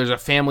there's a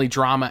family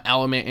drama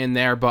element in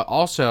there, but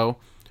also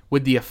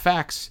with the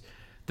effects,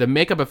 the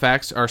makeup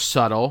effects are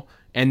subtle.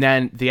 And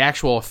then the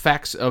actual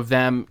effects of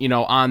them,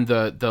 on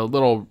the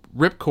little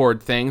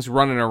ripcord things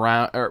running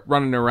around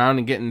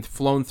and getting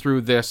flown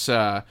through this,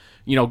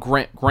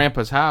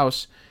 Grandpa's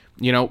house,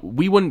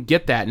 we wouldn't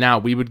get that now.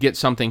 We would get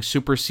something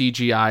super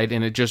CGI'd,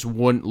 and it just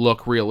wouldn't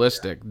look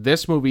realistic.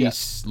 This movie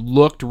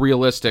looked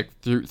realistic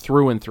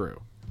through and through.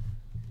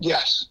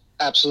 Yes,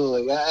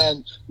 absolutely.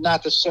 And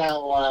not to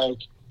sound like,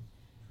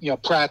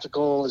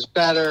 practical is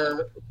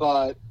better,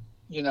 but,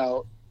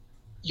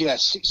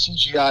 yes,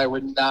 CGI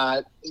would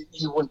not.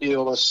 You wouldn't be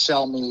able to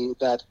sell me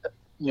that.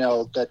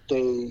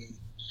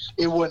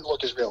 It wouldn't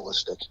look as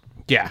realistic.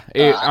 Yeah,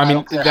 I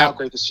don't care how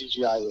great the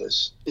CGI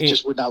is. It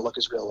just would not look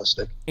as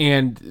realistic.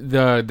 And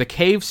the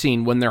cave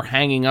scene when they're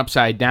hanging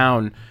upside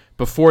down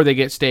before they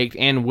get staked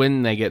and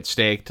when they get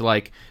staked,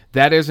 like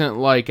that isn't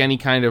like any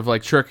kind of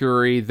like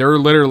trickery. They're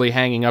literally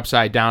hanging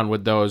upside down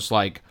with those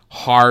like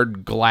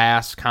hard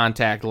glass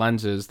contact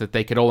lenses that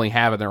they could only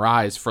have in their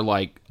eyes for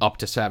like up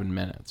to 7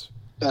 minutes.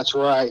 That's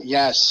right.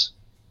 Yes.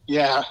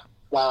 Yeah.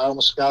 Wow. I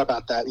almost forgot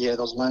about that. Yeah.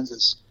 Those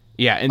lenses.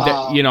 Yeah. And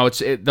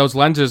those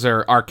lenses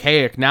are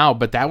archaic now,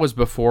 but that was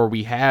before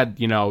we had,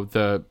 you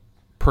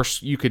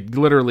could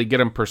literally get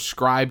them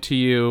prescribed to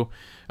you.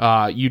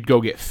 You'd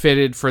go get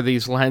fitted for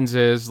these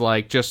lenses,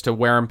 like just to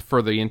wear them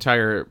for the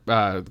entire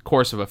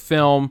course of a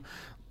film.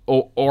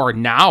 Or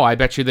now, I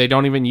bet you they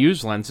don't even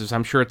use lenses.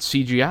 I'm sure it's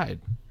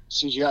CGI'd.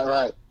 CGI,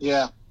 right.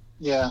 Yeah.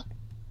 Yeah.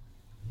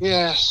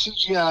 Yeah,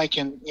 CGI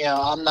can,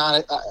 I'm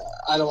not,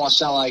 I don't want to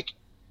sound like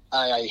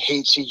I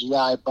hate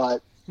CGI,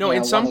 but. No,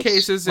 in some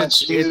cases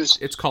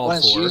it's called for. When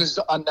it's used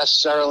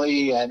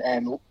unnecessarily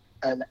and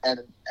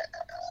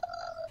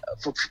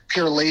for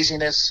pure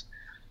laziness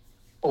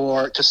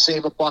or to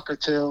save a buck or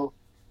two,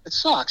 it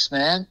sucks,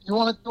 man. You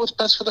want to do what's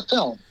best for the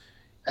film.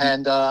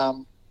 And,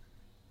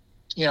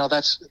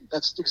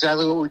 that's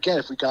exactly what we get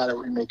if we got a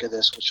remake of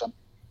this, which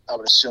I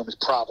would assume is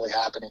probably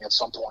happening at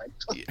some point.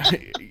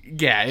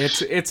 Yeah,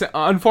 it's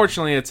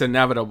unfortunately it's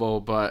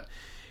inevitable, but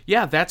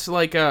yeah, that's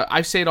like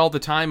I say it all the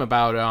time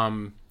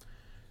about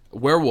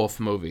werewolf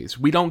movies.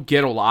 We don't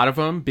get a lot of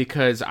them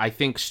because I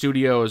think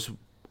studios,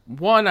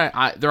 one,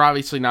 they're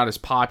obviously not as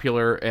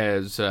popular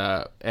as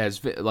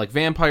like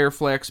vampire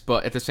flicks,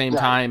 but at the same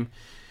time,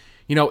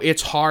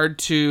 it's hard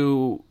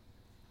to.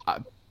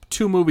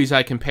 Two movies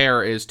I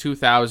compare is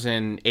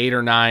 2008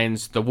 or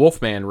 9's The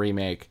Wolfman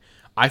remake.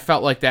 I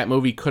felt like that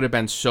movie could have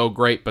been so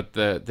great, but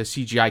the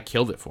CGI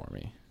killed it for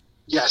me.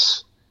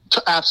 Yes,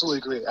 absolutely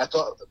agree. I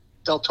thought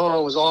Del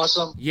Toro was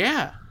awesome.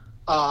 Yeah.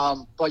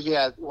 But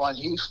yeah,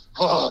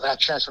 that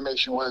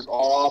transformation was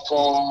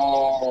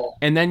awful.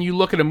 And then you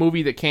look at a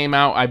movie that came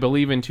out, I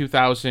believe, in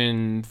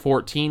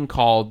 2014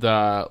 called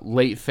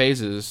Late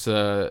Phases,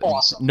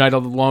 awesome. Night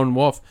of the Lone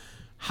Wolf.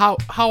 How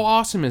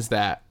awesome is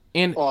that?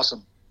 And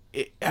awesome.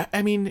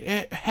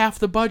 Half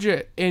the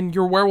budget, and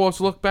your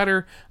werewolves look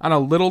better on a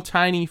little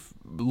tiny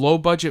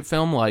low-budget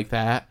film like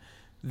that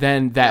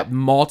than that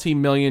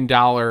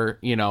multi-million-dollar,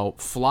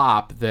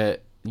 flop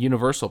that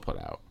Universal put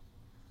out.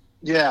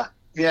 Yeah.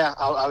 Yeah,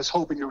 I was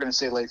hoping you were going to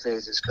say Late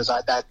Phases because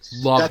that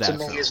to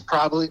me is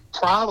probably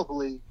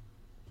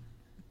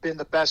been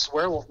the best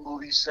werewolf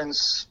movie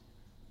since.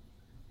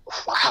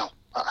 Wow,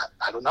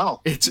 I don't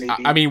know.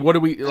 What do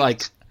we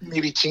like?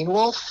 Maybe Teen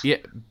Wolf. Yeah,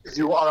 if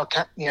you want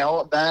to,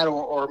 that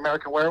or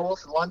American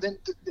Werewolf in London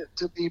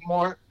to be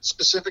more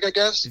specific, I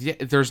guess. Yeah,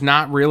 there's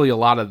not really a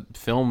lot of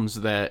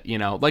films that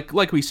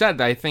like we said.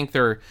 I think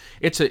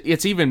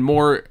it's even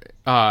more.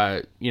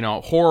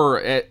 Horror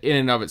in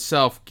and of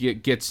itself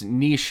gets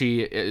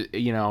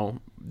nichey.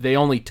 They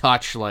only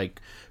touch like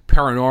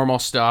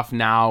paranormal stuff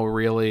now.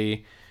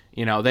 Really,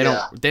 they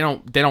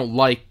don't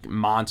like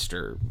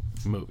monster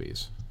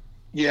movies.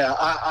 Yeah,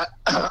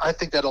 I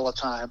think that all the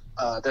time.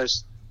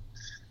 There's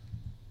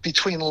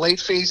between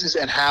Late Phases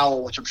and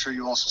Howl, which I'm sure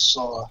you also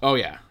saw. Oh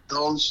yeah,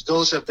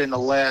 those have been the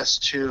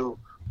last two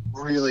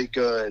really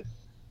good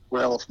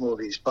werewolf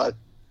movies. But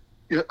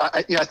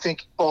I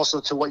think also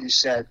to what you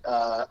said.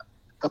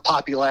 The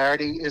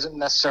popularity isn't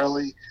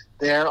necessarily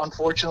there,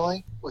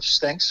 unfortunately, which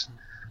stinks,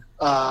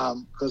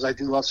 because I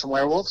do love some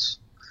werewolves.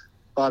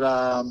 But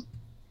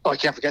I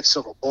can't forget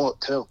Silver Bullet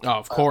too. Oh,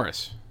 of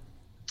course.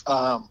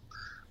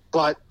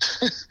 But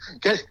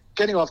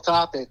getting off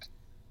topic,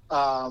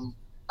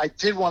 I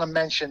did want to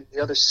mention the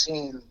other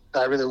scene that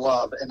I really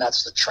love, and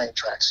that's the train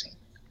track scene.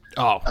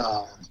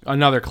 Oh,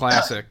 another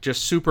classic,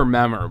 just super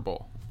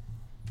memorable.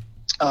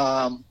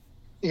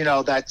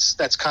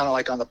 That's kind of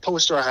like on the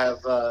poster. I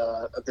have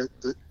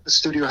the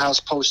Studio House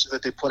poster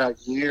that they put out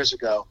years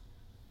ago,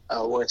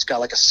 where it's got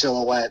like a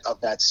silhouette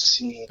of that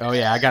scene. Oh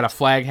yeah, I got a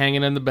flag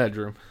hanging in the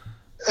bedroom.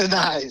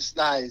 Nice.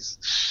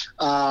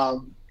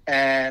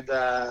 And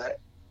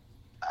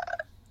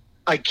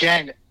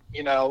again,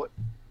 no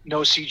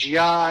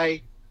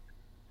CGI.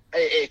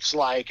 It's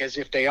like as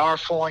if they are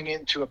falling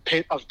into a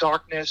pit of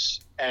darkness,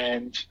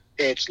 and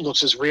it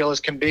looks as real as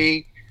can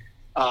be.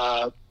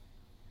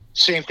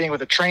 Same thing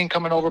with a train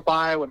coming over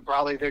by when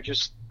probably they're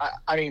just.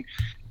 I mean,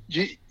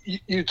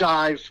 you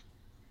dive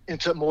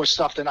into more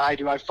stuff than I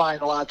do. I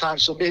find a lot of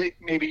times, so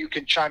maybe you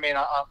can chime in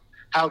on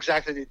how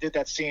exactly they did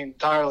that scene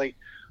entirely.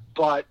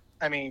 But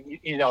I mean,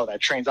 that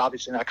train's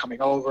obviously not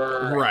coming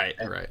over, right?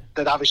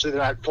 That obviously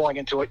they're not falling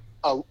into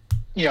I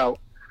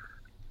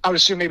would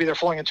assume maybe they're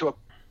falling into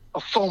a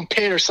foam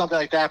pit or something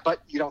like that, but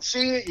you don't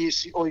see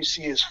it. All you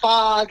see is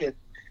fog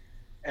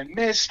and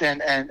mist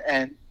and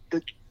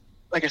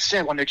like I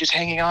said, when they're just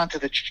hanging on to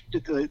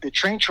the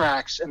train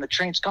tracks and the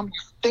train's coming,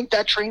 you think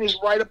that train is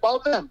right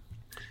above them.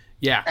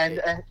 Yeah.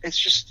 And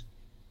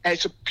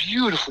it's a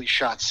beautifully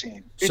shot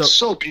scene. It's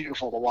so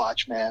beautiful to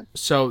watch, man.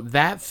 So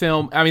that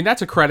film, I mean,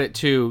 that's a credit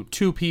to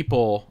two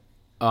people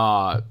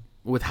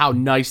with how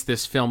nice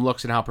this film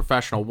looks and how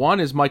professional. One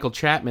is Michael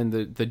Chapman,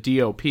 the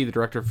DOP, the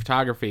director of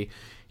photography.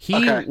 He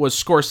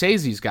was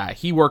Scorsese's guy.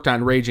 He worked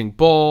on Raging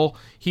Bull.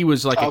 He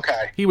was like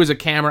he was a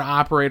camera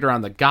operator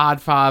on The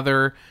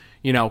Godfather.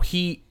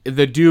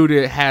 The dude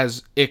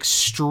has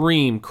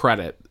extreme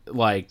credit,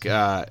 like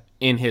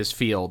in his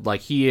field.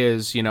 Like he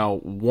is,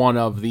 one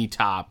of the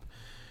top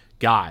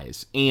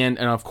guys. And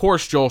of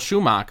course Joel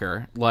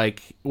Schumacher.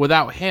 Like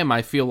without him,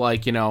 I feel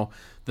like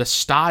the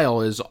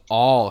style is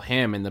all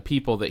him and the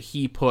people that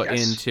he put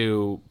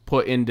into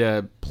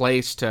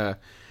place to,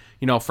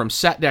 from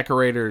set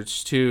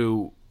decorators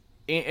to.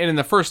 And in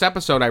the first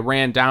episode, I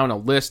ran down a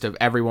list of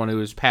everyone who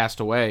has passed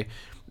away.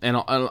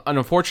 And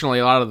unfortunately,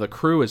 a lot of the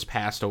crew has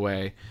passed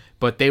away.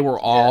 But they were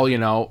all,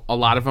 a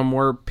lot of them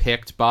were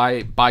picked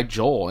by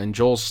Joel. And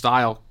Joel's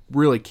style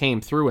really came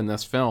through in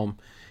this film.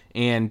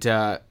 And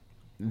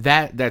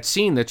that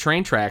scene, the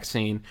train track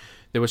scene,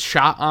 that was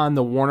shot on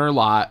the Warner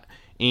lot.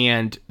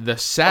 And the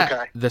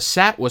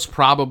set was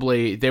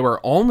probably, they were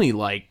only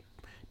like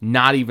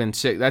not even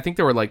 6. I think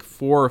they were like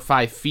 4 or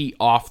 5 feet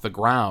off the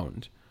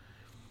ground.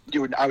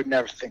 I would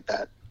never think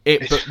that.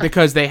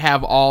 Because they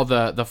have all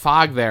the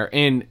fog there.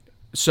 And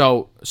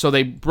so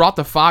they brought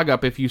the fog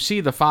up. If you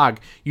see the fog,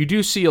 you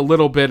do see a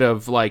little bit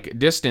of like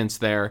distance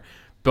there,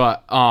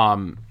 but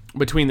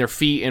between their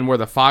feet and where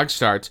the fog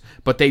starts.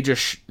 But they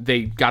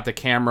got the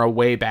camera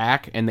way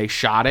back and they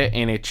shot it,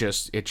 and it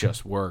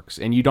just works.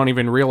 And you don't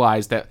even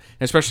realize that,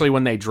 especially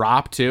when they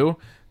drop too.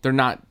 They're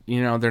not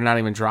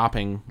even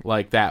dropping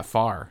like that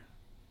far.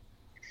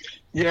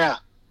 Yeah.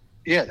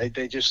 Yeah,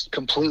 they just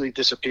completely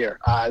disappear.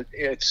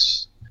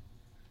 It's,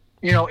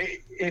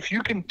 if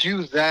you can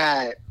do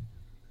that,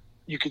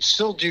 you could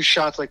still do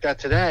shots like that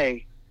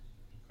today.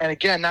 And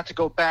again, not to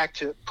go back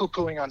to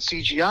poo-pooing on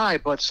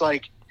CGI, but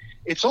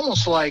it's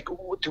almost like,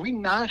 do we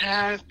not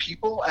have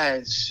people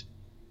as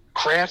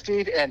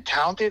crafted and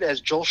talented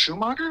as Joel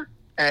Schumacher?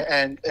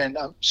 And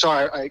I'm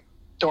sorry, I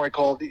don't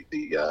recall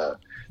the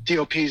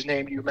DOP's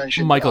name you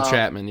mentioned. Michael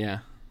Chapman, yeah.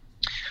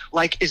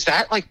 Is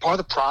that part of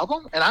the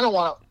problem? And I don't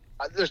want to.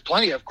 There's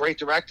plenty of great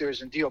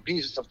directors and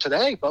DOPs of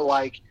today,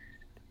 but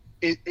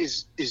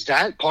is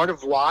that part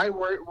of why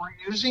we're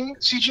using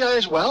CGI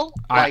as well?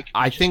 I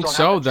think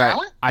so.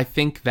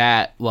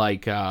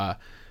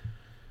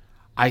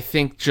 I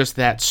think just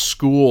that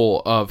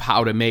school of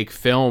how to make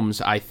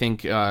films. I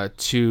think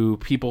to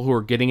people who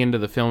are getting into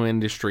the film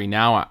industry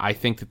now, I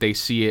think that they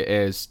see it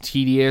as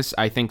tedious.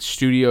 I think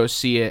studios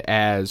see it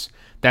as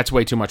that's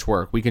way too much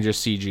work. We can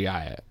just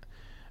CGI it.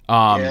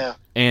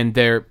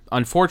 And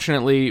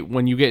unfortunately,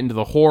 when you get into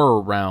the horror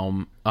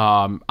realm,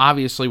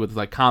 obviously with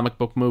like comic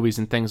book movies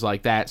and things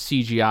like that,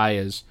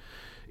 CGI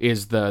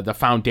is the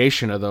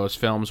foundation of those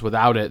films.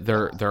 Without it,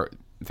 there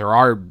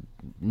are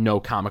no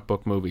comic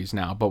book movies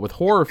now. But with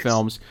horror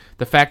films,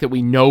 the fact that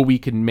we know we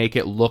can make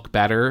it look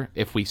better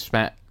if we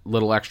spent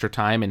little extra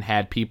time and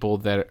had people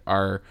that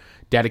are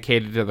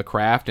dedicated to the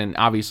craft, and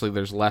obviously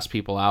there's less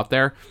people out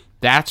there.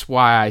 That's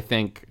why I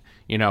think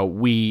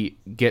we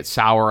get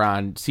sour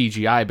on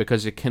CGI,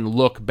 because it can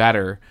look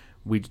better.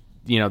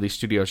 These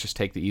studios just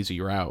take the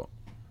easy route.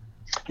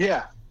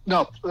 Yeah,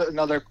 no,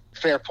 another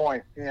fair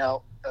point.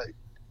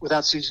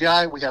 Without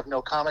CGI, we have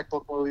no comic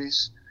book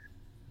movies.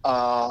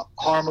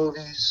 Horror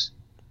movies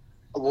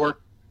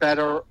work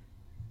better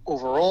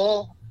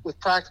overall with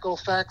practical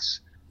effects.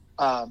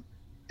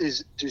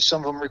 Do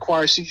some of them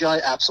require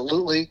CGI?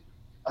 Absolutely,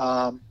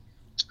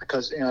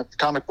 because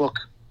comic book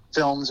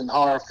films and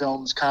horror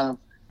films kind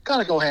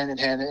of go hand in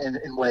hand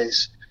in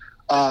ways.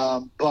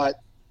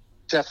 But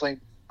definitely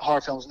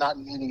horror films not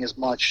needing as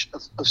much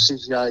of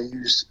CGI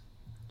used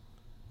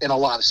in a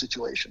lot of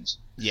situations.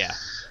 Yeah.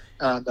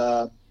 And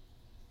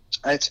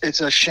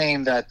it's a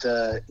shame that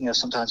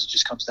sometimes it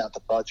just comes down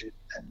to budget,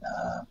 and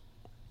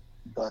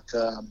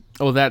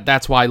well,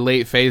 that's why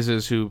Late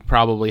Phases, who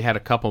probably had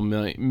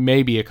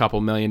maybe a couple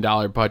 $1 million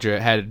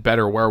budget, had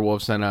better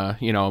werewolves than a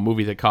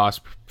movie that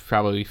cost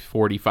probably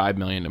 $45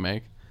 million to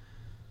make.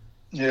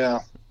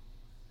 Yeah.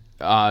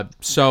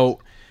 So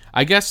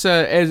I guess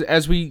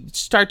as we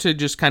start to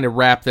just kind of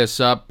wrap this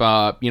up,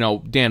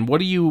 Dan,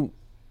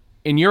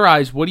 in your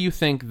eyes, what do you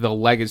think the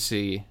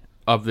legacy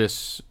of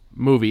this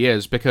movie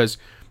is? Because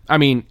I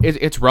mean,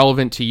 it's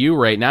relevant to you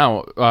right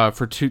now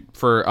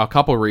for a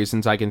couple of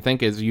reasons I can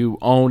think is you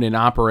own and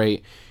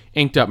operate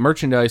Inked Up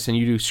merchandise and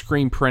you do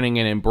screen printing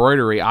and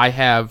embroidery. I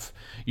have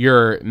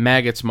your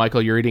Maggots,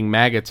 Michael, You're Eating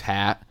Maggots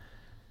hat,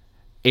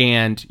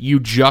 and you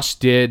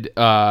just did,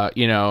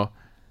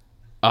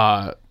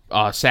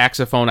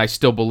 saxophone, I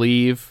Still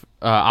Believe,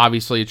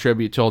 obviously a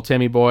tribute to old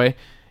Timmy Boy,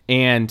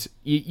 and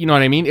you know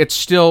what I mean?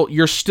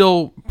 You're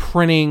still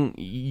printing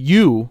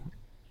you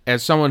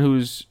as someone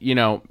who's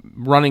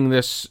running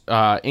this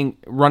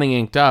running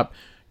Inked Up.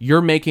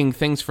 You're making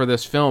things for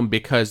this film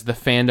because the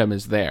fandom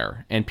is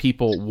there and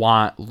people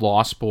want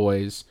Lost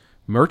Boys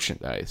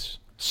merchandise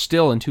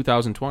still in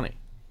 2020.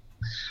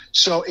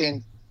 So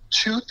in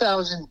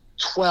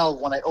 2012,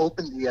 when I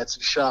opened the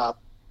Etsy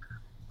shop,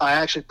 I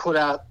actually put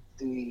out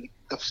the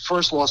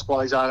first Lost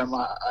Boys item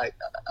I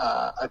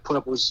put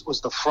up was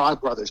the Frog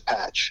Brothers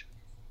patch.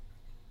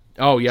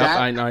 Oh, yeah,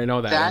 I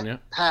know that one. Yeah.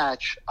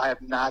 Patch I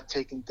have not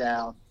taken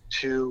down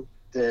to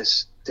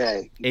this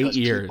day. 8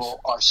 years. People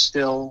are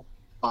still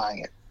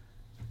buying it.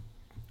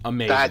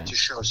 Amazing. That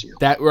just shows you.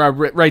 That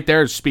right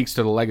there speaks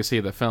to the legacy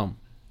of the film.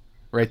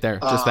 Right there,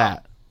 just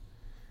that.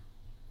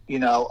 I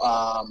don't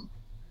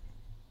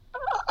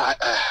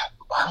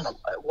know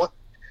what.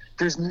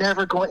 There's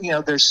never going.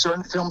 There's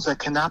certain films that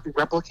cannot be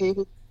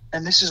replicated,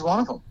 and this is one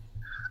of them.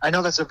 I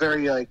know that's a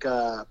very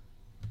kind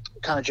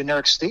of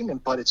generic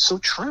statement, but it's so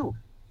true.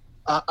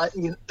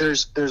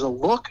 There's a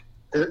look,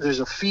 there's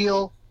a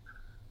feel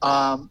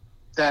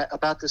that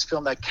about this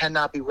film that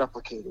cannot be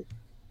replicated.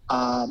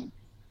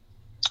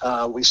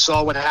 We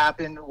saw what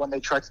happened when they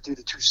tried to do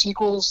the 2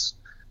 sequels,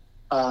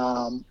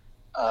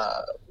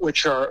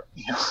 which are,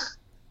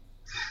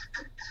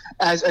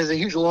 as a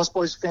huge Lost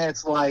Boys fan,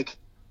 it's like,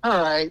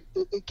 all right,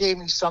 it gave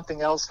me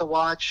something else to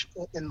watch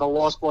in the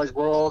Lost Boys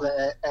world,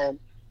 and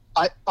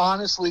I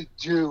honestly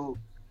do.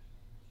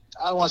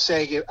 I don't want to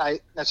say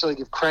I necessarily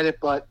give credit,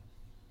 but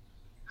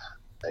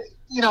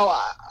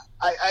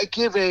I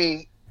give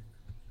a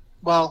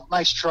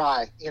nice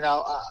try,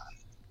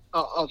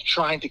 of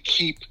trying to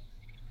keep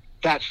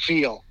that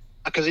feel,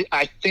 because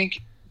I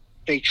think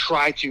they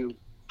try to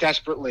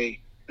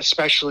desperately,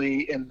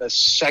 especially in the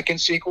second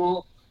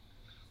sequel,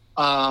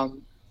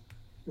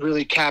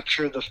 really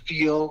capture the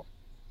feel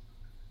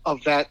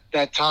of that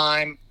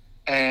time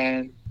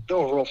and the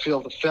overall feel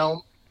of the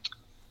film.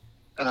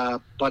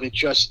 But it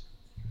just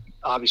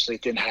obviously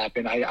it didn't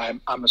happen.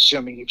 I'm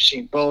assuming you've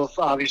seen both,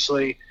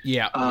 obviously.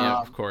 Yeah,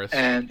 of course.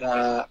 And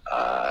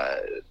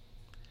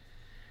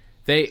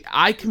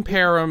I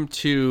compare them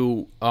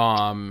to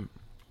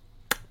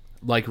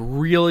like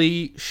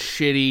really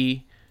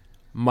shitty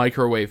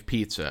microwave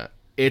pizza.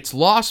 It's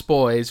Lost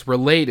Boys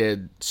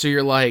related, so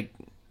you're like,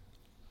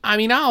 I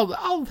mean,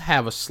 I'll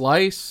have a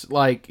slice,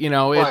 like,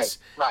 it's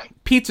right.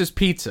 Pizza's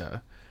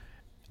pizza.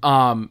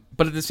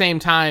 But at the same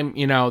time,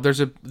 there's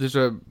a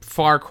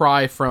far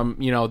cry from,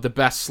 the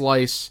best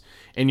slice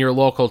in your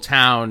local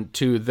town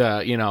to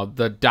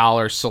the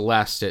Dollar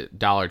Celeste at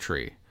Dollar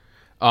Tree.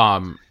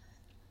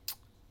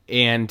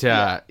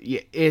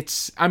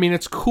 It's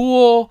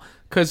cool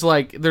because,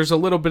 like, there's a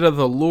little bit of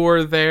the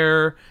lure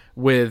there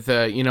with,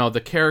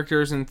 the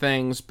characters and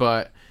things,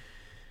 but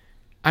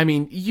I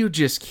mean, you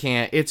just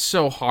can't. It's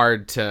so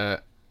hard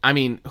to. I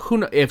mean,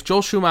 if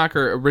Joel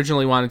Schumacher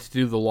originally wanted to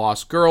do The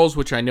Lost Girls,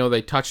 which I know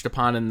they touched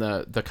upon in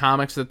the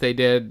comics that they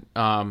did,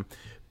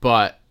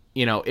 but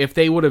if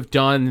they would have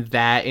done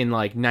that in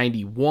like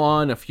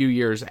 91, a few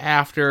years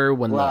after,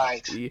 when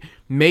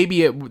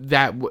maybe it would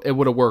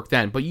have worked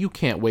then. But you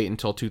can't wait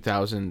until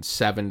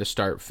 2007 to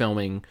start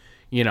filming,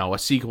 a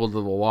sequel to The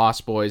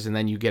Lost Boys, and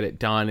then you get it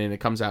done, and it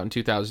comes out in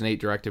 2008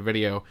 direct to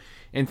video,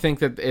 and think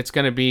that it's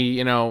going to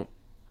be,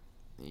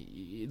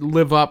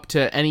 live up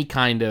to any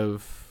kind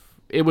of.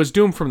 It was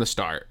doomed from the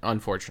start,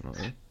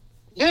 unfortunately.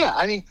 Yeah,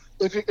 I mean,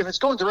 if it's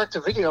going direct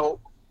to video,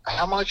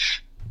 how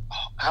much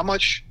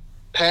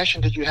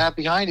passion did you have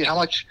behind it? How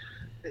much,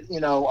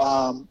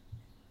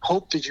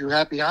 hope did you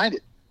have behind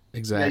it?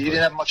 Exactly. You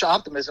didn't have much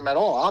optimism at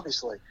all,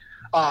 obviously.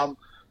 But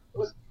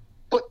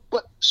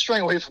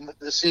straying away from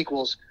the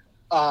sequels,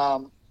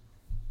 and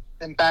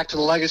back to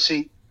the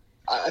legacy,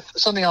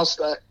 something else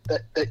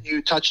that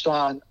you touched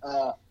on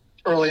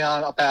early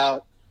on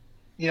about,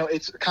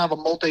 it's kind of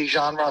a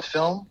multi-genre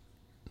film.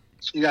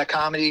 You got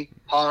comedy,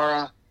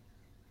 horror,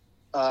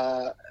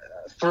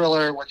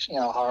 thriller, which,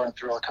 horror and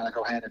thriller kind of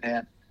go hand in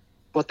hand.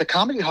 But the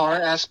comedy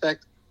horror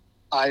aspect,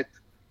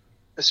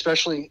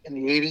 especially in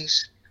the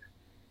 80s,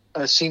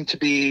 seemed to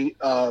be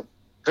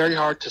very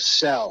hard to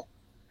sell.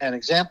 And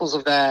examples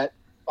of that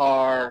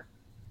are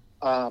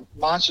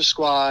Monster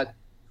Squad,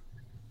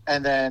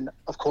 and then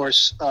of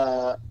course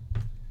Night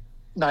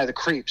of the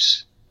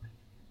Creeps,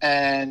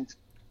 and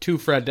 2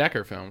 Fred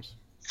Dekker films.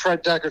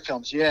 Fred Dekker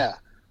films. Yeah,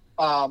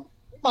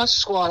 Monster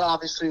Squad.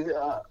 Obviously,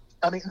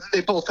 I mean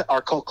they both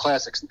are cult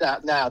classics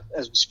now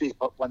as we speak.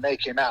 But when they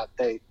came out,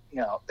 they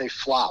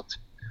flopped,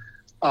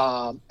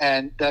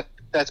 and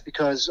that's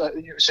because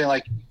you were saying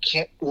like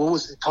what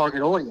was the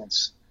target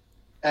audience,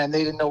 and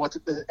they didn't know what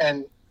to,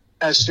 and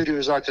as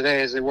studios are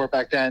today as they were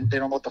back then, they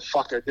don't know what the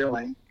fuck they're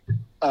doing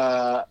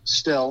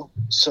still,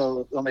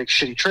 so they'll make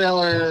shitty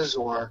trailers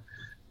or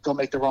they'll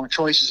make the wrong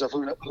choices of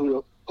who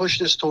to push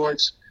this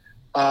towards.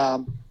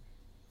 Lost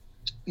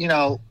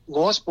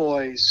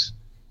Boys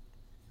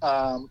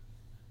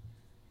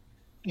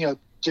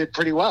did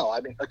pretty well, I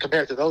mean,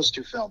 compared to those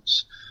 2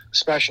 films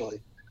especially,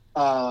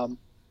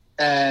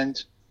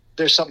 and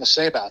there's something to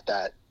say about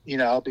that,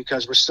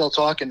 because we're still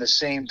talking the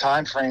same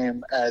time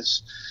frame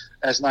as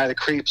Night of the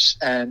Creeps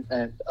and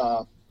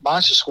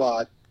Monster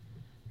Squad,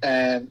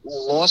 and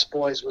Lost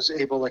Boys was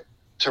able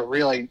to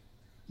really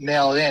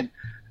nail it in.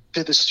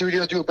 Did the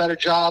studio do a better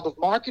job of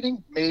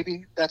marketing?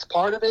 Maybe that's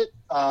part of it.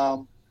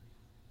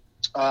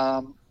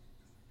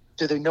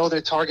 Did they know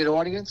their target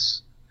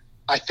audience?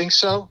 I think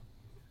so.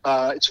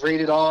 It's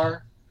rated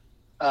R.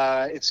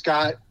 It's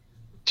got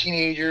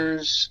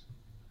teenagers,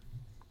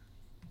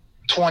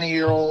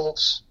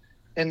 20-year-olds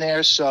in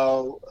there,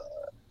 so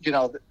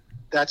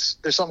there's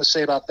something to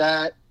say about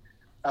that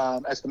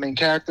as the main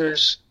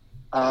characters.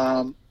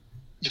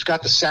 You've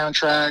got the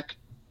soundtrack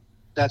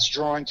that's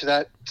drawing to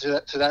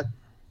that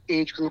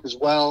age group as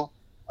well.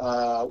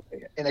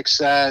 In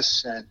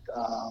Excess and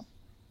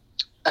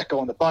Echo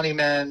and the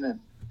Bunnymen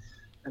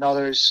and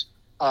others.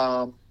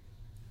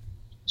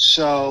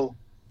 So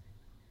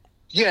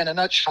yeah, in a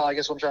nutshell, I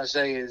guess what I'm trying to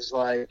say is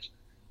like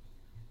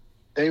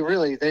they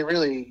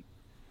really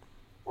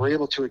were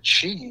able to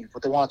achieve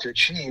what they wanted to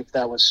achieve.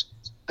 That was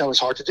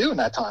hard to do in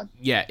that time.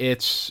 Yeah,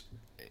 it's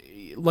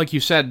like you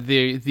said,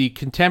 the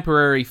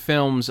contemporary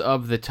films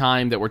of the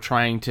time that were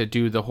trying to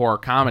do the horror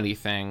comedy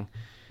thing.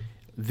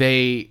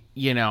 I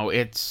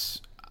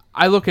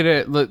look at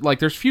it like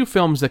there's few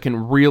films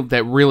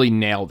that really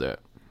nailed it.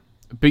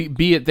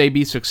 Be it they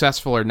be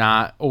successful or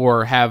not,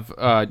 or have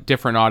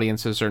different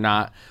audiences or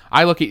not.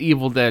 I look at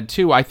Evil Dead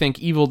 2. I think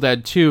Evil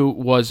Dead 2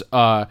 was,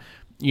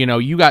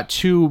 you got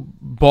 2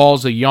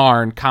 balls of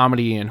yarn,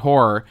 comedy and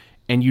horror,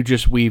 and you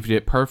just weaved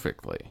it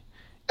perfectly.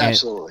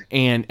 Absolutely.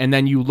 And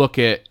then you look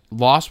at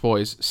Lost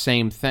Boys,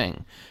 same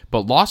thing.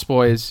 But Lost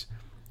Boys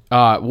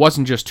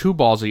wasn't just 2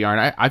 balls of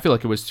yarn. I feel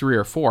like it was 3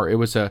 or 4. It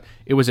was a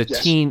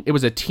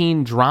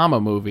teen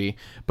drama movie,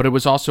 but it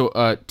was also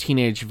a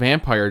teenage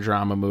vampire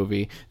drama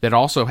movie that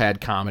also had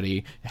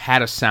comedy,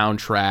 had a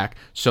soundtrack.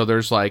 So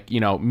there's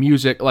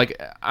music.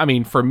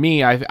 For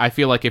me, I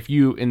feel like if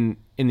you in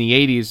the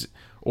 80s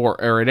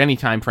or at any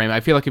time frame, I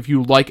feel like if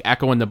you like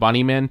Echo and the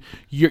Bunnymen,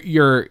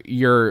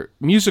 your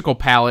musical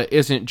palette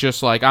isn't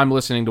just like I'm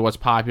listening to what's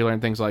popular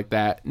and things like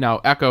that. No,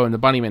 Echo and the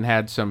Bunnymen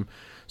had some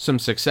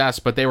success,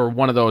 but they were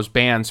one of those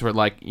bands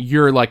where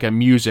you're like a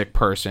music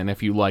person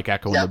if you like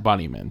Echo and the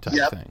Bunnymen type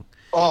thing.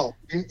 Oh,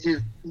 you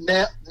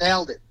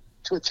nailed it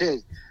to a T.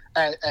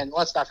 And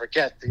let's not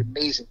forget the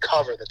amazing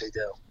cover that they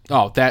do.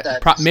 Oh,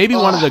 maybe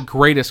one of the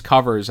greatest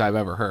covers I've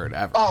ever heard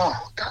ever.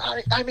 Oh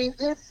God, I mean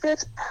it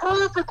fits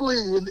perfectly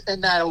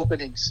in that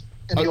openings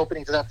the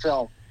opening to that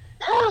film.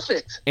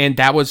 Perfect. And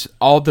that was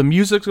all the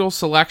musical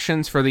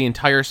selections for the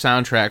entire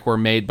soundtrack were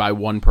made by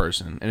one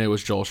person, and it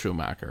was Joel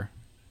Schumacher.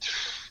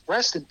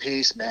 Rest in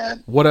peace,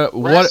 man.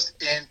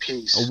 Rest in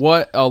peace.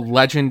 What a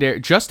legendary!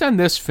 Just on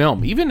this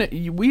film, we're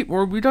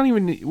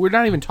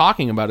not even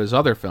talking about his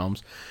other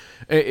films,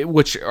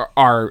 which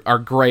are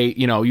great.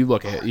 You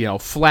look at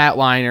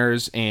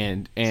Flatliners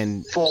and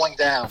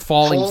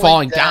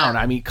falling down.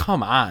 I mean,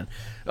 come on,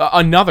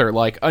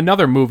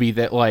 another movie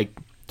that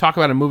talk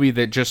about a movie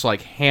that just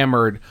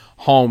hammered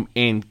home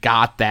and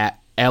got that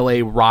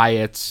L.A.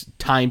 riots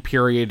time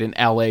period in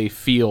L.A.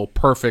 feel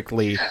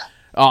perfectly. Yeah.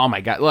 Oh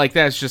my God!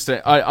 That's just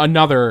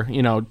another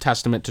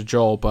testament to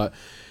Joel. But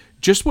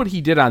just what he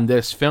did on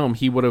this film,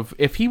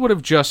 if he would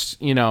have just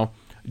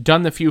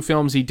done the few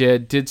films he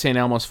did St.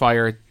 Elmo's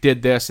Fire,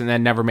 did this, and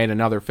then never made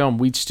another film,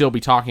 we'd still be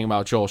talking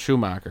about Joel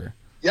Schumacher.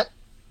 Yep,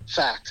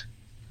 fact.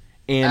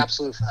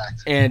 Absolute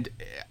fact. And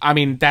I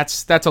mean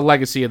that's a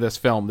legacy of this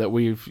film that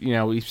we've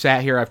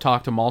sat here. I've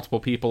talked to multiple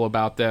people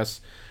about this.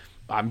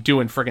 I'm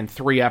doing friggin'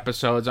 3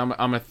 episodes. I'm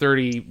a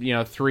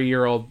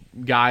 3-year-old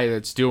guy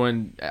that's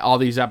doing all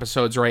these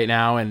episodes right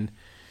now, and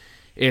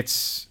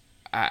it's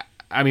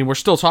we're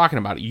still talking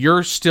about it.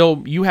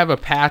 You have a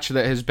patch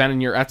that has been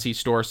in your Etsy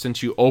store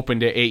since you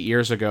opened it 8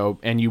 years ago,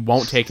 and you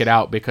won't take it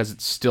out because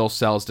it still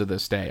sells to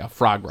this day. A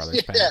Frog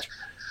Brothers patch.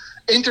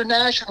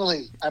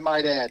 Internationally, I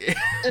might add.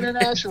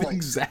 Internationally.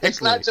 Exactly.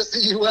 It's not just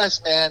the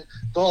U.S., man.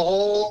 The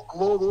whole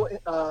global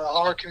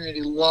horror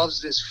community loves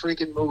this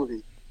freaking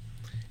movie.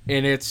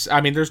 And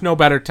there's no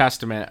better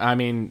testament.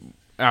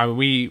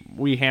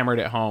 We hammered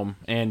it home,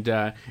 and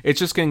it's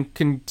just going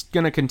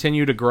to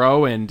continue to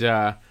grow. And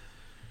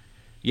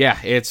Yeah,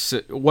 it's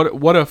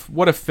what a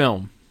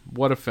film.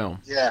 What a film.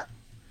 Yeah.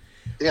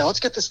 Yeah, let's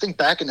get this thing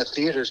back in the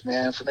theaters,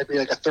 man, for maybe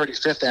like a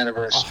 35th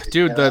anniversary. Oh,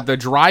 dude, the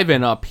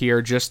drive-in up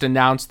here just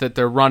announced that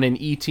they're running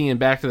E.T. and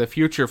Back to the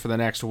Future for the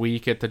next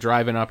week at the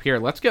drive-in up here.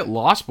 Let's get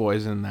Lost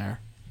Boys in there.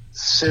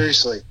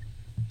 Seriously.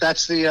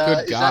 That's the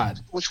Good God.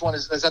 Which one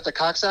is that the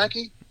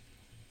Coxsackie?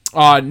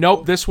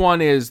 Nope, this one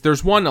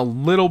there's one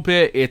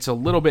it's a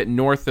little bit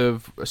north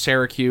of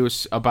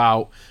Syracuse,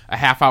 about a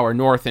half hour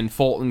north in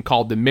Fulton,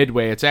 called the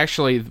Midway. It's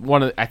actually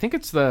I think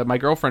it's my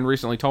girlfriend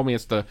recently told me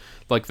it's the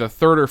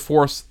third or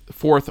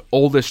fourth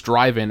oldest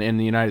drive-in in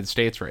the United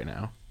States right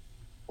now.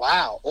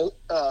 Wow.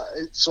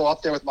 It's so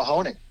up there with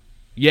Mahoning.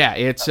 Yeah,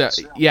 it's and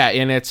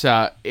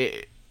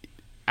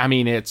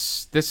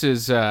this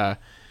is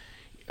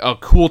a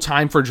cool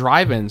time for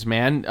drive-ins,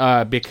 man,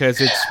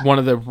 because it's one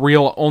of the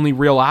only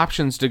real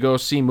options to go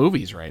see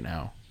movies right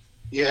now.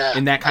 Yeah.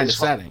 In that kind of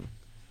setting.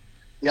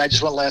 I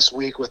just went last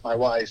week with my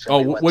wife.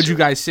 Oh, what'd you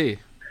guys see?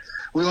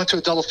 We went to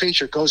a double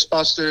feature,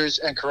 Ghostbusters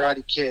and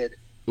Karate Kid.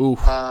 Ooh,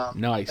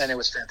 nice. And it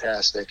was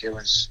fantastic. It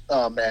was,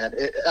 oh man,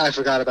 I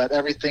forgot about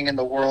everything in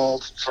the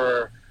world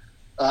for,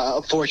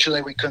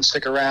 unfortunately we couldn't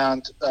stick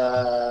around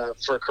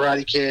for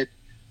Karate Kid.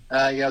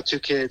 2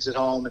 kids at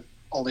home and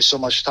only so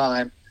much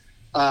time.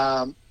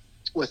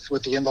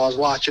 With the in-laws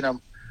watching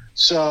them,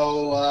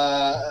 so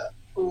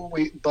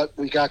we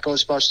got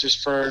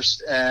Ghostbusters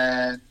first,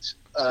 and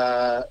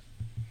do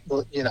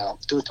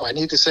I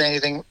need to say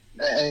anything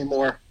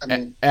anymore? I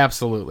mean,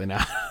 absolutely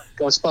not.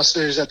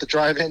 Ghostbusters at the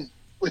drive-in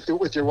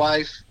with your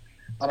wife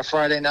on a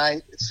Friday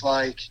night, it's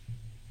like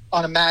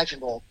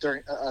unimaginable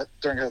during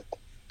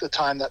the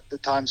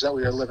times that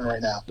we are living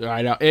right now.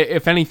 I know.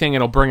 If anything,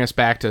 it'll bring us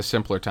back to a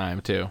simpler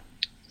time too.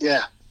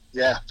 Yeah,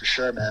 for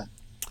sure, man.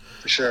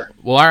 For sure.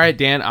 Well, all right,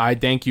 Dan, I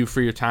thank you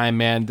for your time,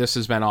 man. This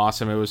has been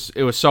awesome. It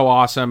was so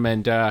awesome,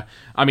 and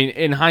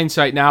in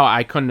hindsight now,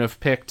 I couldn't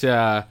have picked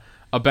a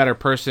better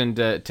person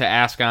to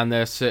ask on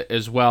this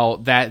as well.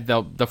 That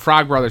the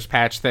Frog Brothers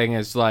patch thing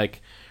is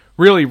like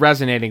really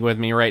resonating with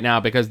me right now,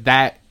 because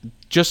that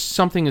just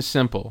something as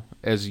simple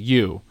as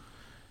you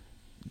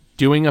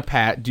doing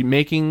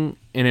making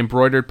an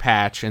embroidered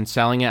patch and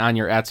selling it on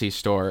your Etsy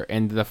store,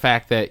 and the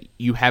fact that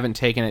you haven't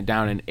taken it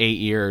down in 8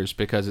 years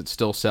because it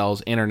still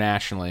sells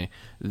internationally,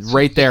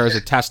 right there is a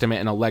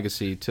testament and a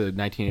legacy to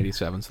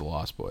 1987's The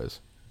Lost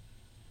Boys.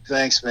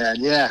 Thanks, man.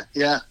 Yeah.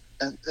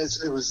 And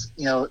it was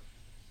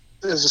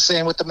the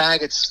same with the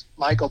Maggots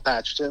Michael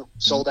patch too.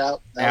 Sold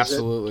out.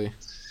 Absolutely.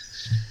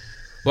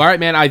 Well, all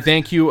right, man. I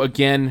thank you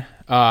again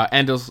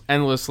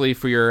endlessly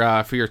for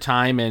your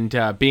time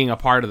and being a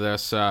part of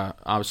this. I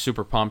was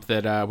super pumped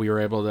that we were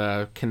able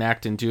to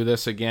connect and do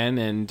this again,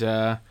 and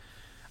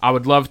I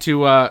would love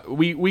to.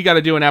 We got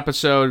to do an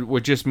episode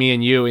with just me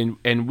and you,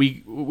 and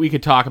we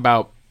could talk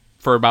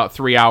for about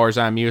 3 hours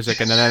on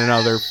music, and then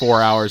another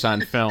 4 hours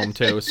on film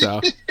too.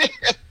 So.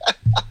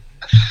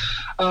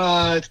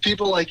 It's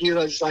people like you.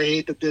 I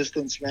hate the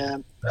distance,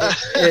 man.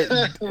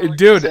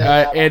 Dude,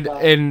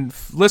 and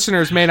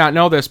listeners may not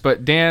know this,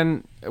 but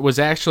Dan was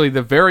actually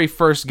the very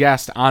first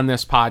guest on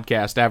this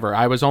podcast ever.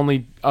 I was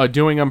only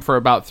doing them for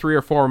about 3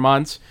 or 4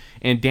 months,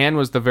 and Dan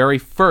was the very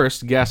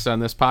first guest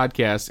on this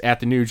podcast at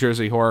the New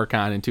Jersey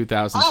HorrorCon in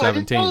 2017. I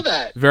didn't know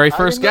that. Very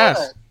first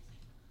guest.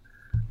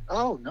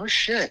 Oh, no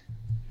shit.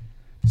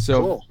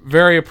 So cool.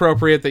 Very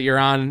appropriate that you're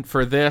on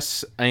for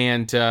this,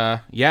 and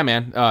yeah,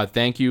 man,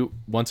 thank you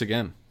once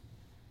again.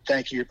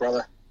 Thank you,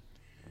 brother.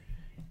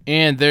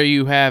 And there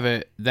you have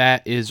it.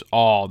 That is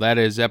all. That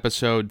is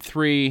episode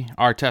 3,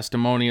 our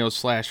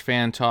testimonials /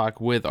 fan talk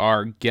with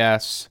our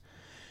guests,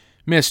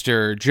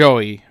 Mr.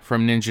 Joey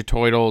from Ninja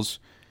Turtles,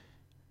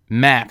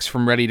 Max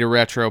from Ready to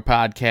Retro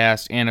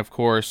podcast, and of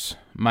course,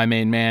 my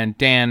main man,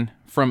 Dan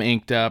from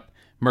Inked Up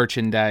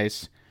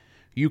Merchandise.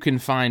 You can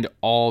find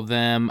all of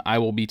them. I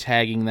will be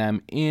tagging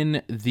them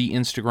in the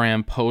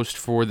Instagram post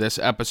for this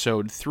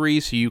episode 3,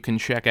 so you can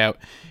check out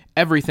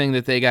everything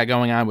that they got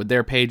going on with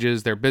their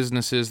pages, their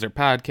businesses, their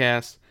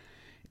podcasts,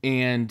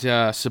 and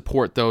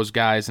support those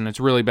guys. And it's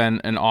really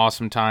been an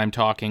awesome time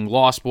talking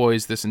Lost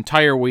Boys. This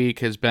entire week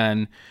has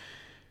been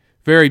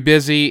very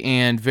busy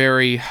and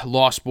very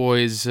Lost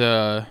Boys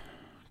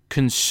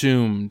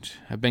consumed.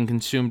 I've been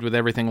consumed with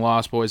everything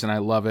Lost Boys, and I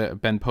love it.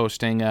 I've been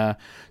posting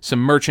some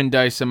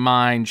merchandise of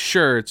mine,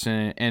 shirts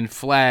and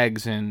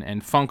flags and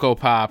Funko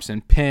Pops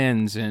and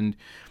pins and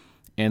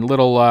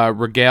little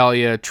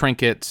regalia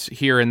trinkets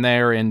here and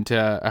there, and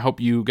I hope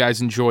you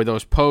guys enjoy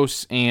those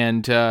posts,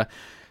 and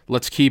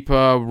let's keep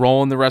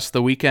rolling the rest of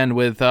the weekend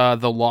with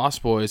the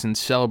Lost Boys and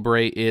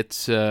celebrate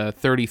its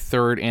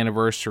 33rd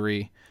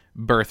anniversary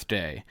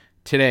birthday.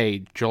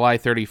 Today, July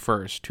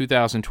 31st,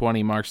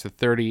 2020, marks the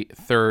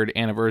 33rd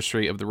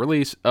anniversary of the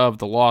release of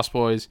The Lost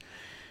Boys.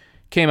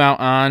 Came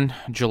out on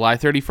July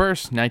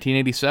 31st,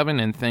 1987,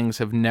 and things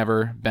have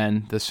never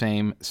been the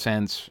same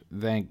since,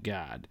 thank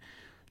God.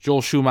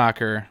 Joel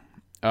Schumacher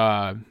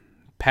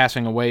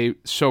passing away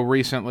so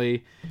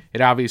recently,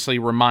 it obviously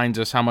reminds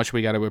us how much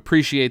we got to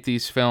appreciate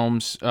these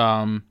films.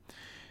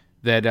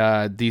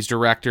 these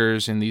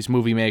directors and these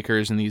movie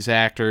makers and these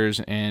actors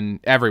and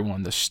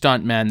everyone, the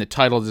stuntmen, the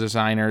title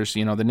designers,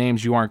 the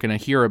names you aren't going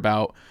to hear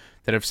about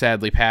that have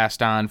sadly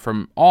passed on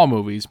from all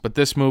movies. But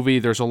this movie,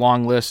 there's a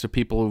long list of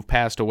people who've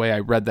passed away. I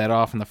read that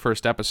off in the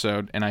first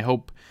episode, and I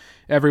hope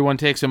everyone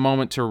takes a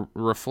moment to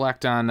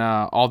reflect on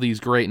all these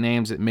great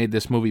names that made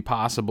this movie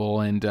possible.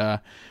 And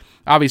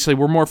obviously,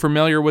 we're more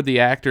familiar with the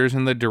actors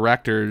and the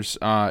directors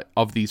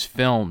of these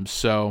films,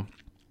 so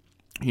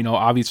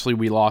obviously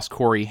we lost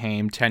Corey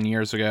Haim 10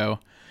 years ago,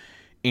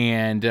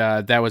 and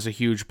that was a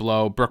huge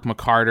blow. Brooke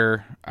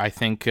McCarter, I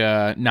think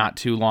not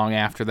too long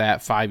after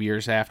that, 5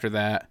 years after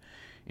that,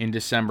 in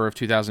December of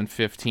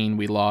 2015,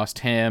 we lost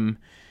him.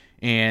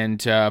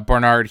 And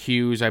Bernard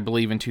Hughes, I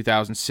believe, in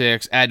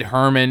 2006. Ed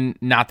Herman,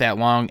 not that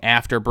long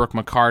after Brooke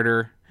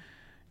McCarter.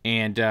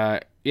 And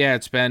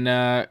it's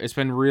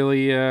been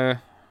really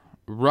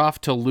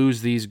rough to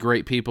lose these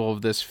great people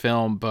of this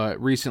film.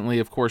 But recently,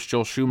 of course,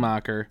 Joel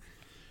Schumacher,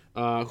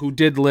 who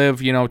did live,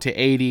 to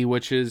 80,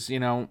 which is,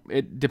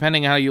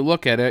 depending on how you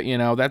look at it,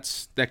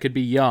 that could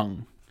be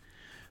young.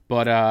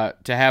 But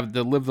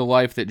to live the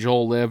life that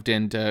Joel lived,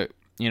 and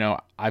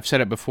I've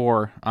said it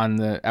before on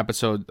the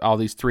episode,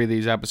 three of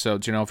these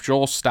episodes, if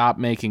Joel stopped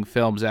making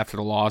films after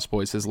The Lost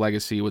Boys, his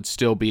legacy would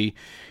still be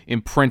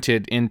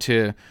imprinted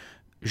into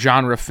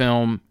genre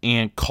film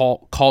and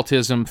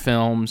cultism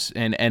films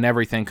and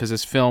everything, because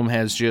this film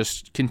has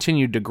just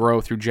continued to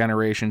grow through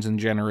generations and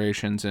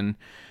generations. And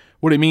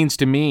what it means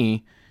to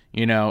me,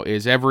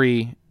 is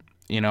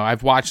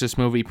I've watched this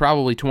movie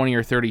probably 20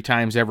 or 30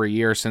 times every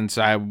year since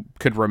I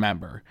could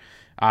remember.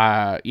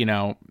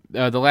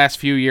 The last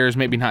few years,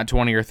 maybe not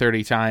 20 or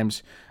 30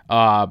 times,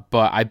 but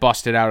I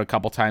bust it out a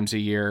couple times a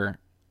year,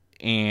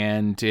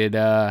 and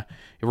it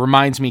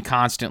reminds me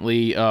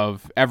constantly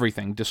of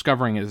everything,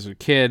 discovering it as a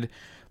kid,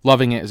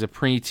 loving it as a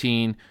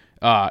preteen,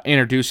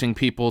 introducing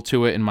people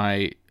to it in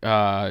my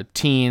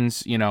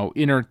teens,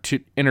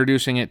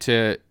 introducing it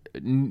to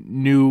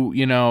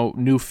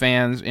new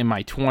fans in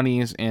my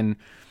 20s,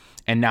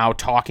 and now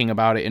talking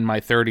about it in my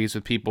 30s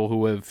with people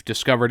who have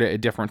discovered it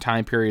at different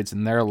time periods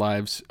in their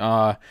lives.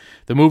 The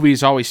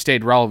movie's always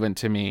stayed relevant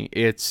to me.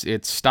 It's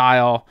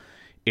style,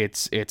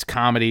 it's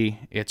comedy,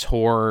 it's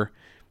horror.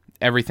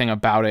 Everything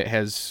about it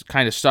has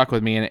kind of stuck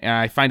with me, and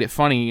I find it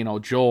funny.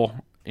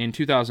 Joel, in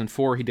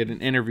 2004, he did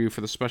an interview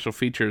for the special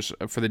features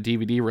for the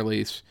DVD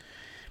release,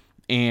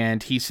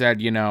 and he said,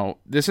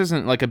 this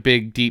isn't like a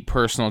big, deep,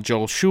 personal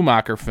Joel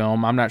Schumacher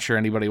film. I'm not sure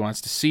anybody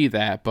wants to see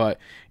that, but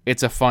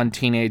it's a fun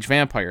teenage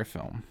vampire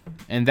film.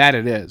 And that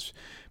it is.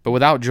 But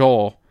without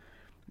Joel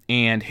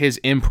and his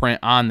imprint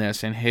on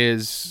this and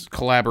his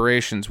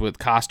collaborations with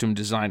costume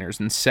designers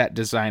and set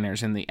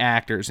designers and the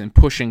actors and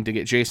pushing to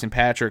get Jason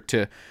Patric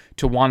to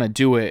want to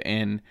do it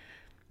and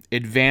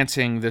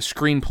advancing the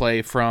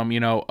screenplay from,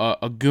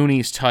 a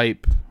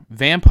Goonies-type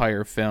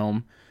vampire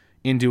film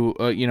into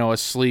a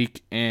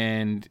sleek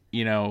and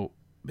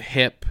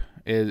hip,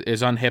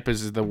 as unhip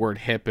as the word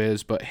hip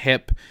is, but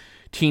hip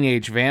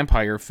teenage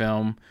vampire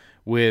film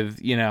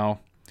with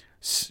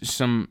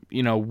some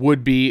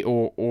would-be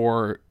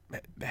or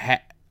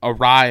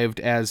arrived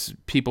as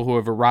people who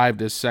have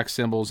arrived as sex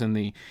symbols in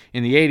the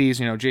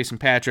 80s. Jason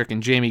Patric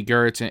and Jamie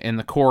Gertz and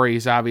the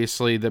Coreys.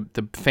 Obviously, the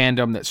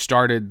fandom that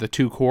started the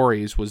two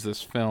Coreys was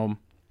this film.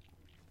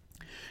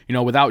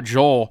 Without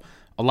Joel,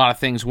 a lot of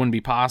things wouldn't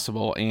be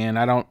possible, and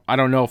I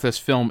don't know if this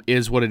film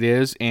is what it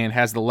is and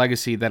has the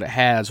legacy that it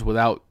has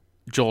without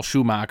Joel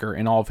Schumacher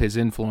and all of his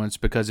influence,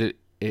 because it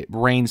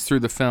reigns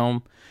through the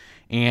film,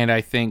 and I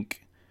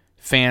think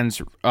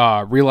fans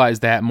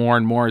realize that more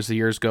and more as the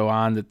years go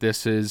on, that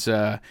this is,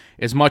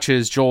 as much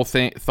as Joel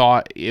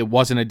thought it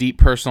wasn't a deep,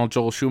 personal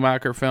Joel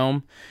Schumacher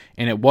film,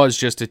 and it was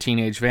just a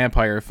teenage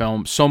vampire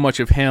film, so much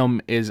of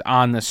him is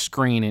on the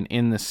screen and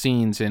in the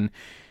scenes,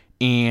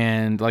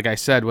 and like I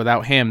said,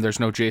 without him, there's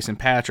no Jason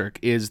Patric.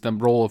 Is the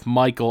role of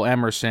Michael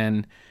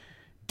Emerson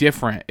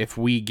different if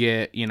we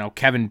get,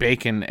 Kevin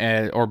Bacon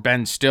or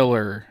Ben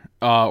Stiller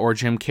or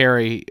Jim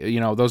Carrey,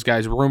 those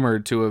guys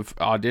rumored to have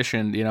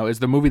auditioned? Is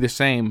the movie the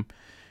same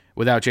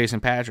without Jason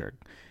Patric?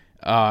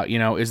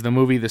 Is the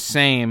movie the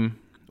same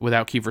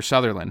without Kiefer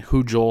Sutherland,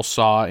 who Joel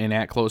saw in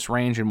At Close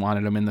Range and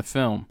wanted him in the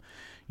film?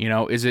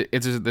 Is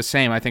it the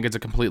same? I think it's a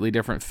completely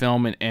different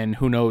film, and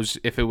who knows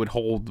if it would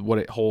hold what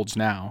it holds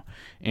now.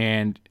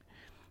 And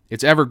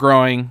it's ever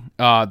growing.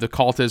 The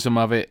cultism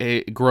of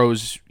it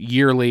grows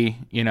yearly.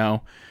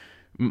 Dan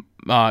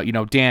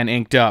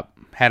Inked Up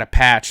had a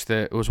patch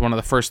that was one of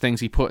the first things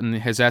he put in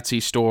his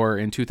Etsy store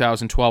in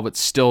 2012.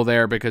 It's still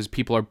there because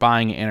people are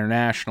buying it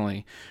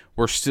internationally.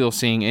 We're still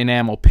seeing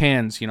enamel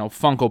pins.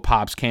 Funko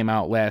Pops came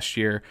out last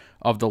year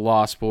of the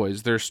Lost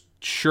Boys. There's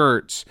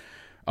shirts.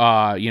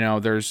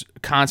 There's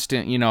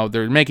constant,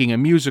 they're making a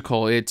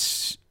musical.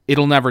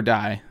 It'll never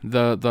die.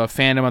 The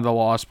fandom of the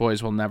Lost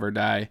Boys will never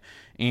die.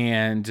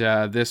 And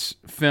this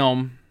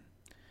film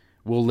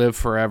will live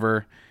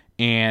forever.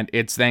 And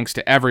it's thanks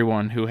to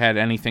everyone who had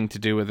anything to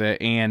do with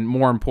it. And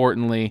more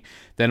importantly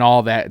than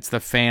all that, it's the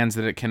fans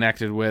that it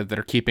connected with that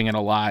are keeping it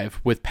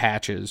alive with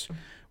patches,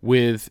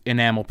 with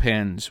enamel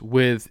pins,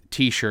 with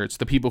t-shirts,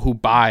 the people who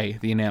buy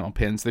the enamel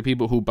pins, the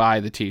people who buy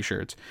the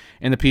t-shirts,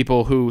 and the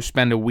people who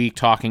spend a week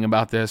talking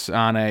about this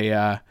on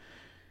a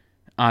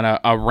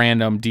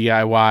random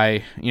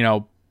DIY,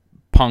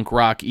 punk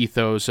rock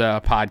ethos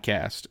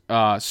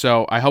podcast.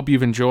 So I hope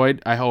you've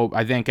enjoyed.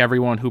 I thank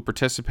everyone who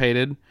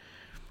participated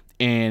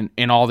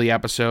in all the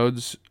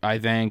episodes. I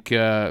thank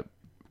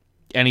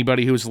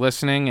anybody who's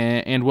listening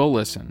and will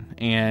listen.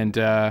 And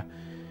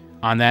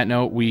on that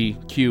note, we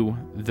cue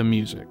the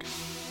music.